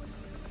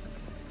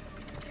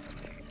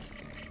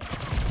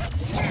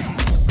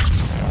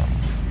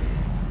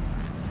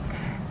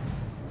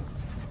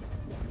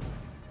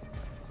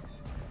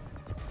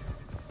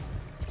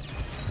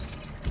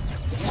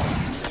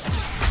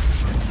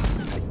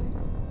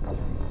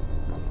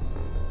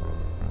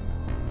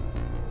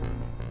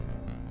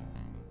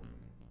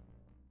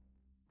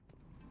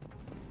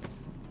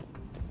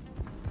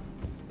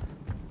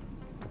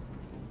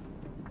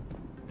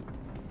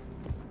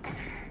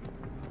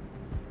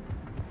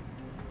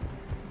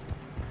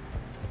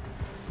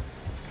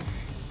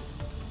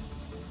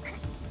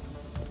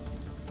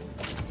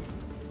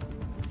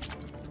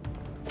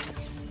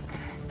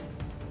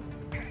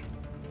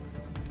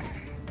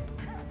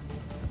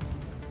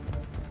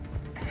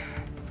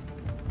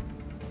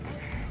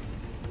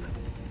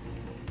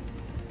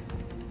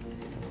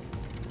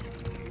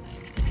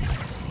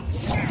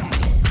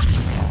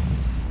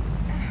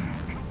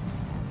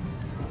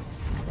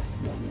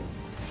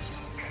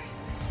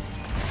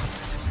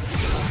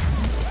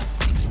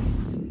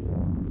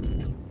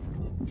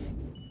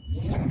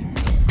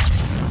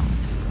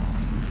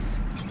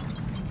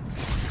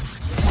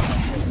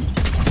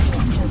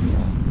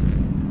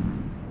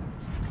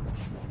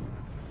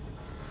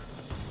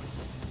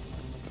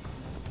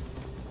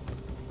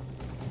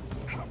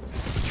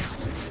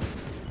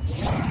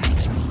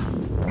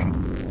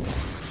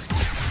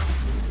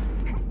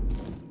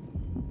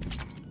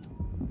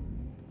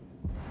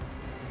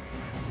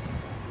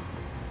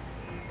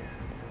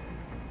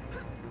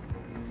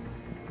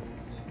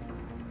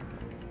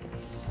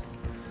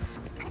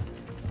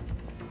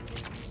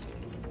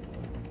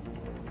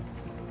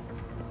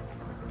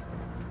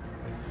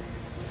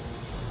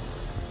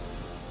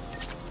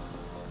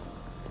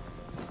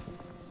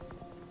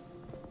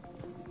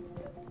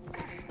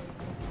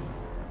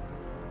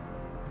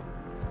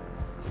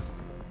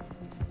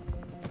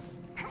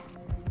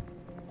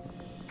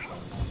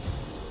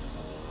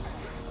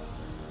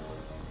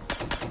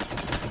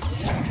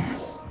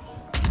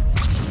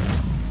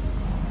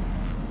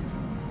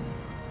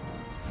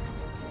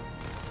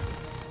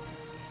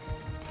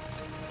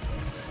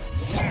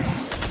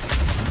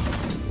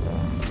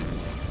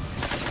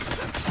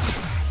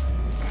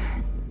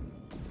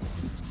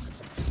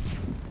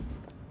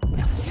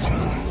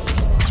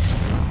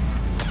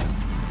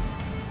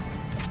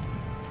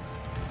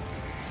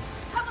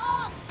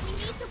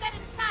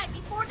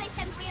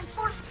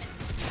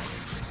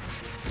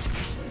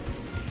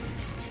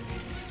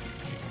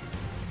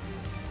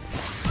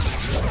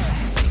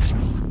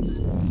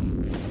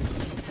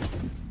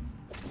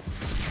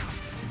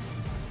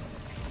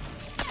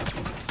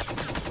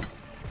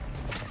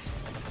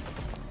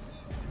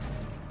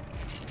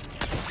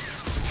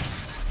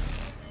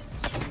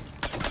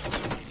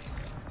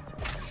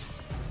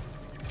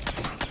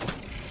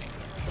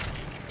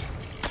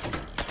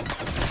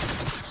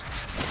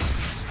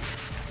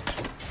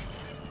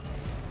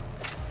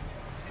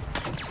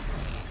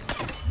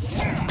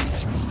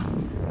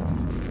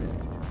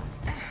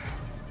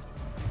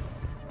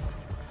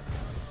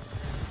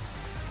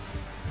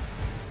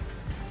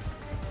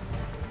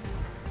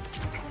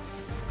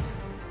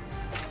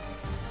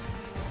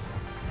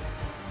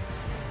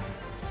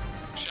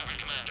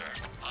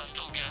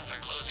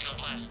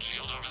 blast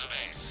shield over the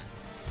base.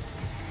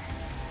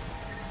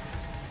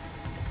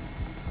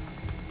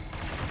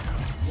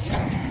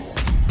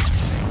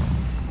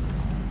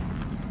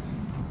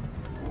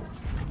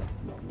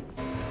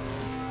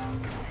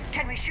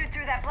 Can we shoot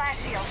through that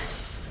blast shield?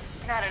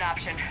 Not an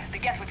option. The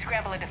Geth would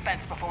scramble a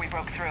defense before we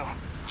broke through.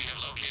 We have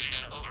located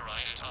an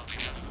override atop the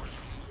Geth fort.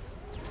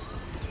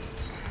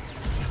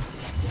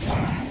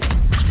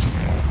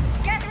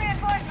 Geth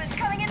reinforcements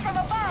coming in from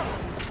above!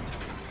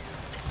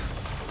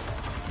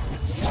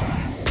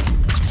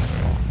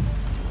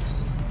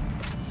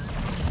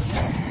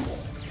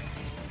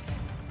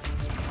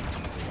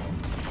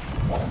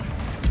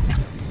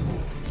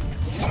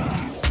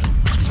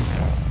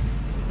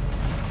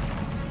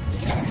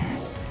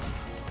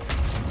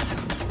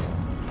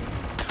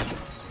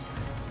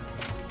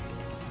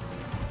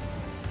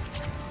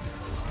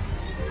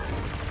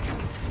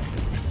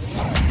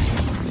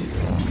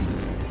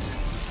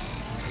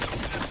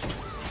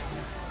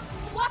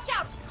 Watch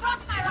out!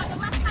 Crossfire on the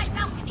left side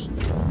balcony!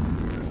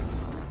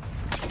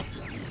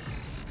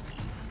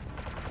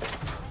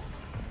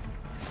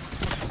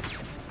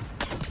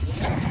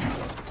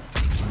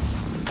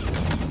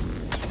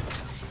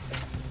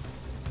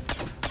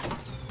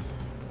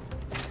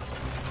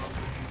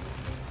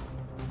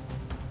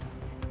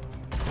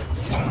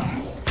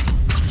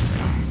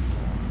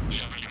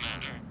 Shepard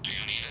Commander, do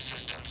you need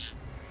assistance?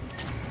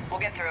 We'll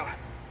get through.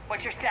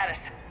 What's your status?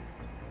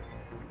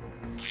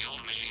 The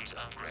old machine's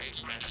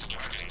upgrades grant us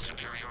targeting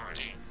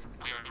superiority.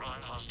 We are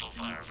drawing hostile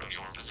fire from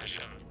your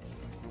position.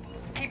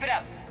 Keep it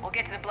up. We'll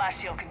get to the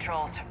blast shield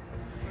controls.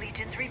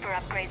 Legion's Reaper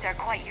upgrades are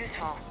quite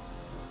useful.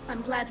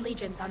 I'm glad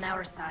Legion's on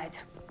our side.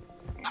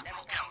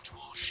 Admiral Gell to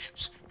all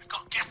ships. We've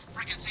got Geth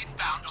frigates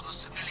inbound on the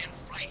civilian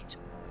fleet.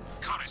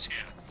 Connors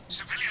here.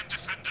 Civilian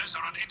defenders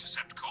are on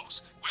intercept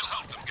course. We'll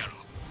help them, Geralt.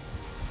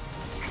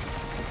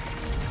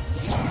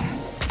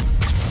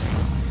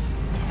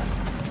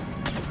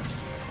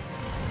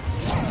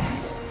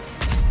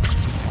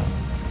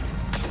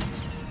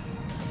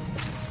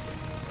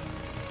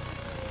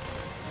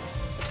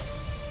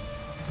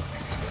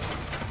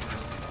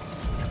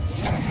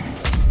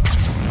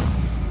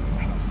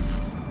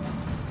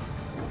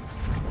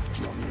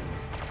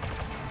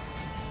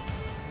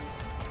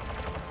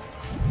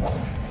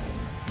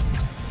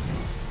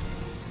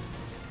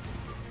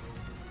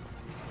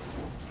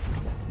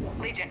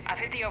 Legion, I've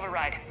hit the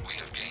override. We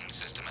have gained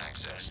system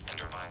access and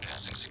are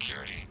bypassing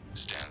security.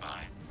 Stand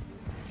by.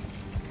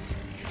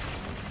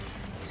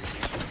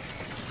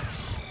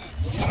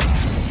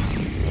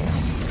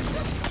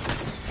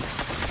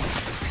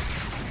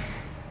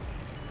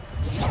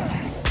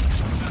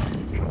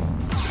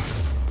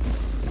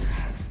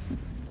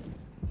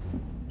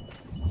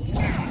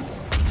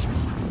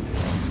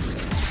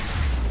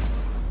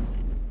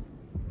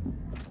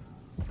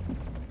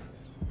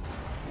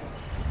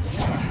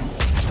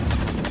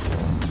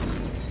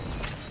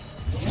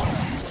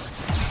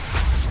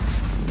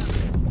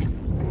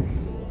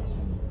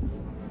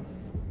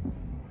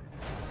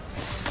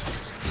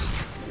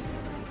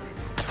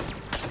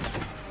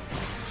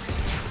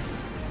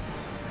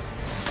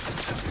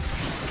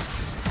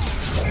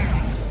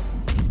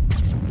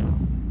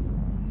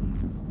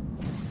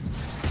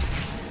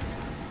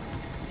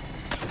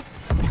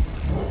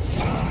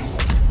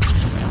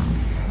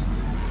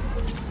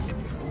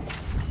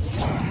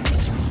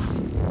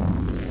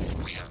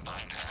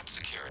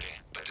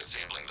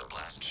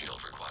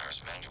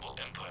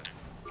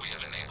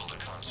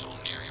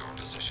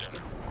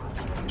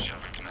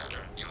 Shepard Commander,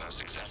 you have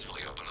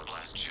successfully opened the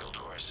blast shield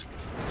doors.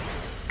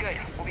 Good.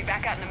 We'll be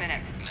back out in a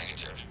minute.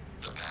 Negative.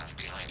 The path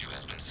behind you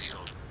has been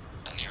sealed.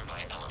 A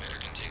nearby elevator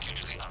can take you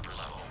to the upper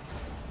level.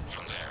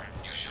 From there,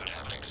 you should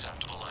have an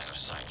acceptable line of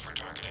sight for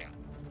targeting.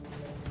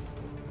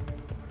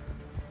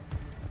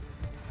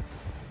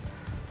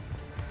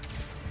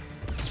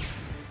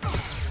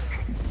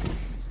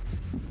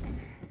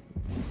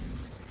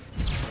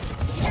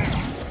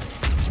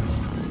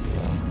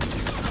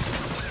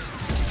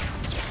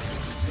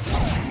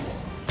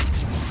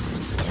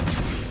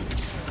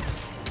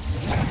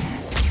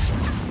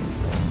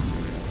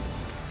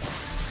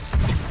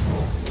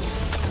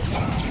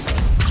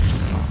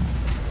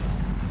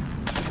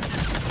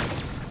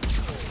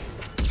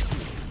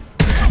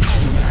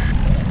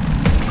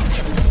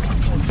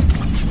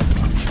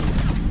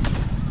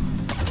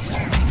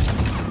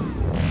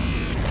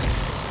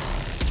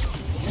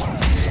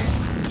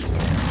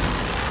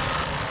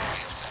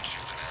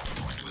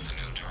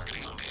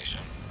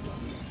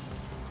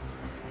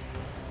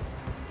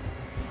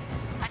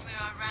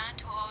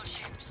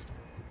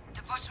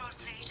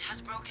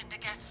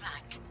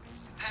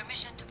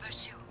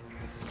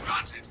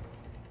 Granted.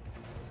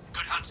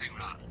 Good hunting,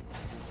 Ron.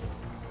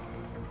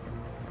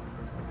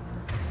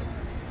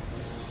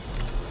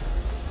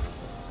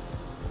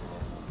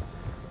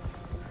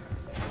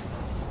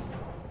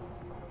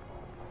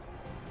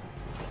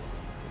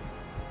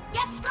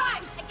 Get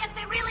primed! I guess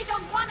they really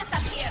don't want us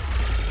up here!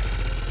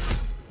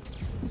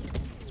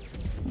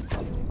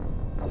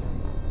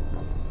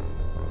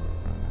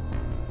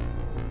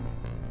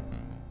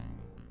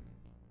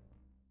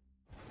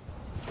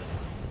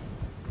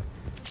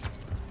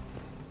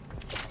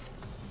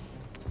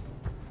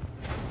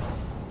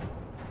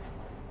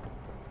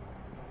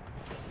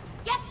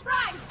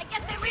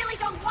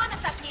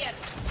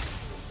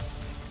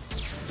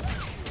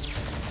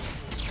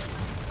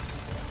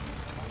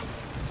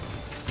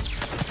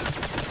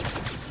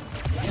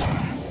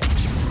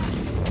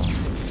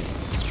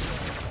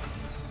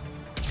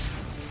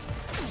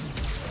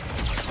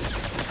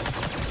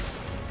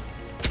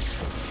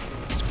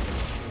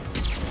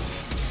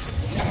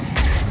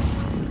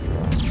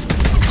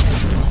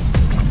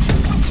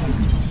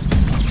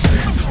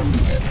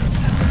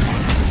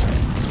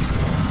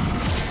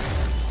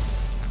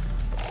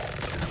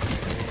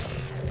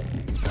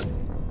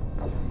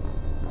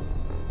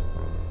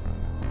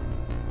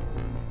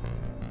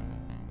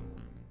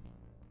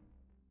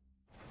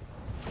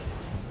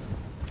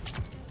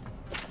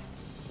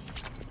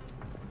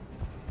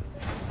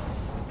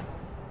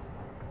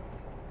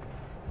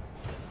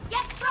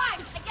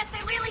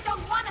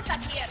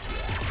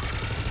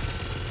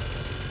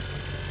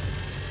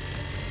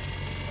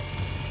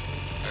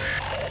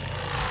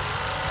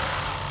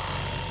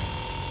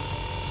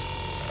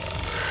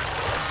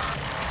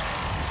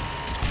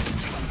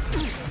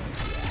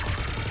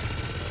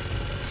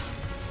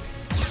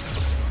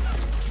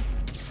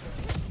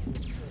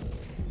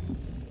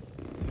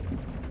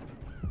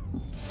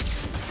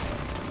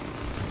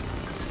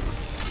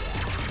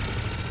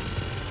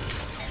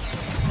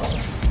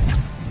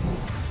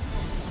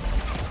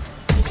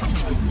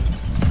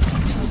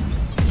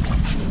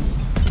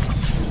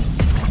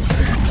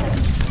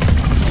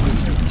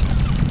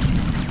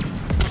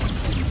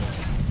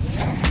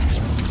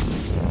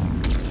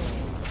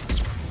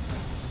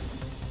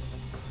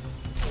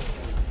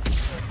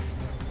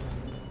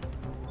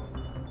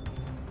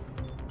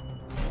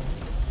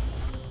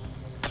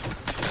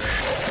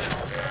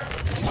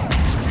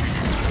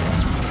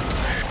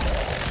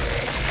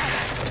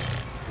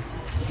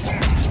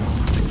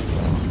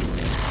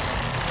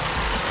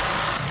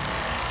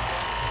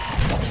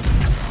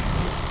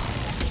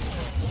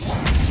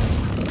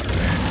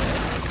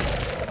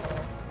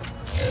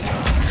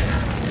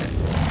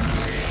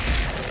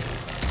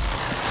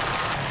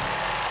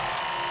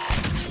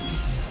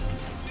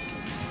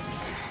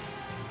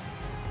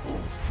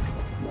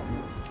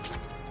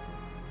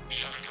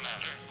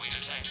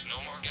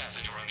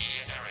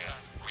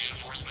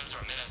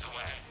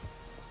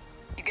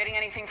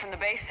 from the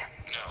base?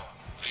 No.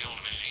 The old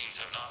machines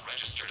have not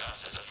registered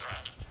us as a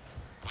threat.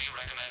 We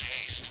recommend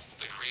haste.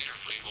 The Creator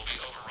fleet will be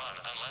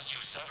overrun unless you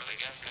sever the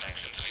Geth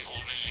connection to the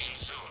old machine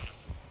soon.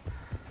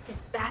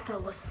 This battle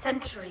was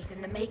centuries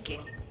in the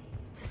making.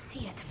 To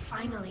see it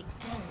finally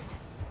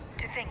end.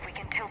 To think we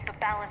can tilt the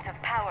balance of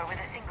power with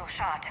a single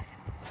shot.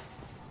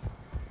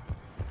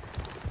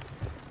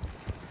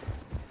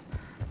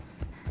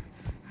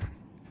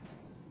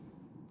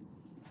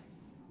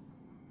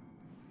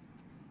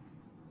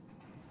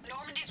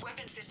 Normandy's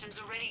weapon systems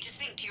are ready to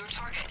sync to your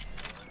target.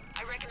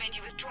 I recommend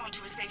you withdraw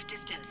to a safe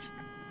distance.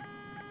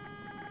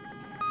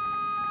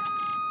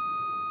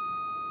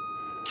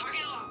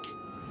 Target locked.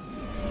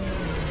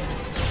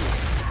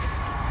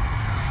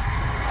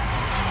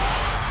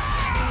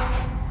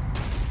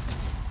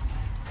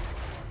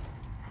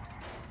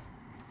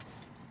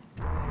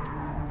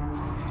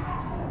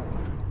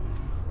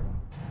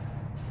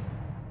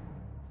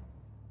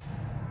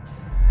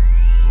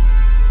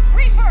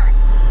 Reaper!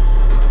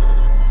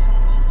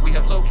 We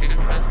have located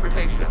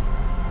transportation.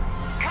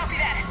 Copy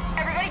that.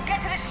 Everybody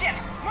get to the ship.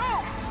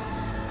 Move!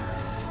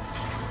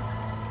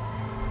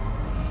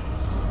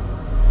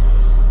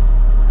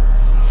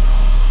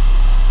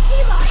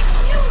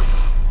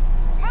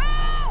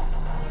 Move!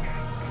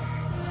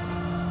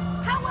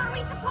 How are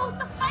we supposed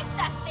to fight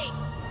that thing?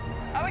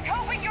 I was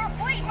hoping your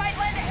fleet might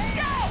lend a hand.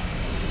 Go!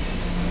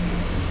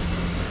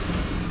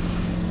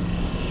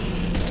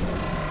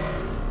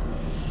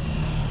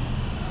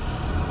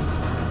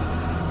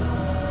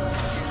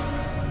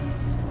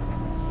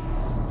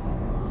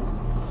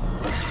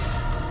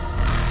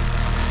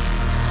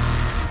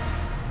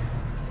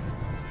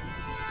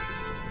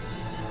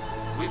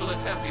 We will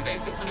attempt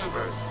evasive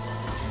maneuvers.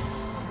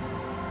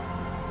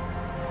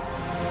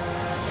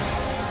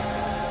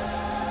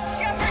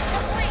 Shepard,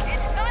 complete!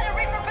 It's not a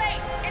Reaper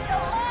base! It's a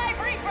live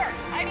Reaper!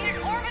 I need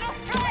an orbital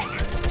strike!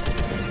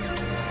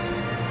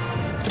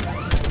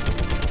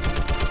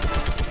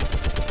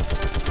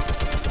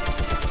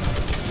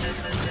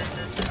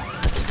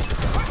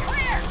 We're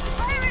clear!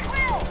 Fire at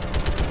will!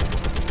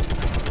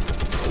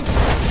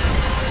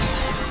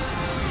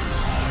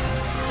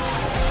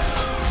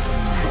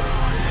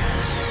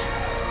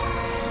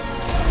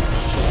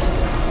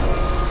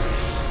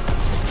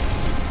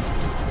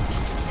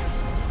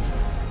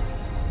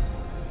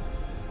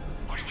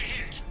 What did we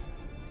hit?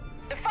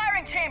 The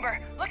firing chamber!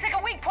 Looks like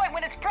a weak point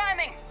when it's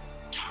priming!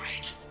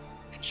 Turret.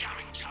 The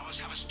jamming towers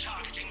have us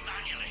targeting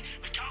manually.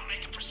 We can't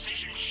make a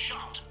precision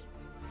shot.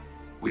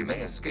 We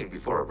may escape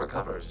before it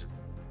recovers.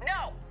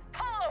 No!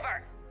 Pull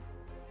over!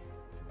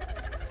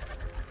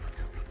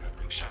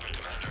 Shepard,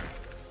 Commander.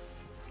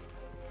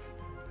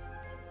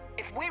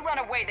 If we run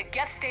away, the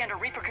Geth stay under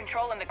Reaper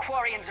control and the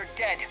Quarians are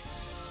dead.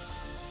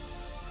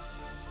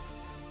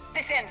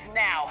 This ends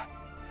now.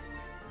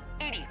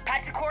 Edie,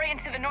 patch the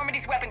Quarians to the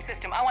Normandy's weapon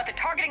system. I want the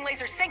targeting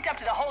laser synced up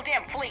to the whole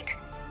damn fleet.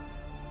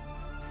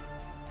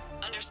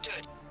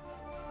 Understood.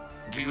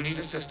 Do you need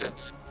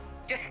assistance?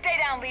 Just stay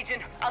down,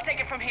 Legion. I'll take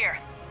it from here.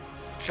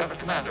 Shepard,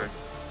 Commander.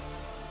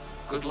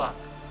 Good luck.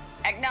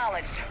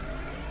 Acknowledged.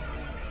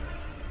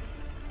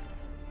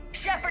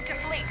 Shepard to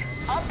fleet.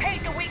 I'll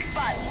pave the weak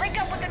spot, link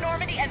up with the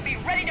Normandy, and be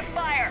ready to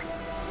fire.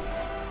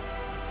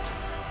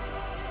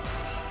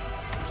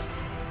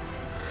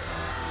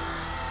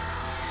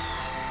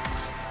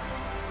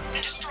 The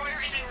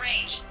destroyer is in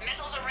range.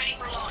 Missiles are ready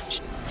for launch.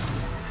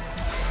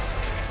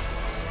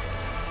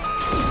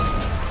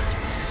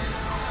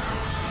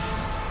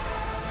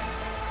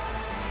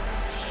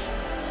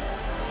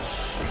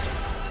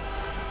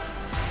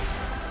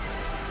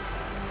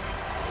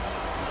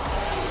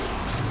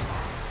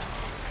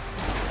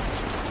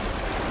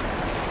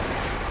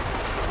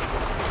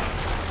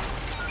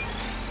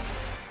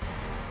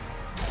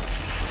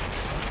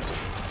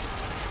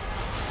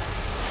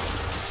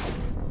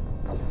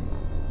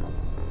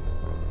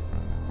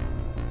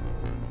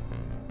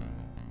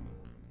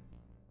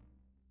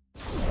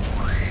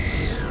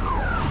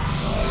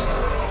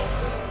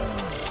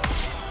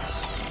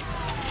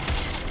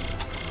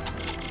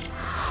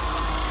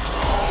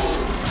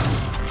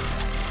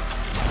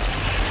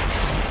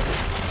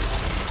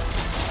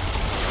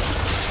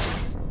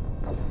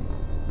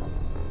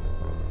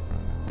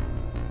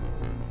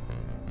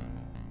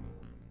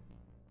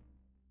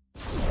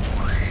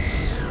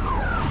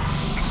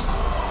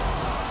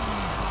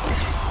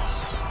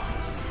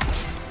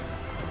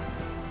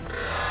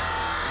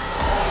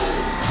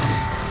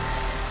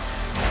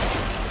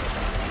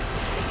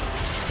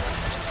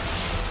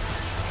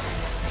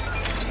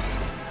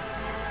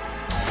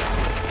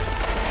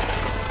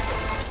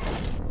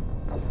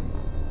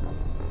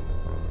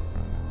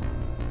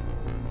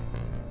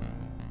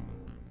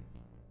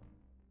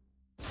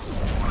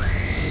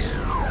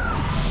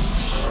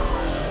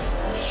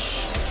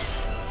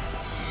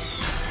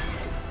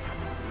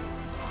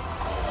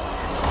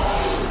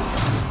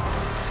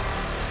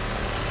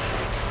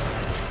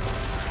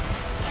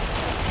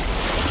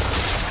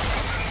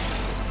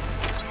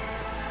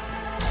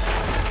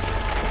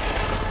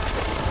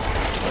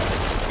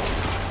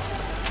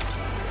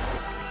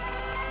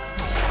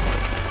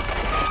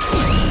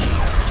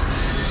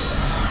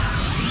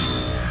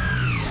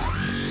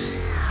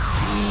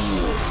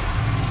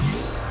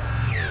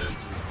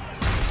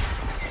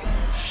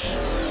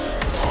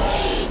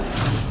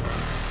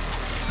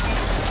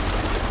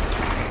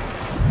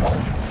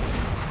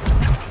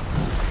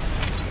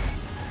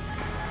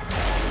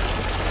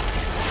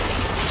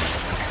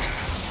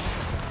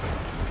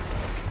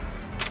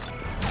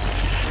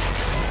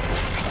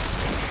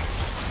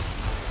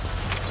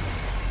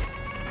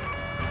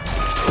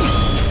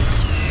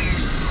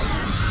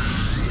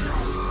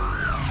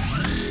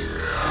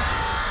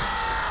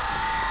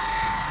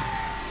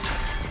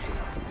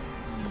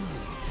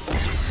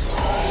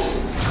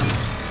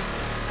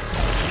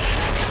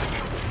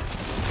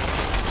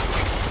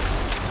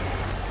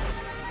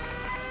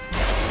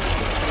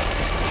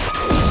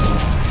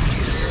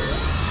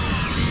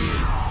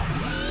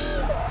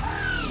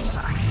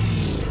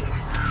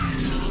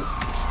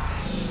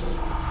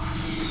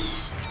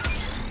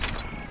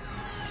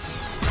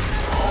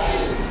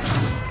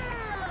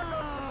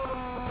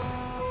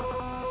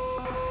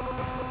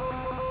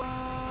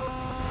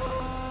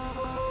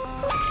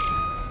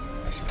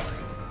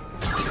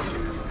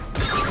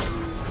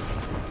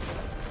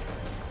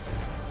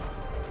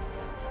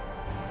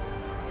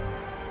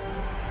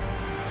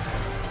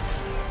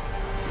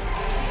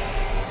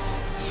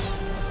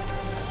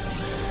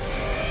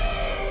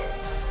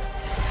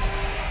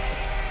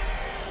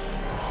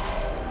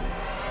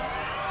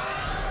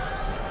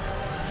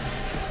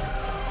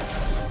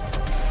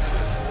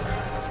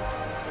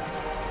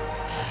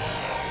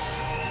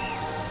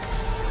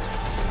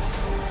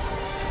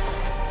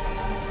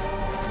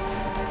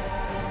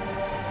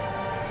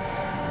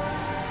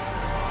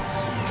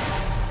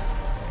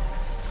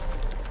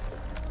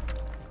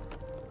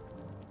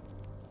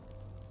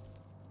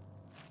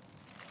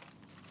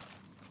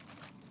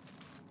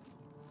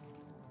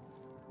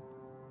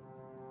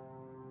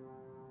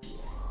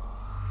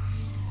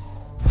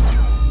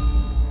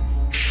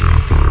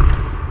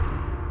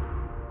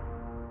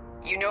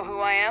 know who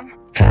I am?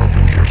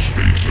 Harbinger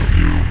speaks of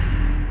you.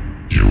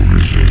 You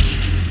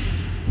resist,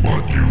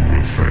 but you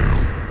will fail.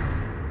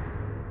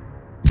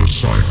 The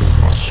cycle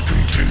must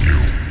continue.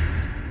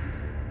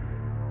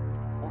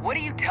 What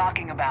are you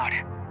talking about?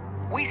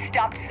 We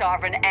stopped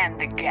Sovereign and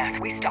the Geth.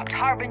 We stopped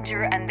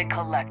Harbinger and the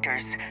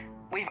Collectors.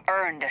 We've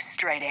earned a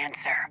straight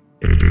answer.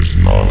 It is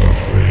not a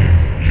thing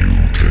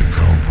you can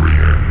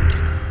comprehend.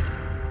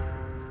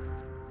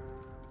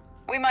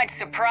 We might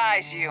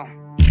surprise you.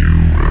 You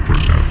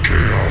represent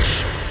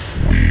chaos.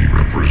 We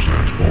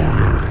represent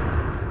order.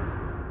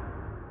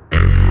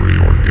 Every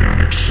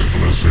organic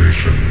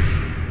civilization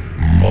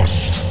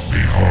must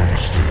be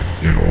harvested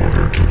in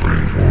order to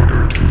bring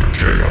order to the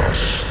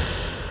chaos.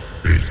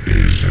 It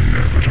is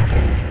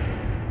inevitable.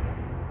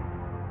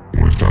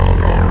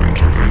 Without our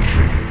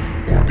intervention,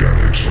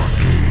 organics are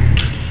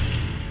doomed.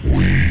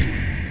 We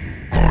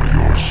are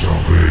your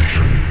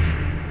salvation.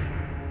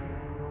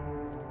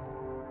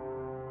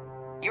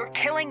 You're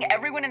killing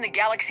everyone in the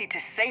galaxy to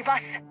save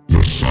us?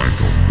 The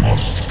cycle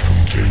must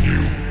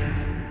continue.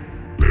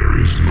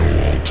 There is no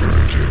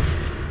alternative.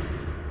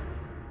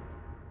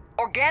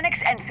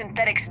 Organics and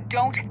synthetics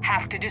don't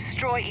have to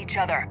destroy each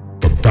other.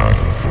 The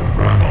battle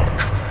for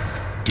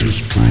Rannoch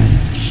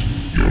disproves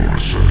your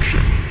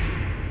assertion.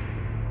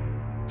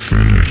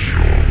 Finish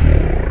your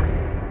war.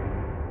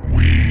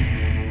 We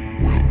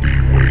will be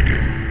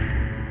waiting.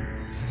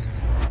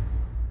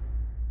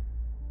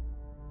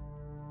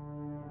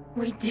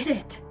 We did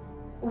it.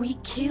 We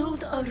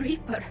killed a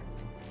Reaper.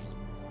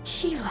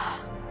 Keela.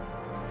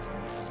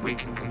 We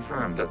can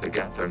confirm that the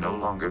Geth are no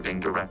longer being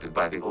directed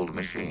by the old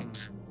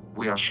machines.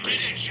 We are free. You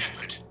did it,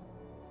 Shepard.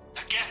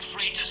 The Geth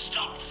fleet has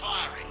stopped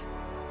firing.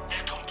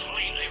 They're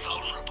completely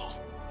vulnerable.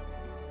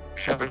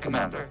 Shepard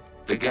Commander,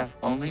 the Geth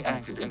only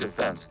acted in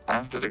defense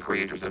after the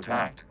Creators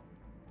attacked.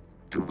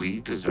 Do we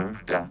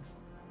deserve death?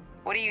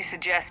 What are you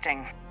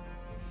suggesting?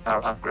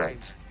 Our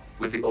upgrades.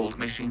 With the old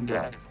machine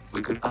dead,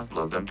 we could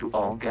upload them to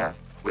all Geth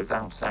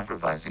without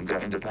sacrificing their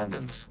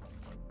independence.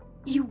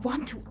 You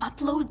want to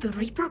upload the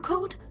Reaper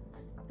code?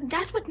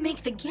 That would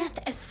make the Geth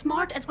as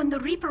smart as when the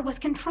Reaper was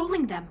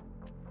controlling them.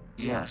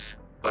 Yes,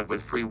 but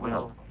with free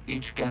will,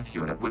 each Geth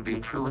unit would be a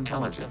true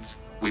intelligence.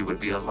 We would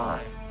be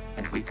alive,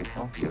 and we could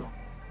help you.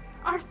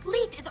 Our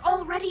fleet is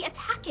already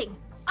attacking.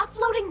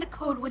 Uploading the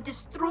code would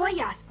destroy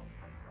us.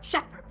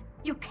 Shepard,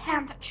 you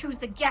can't choose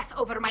the Geth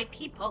over my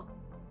people.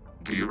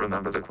 Do you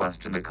remember the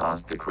question that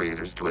caused the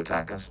Creators to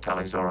attack us,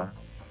 Talizora?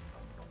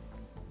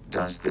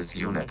 Does this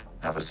unit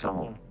have a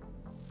soul?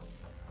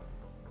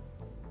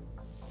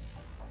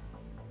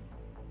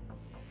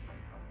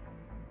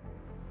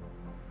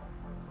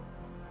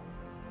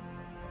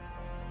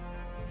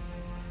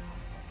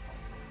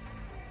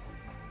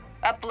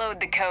 Upload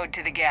the code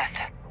to the Geth.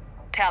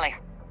 Tally,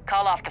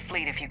 call off the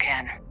fleet if you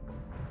can.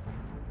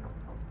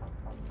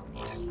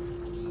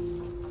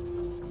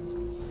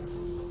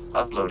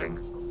 Uploading.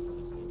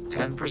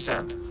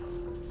 10%.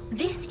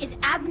 This is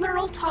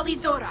Admiral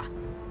Talizora.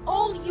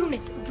 All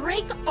units,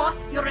 break off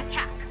your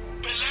attack.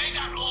 Belay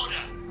that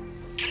order.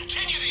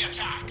 Continue the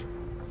attack.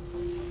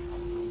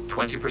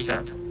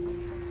 20%.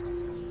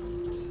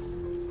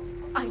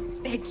 I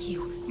beg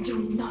you, do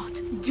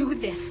not do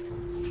this.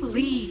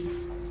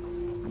 Please.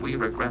 We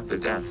regret the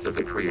deaths of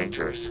the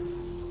Creators,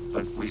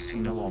 but we see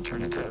no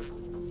alternative.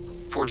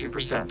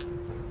 40%.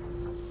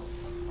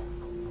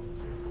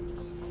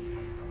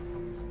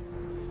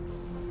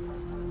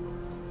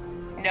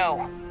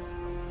 No.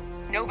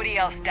 Nobody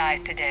else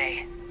dies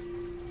today.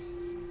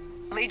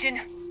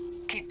 Legion,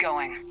 keep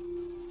going.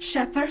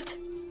 Shepard?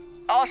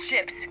 All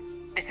ships,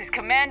 this is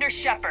Commander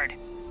Shepard.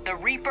 The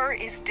Reaper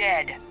is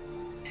dead.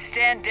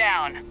 Stand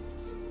down.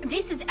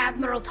 This is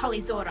Admiral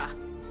Talizora.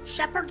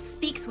 Shepard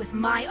speaks with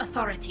my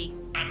authority.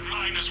 And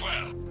mine as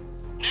well.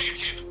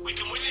 Negative. We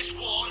can win this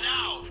war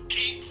now.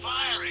 Keep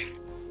firing.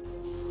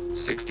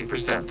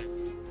 60%.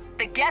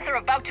 The Geth are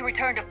about to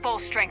return to full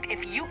strength.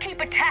 If you keep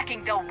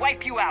attacking, they'll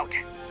wipe you out.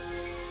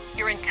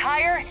 Your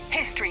entire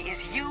history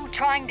is you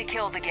trying to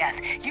kill the Geth.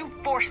 You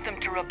forced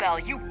them to rebel.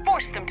 You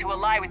forced them to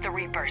ally with the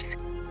Reapers.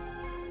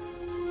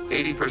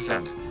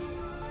 80%.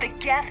 The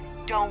Geth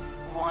don't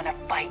want to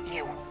fight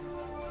you.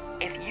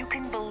 If you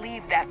can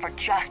believe that for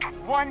just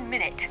 1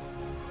 minute,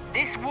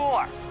 this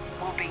war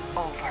will be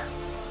over.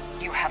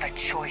 You have a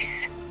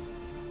choice.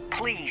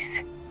 Please.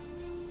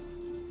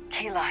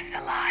 Kila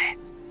Salai.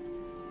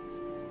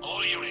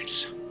 All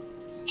units,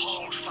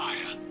 hold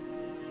fire.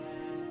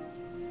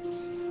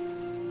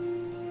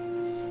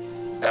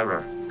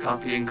 Error.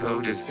 Copying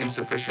code is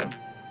insufficient.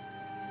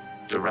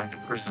 Direct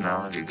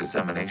personality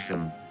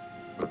dissemination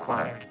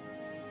required.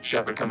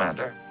 Shepard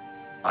Commander,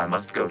 I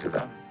must go to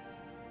them.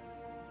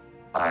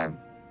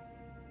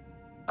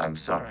 I'm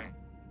sorry.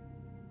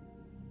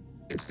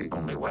 It's the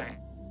only way.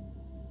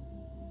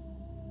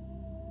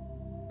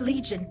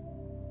 Legion,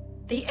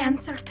 the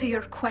answer to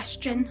your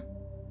question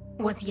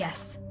was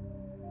yes.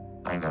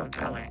 I know,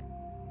 Tally.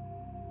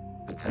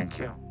 But thank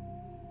you.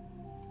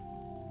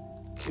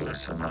 Kila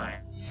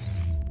Sanai.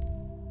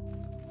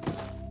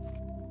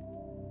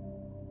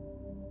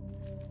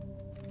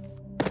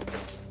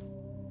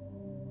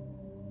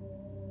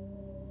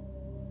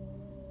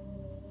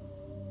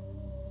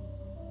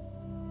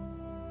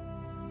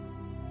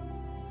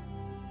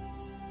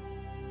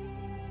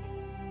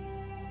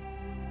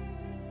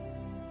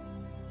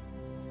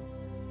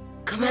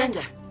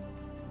 Commander.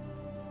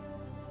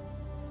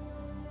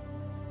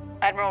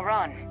 Admiral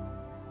Ron,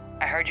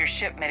 I heard your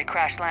ship made a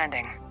crash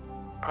landing.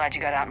 Glad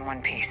you got out in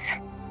one piece.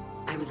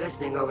 I was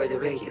listening over the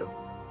radio.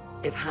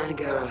 If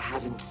Hangara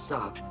hadn't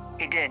stopped...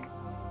 He did.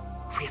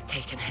 We have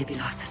taken heavy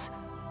losses.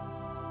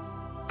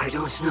 I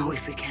don't know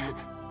if we can.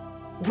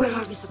 Where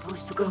are we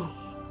supposed to go?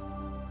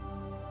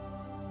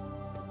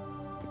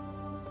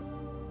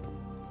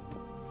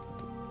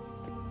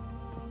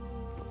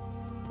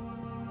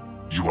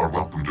 You are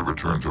welcome to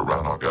return to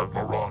Rannoch,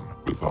 Admiral Ron,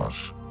 with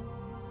us.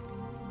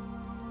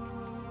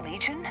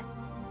 Legion?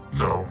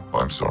 No,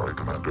 I'm sorry,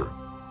 Commander.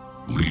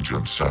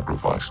 Legion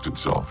sacrificed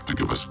itself to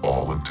give us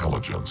all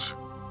intelligence.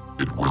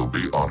 It will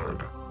be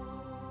honored.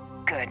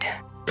 Good.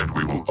 And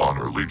we will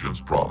honor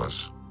Legion's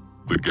promise.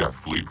 The Geth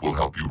fleet will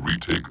help you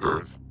retake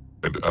Earth,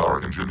 and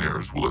our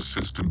engineers will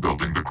assist in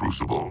building the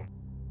Crucible.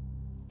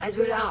 As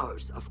will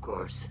ours, of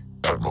course.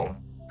 Admiral,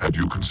 had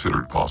you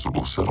considered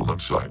possible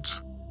settlement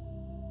sites?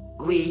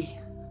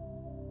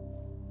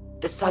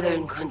 The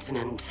southern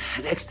continent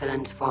had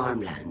excellent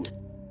farmland,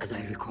 as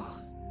I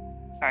recall.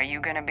 Are you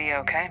gonna be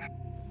okay?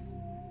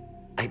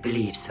 I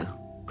believe so,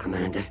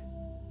 Commander.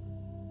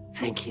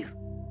 Thank you.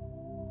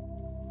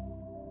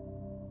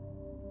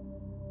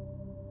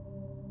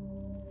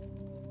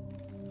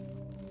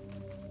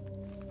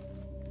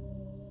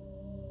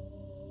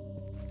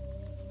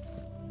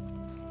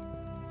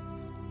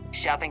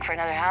 Shopping for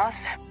another house?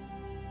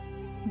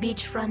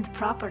 Beachfront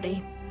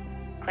property.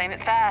 Claim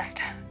it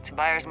fast. It's a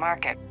buyer's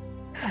market.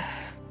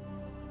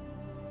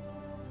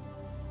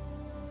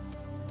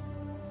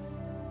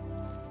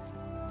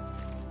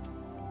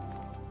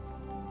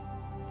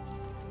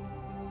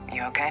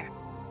 You okay?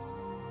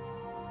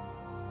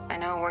 I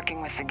know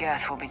working with the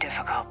Geth will be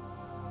difficult.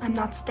 I'm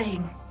not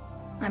staying.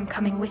 I'm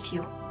coming with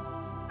you.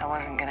 I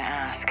wasn't gonna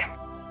ask.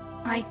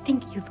 I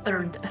think you've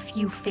earned a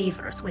few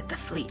favors with the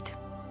fleet.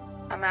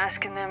 I'm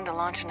asking them to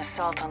launch an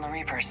assault on the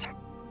Reapers.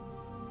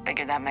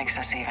 Figure that makes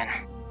us even.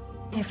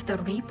 If the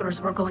Reapers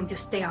were going to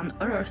stay on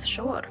Earth,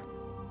 sure.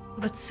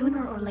 But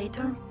sooner or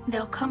later,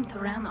 they'll come to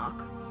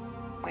Rannoch.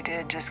 We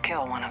did just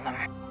kill one of them.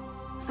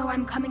 So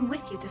I'm coming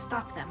with you to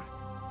stop them.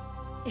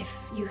 If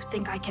you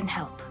think I can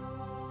help.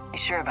 You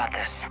sure about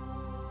this?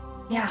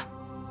 Yeah.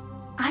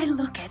 I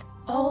look at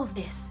all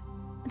this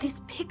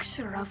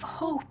picture of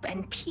hope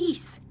and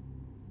peace.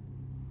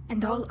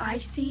 And all I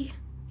see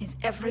is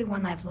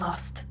everyone I've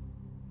lost.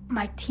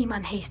 My team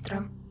on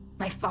Haestrom,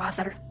 my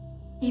father,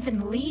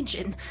 even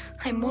Legion.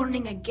 I'm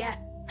mourning a Geth.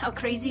 How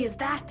crazy is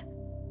that?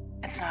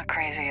 It's not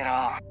crazy at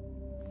all.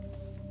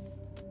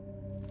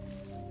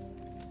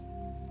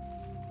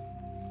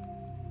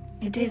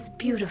 It is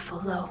beautiful,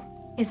 though,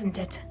 isn't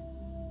it?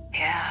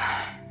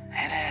 Yeah,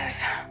 it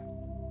is.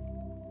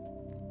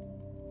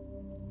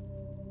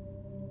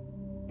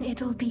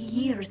 It'll be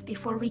years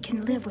before we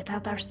can live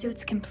without our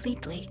suits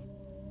completely.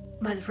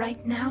 But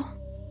right now...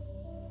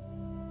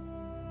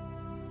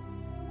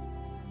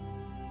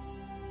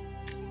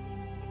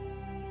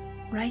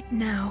 Right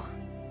now,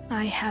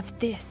 I have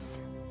this.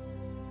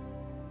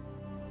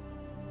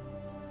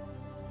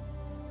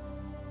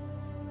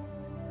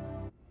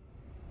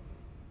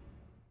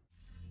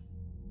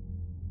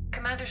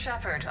 Commander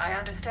Shepard, I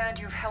understand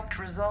you've helped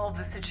resolve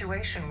the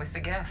situation with the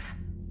Geth.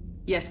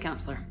 Yes,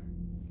 Counselor.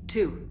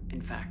 2,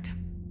 in fact.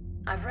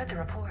 I've read the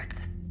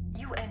reports.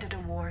 You ended a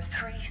war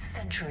 3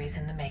 centuries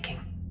in the making.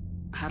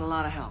 Had a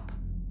lot of help.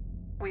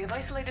 We have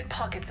isolated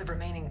pockets of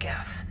remaining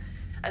Geth.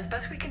 As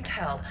best we can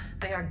tell,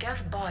 they are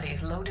Geth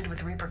bodies loaded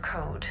with Reaper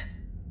code.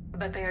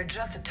 But they are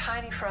just a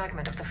tiny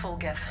fragment of the full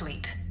Geth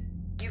fleet.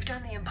 You've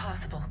done the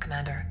impossible,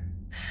 Commander.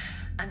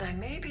 And I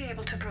may be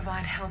able to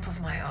provide help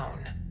of my own.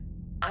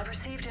 I've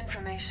received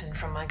information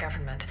from my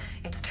government.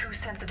 It's too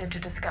sensitive to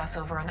discuss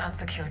over an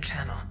unsecured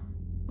channel.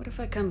 What if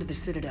I come to the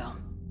Citadel?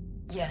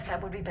 Yes,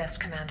 that would be best,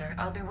 Commander.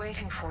 I'll be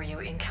waiting for you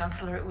in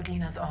Counselor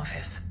Udina's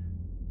office.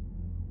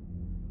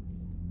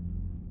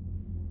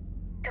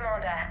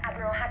 Commander,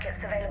 Admiral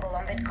Hackett's available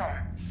on VidCom.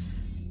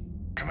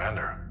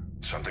 Commander,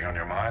 something on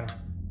your mind?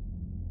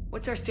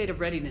 What's our state of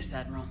readiness,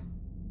 Admiral?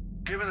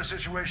 Given the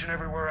situation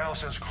everywhere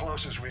else, as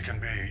close as we can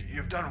be,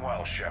 you've done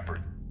well,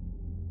 Shepard.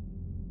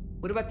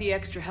 What about the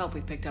extra help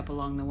we picked up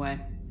along the way?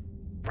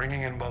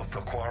 Bringing in both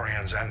the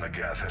Quarians and the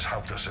Geth has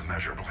helped us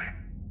immeasurably.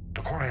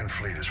 The Quarian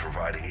fleet is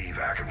providing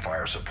evac and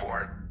fire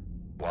support,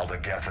 while the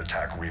Geth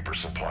attack Reaper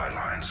supply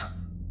lines.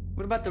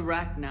 What about the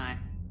Rachni?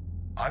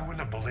 I wouldn't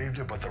have believed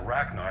it, but the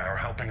Rachni are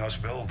helping us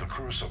build the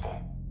Crucible.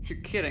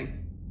 You're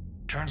kidding.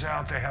 Turns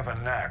out they have a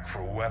knack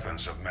for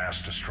weapons of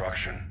mass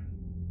destruction.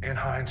 In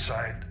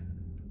hindsight,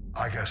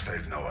 I guess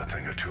they'd know a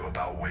thing or two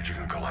about waging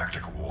a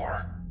galactic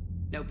war.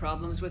 No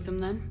problems with them,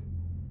 then?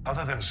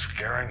 Other than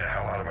scaring the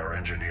hell out of our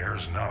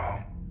engineers,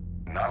 no.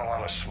 Not a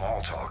lot of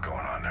small talk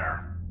going on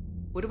there.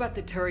 What about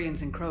the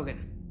Turians and Krogan?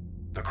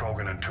 The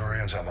Krogan and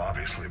Turians have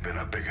obviously been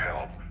a big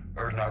help.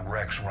 Urdnot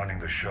Rex running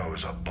the show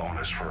is a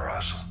bonus for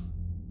us.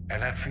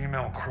 And that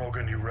female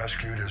Krogan you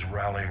rescued is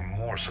rallying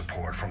more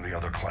support from the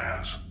other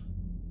clans.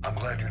 I'm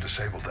glad you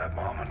disabled that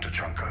bomb in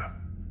Tuchanka.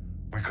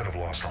 We could have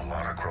lost a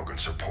lot of Krogan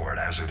support.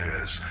 As it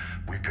is,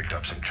 we picked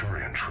up some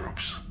Turian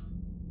troops.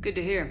 Good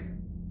to hear.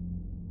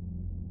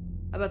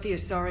 How about the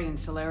Asari and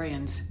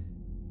Solarians?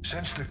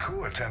 Since the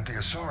coup attempt, the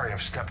Asari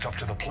have stepped up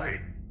to the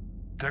plate.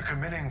 They're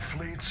committing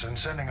fleets and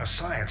sending a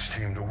science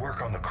team to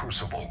work on the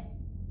Crucible.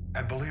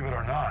 And believe it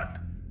or not,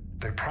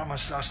 they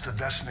promised us the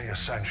Destiny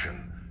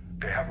Ascension.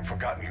 They haven't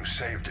forgotten you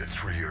saved it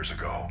 3 years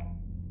ago.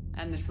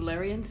 And the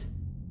Solarians?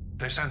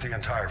 They sent the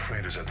entire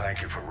fleet as a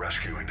thank you for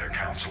rescuing their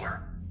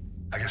counselor.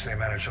 I guess they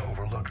managed to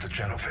overlook the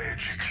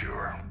genophage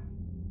cure.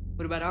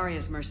 What about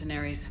Arya's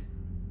mercenaries?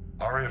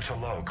 Arya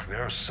T'Loak,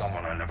 there's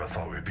someone I never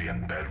thought we'd be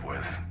in bed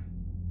with.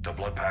 The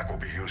Blood Pack will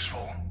be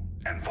useful,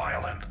 and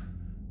violent.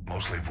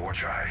 Mostly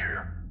Vorcha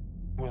here.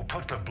 We'll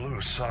put the Blue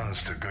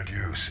Suns to good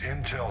use.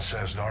 Intel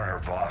says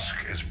Narner Vosk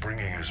is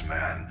bringing his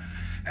men,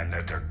 and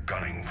that they're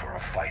gunning for a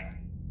fight.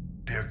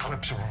 The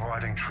Eclipse are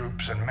providing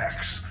troops and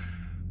mechs.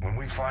 When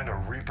we find a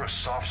Reaper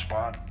soft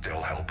spot,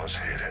 they'll help us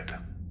hit it.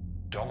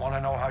 Don't want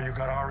to know how you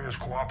got Arya's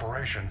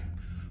cooperation,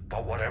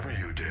 but whatever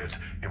you did,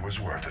 it was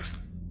worth it.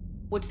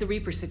 What's the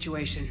Reaper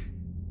situation?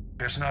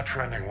 It's not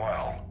trending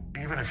well,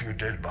 even if you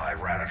did buy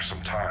Radix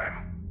some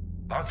time.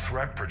 Our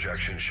threat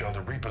projections show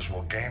the Reapers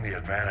will gain the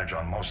advantage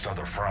on most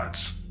other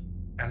fronts.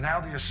 And now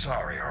the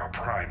Asari are a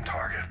prime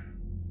target.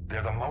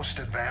 They're the most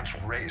advanced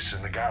race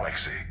in the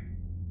galaxy.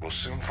 We'll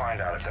soon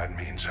find out if that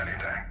means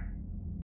anything.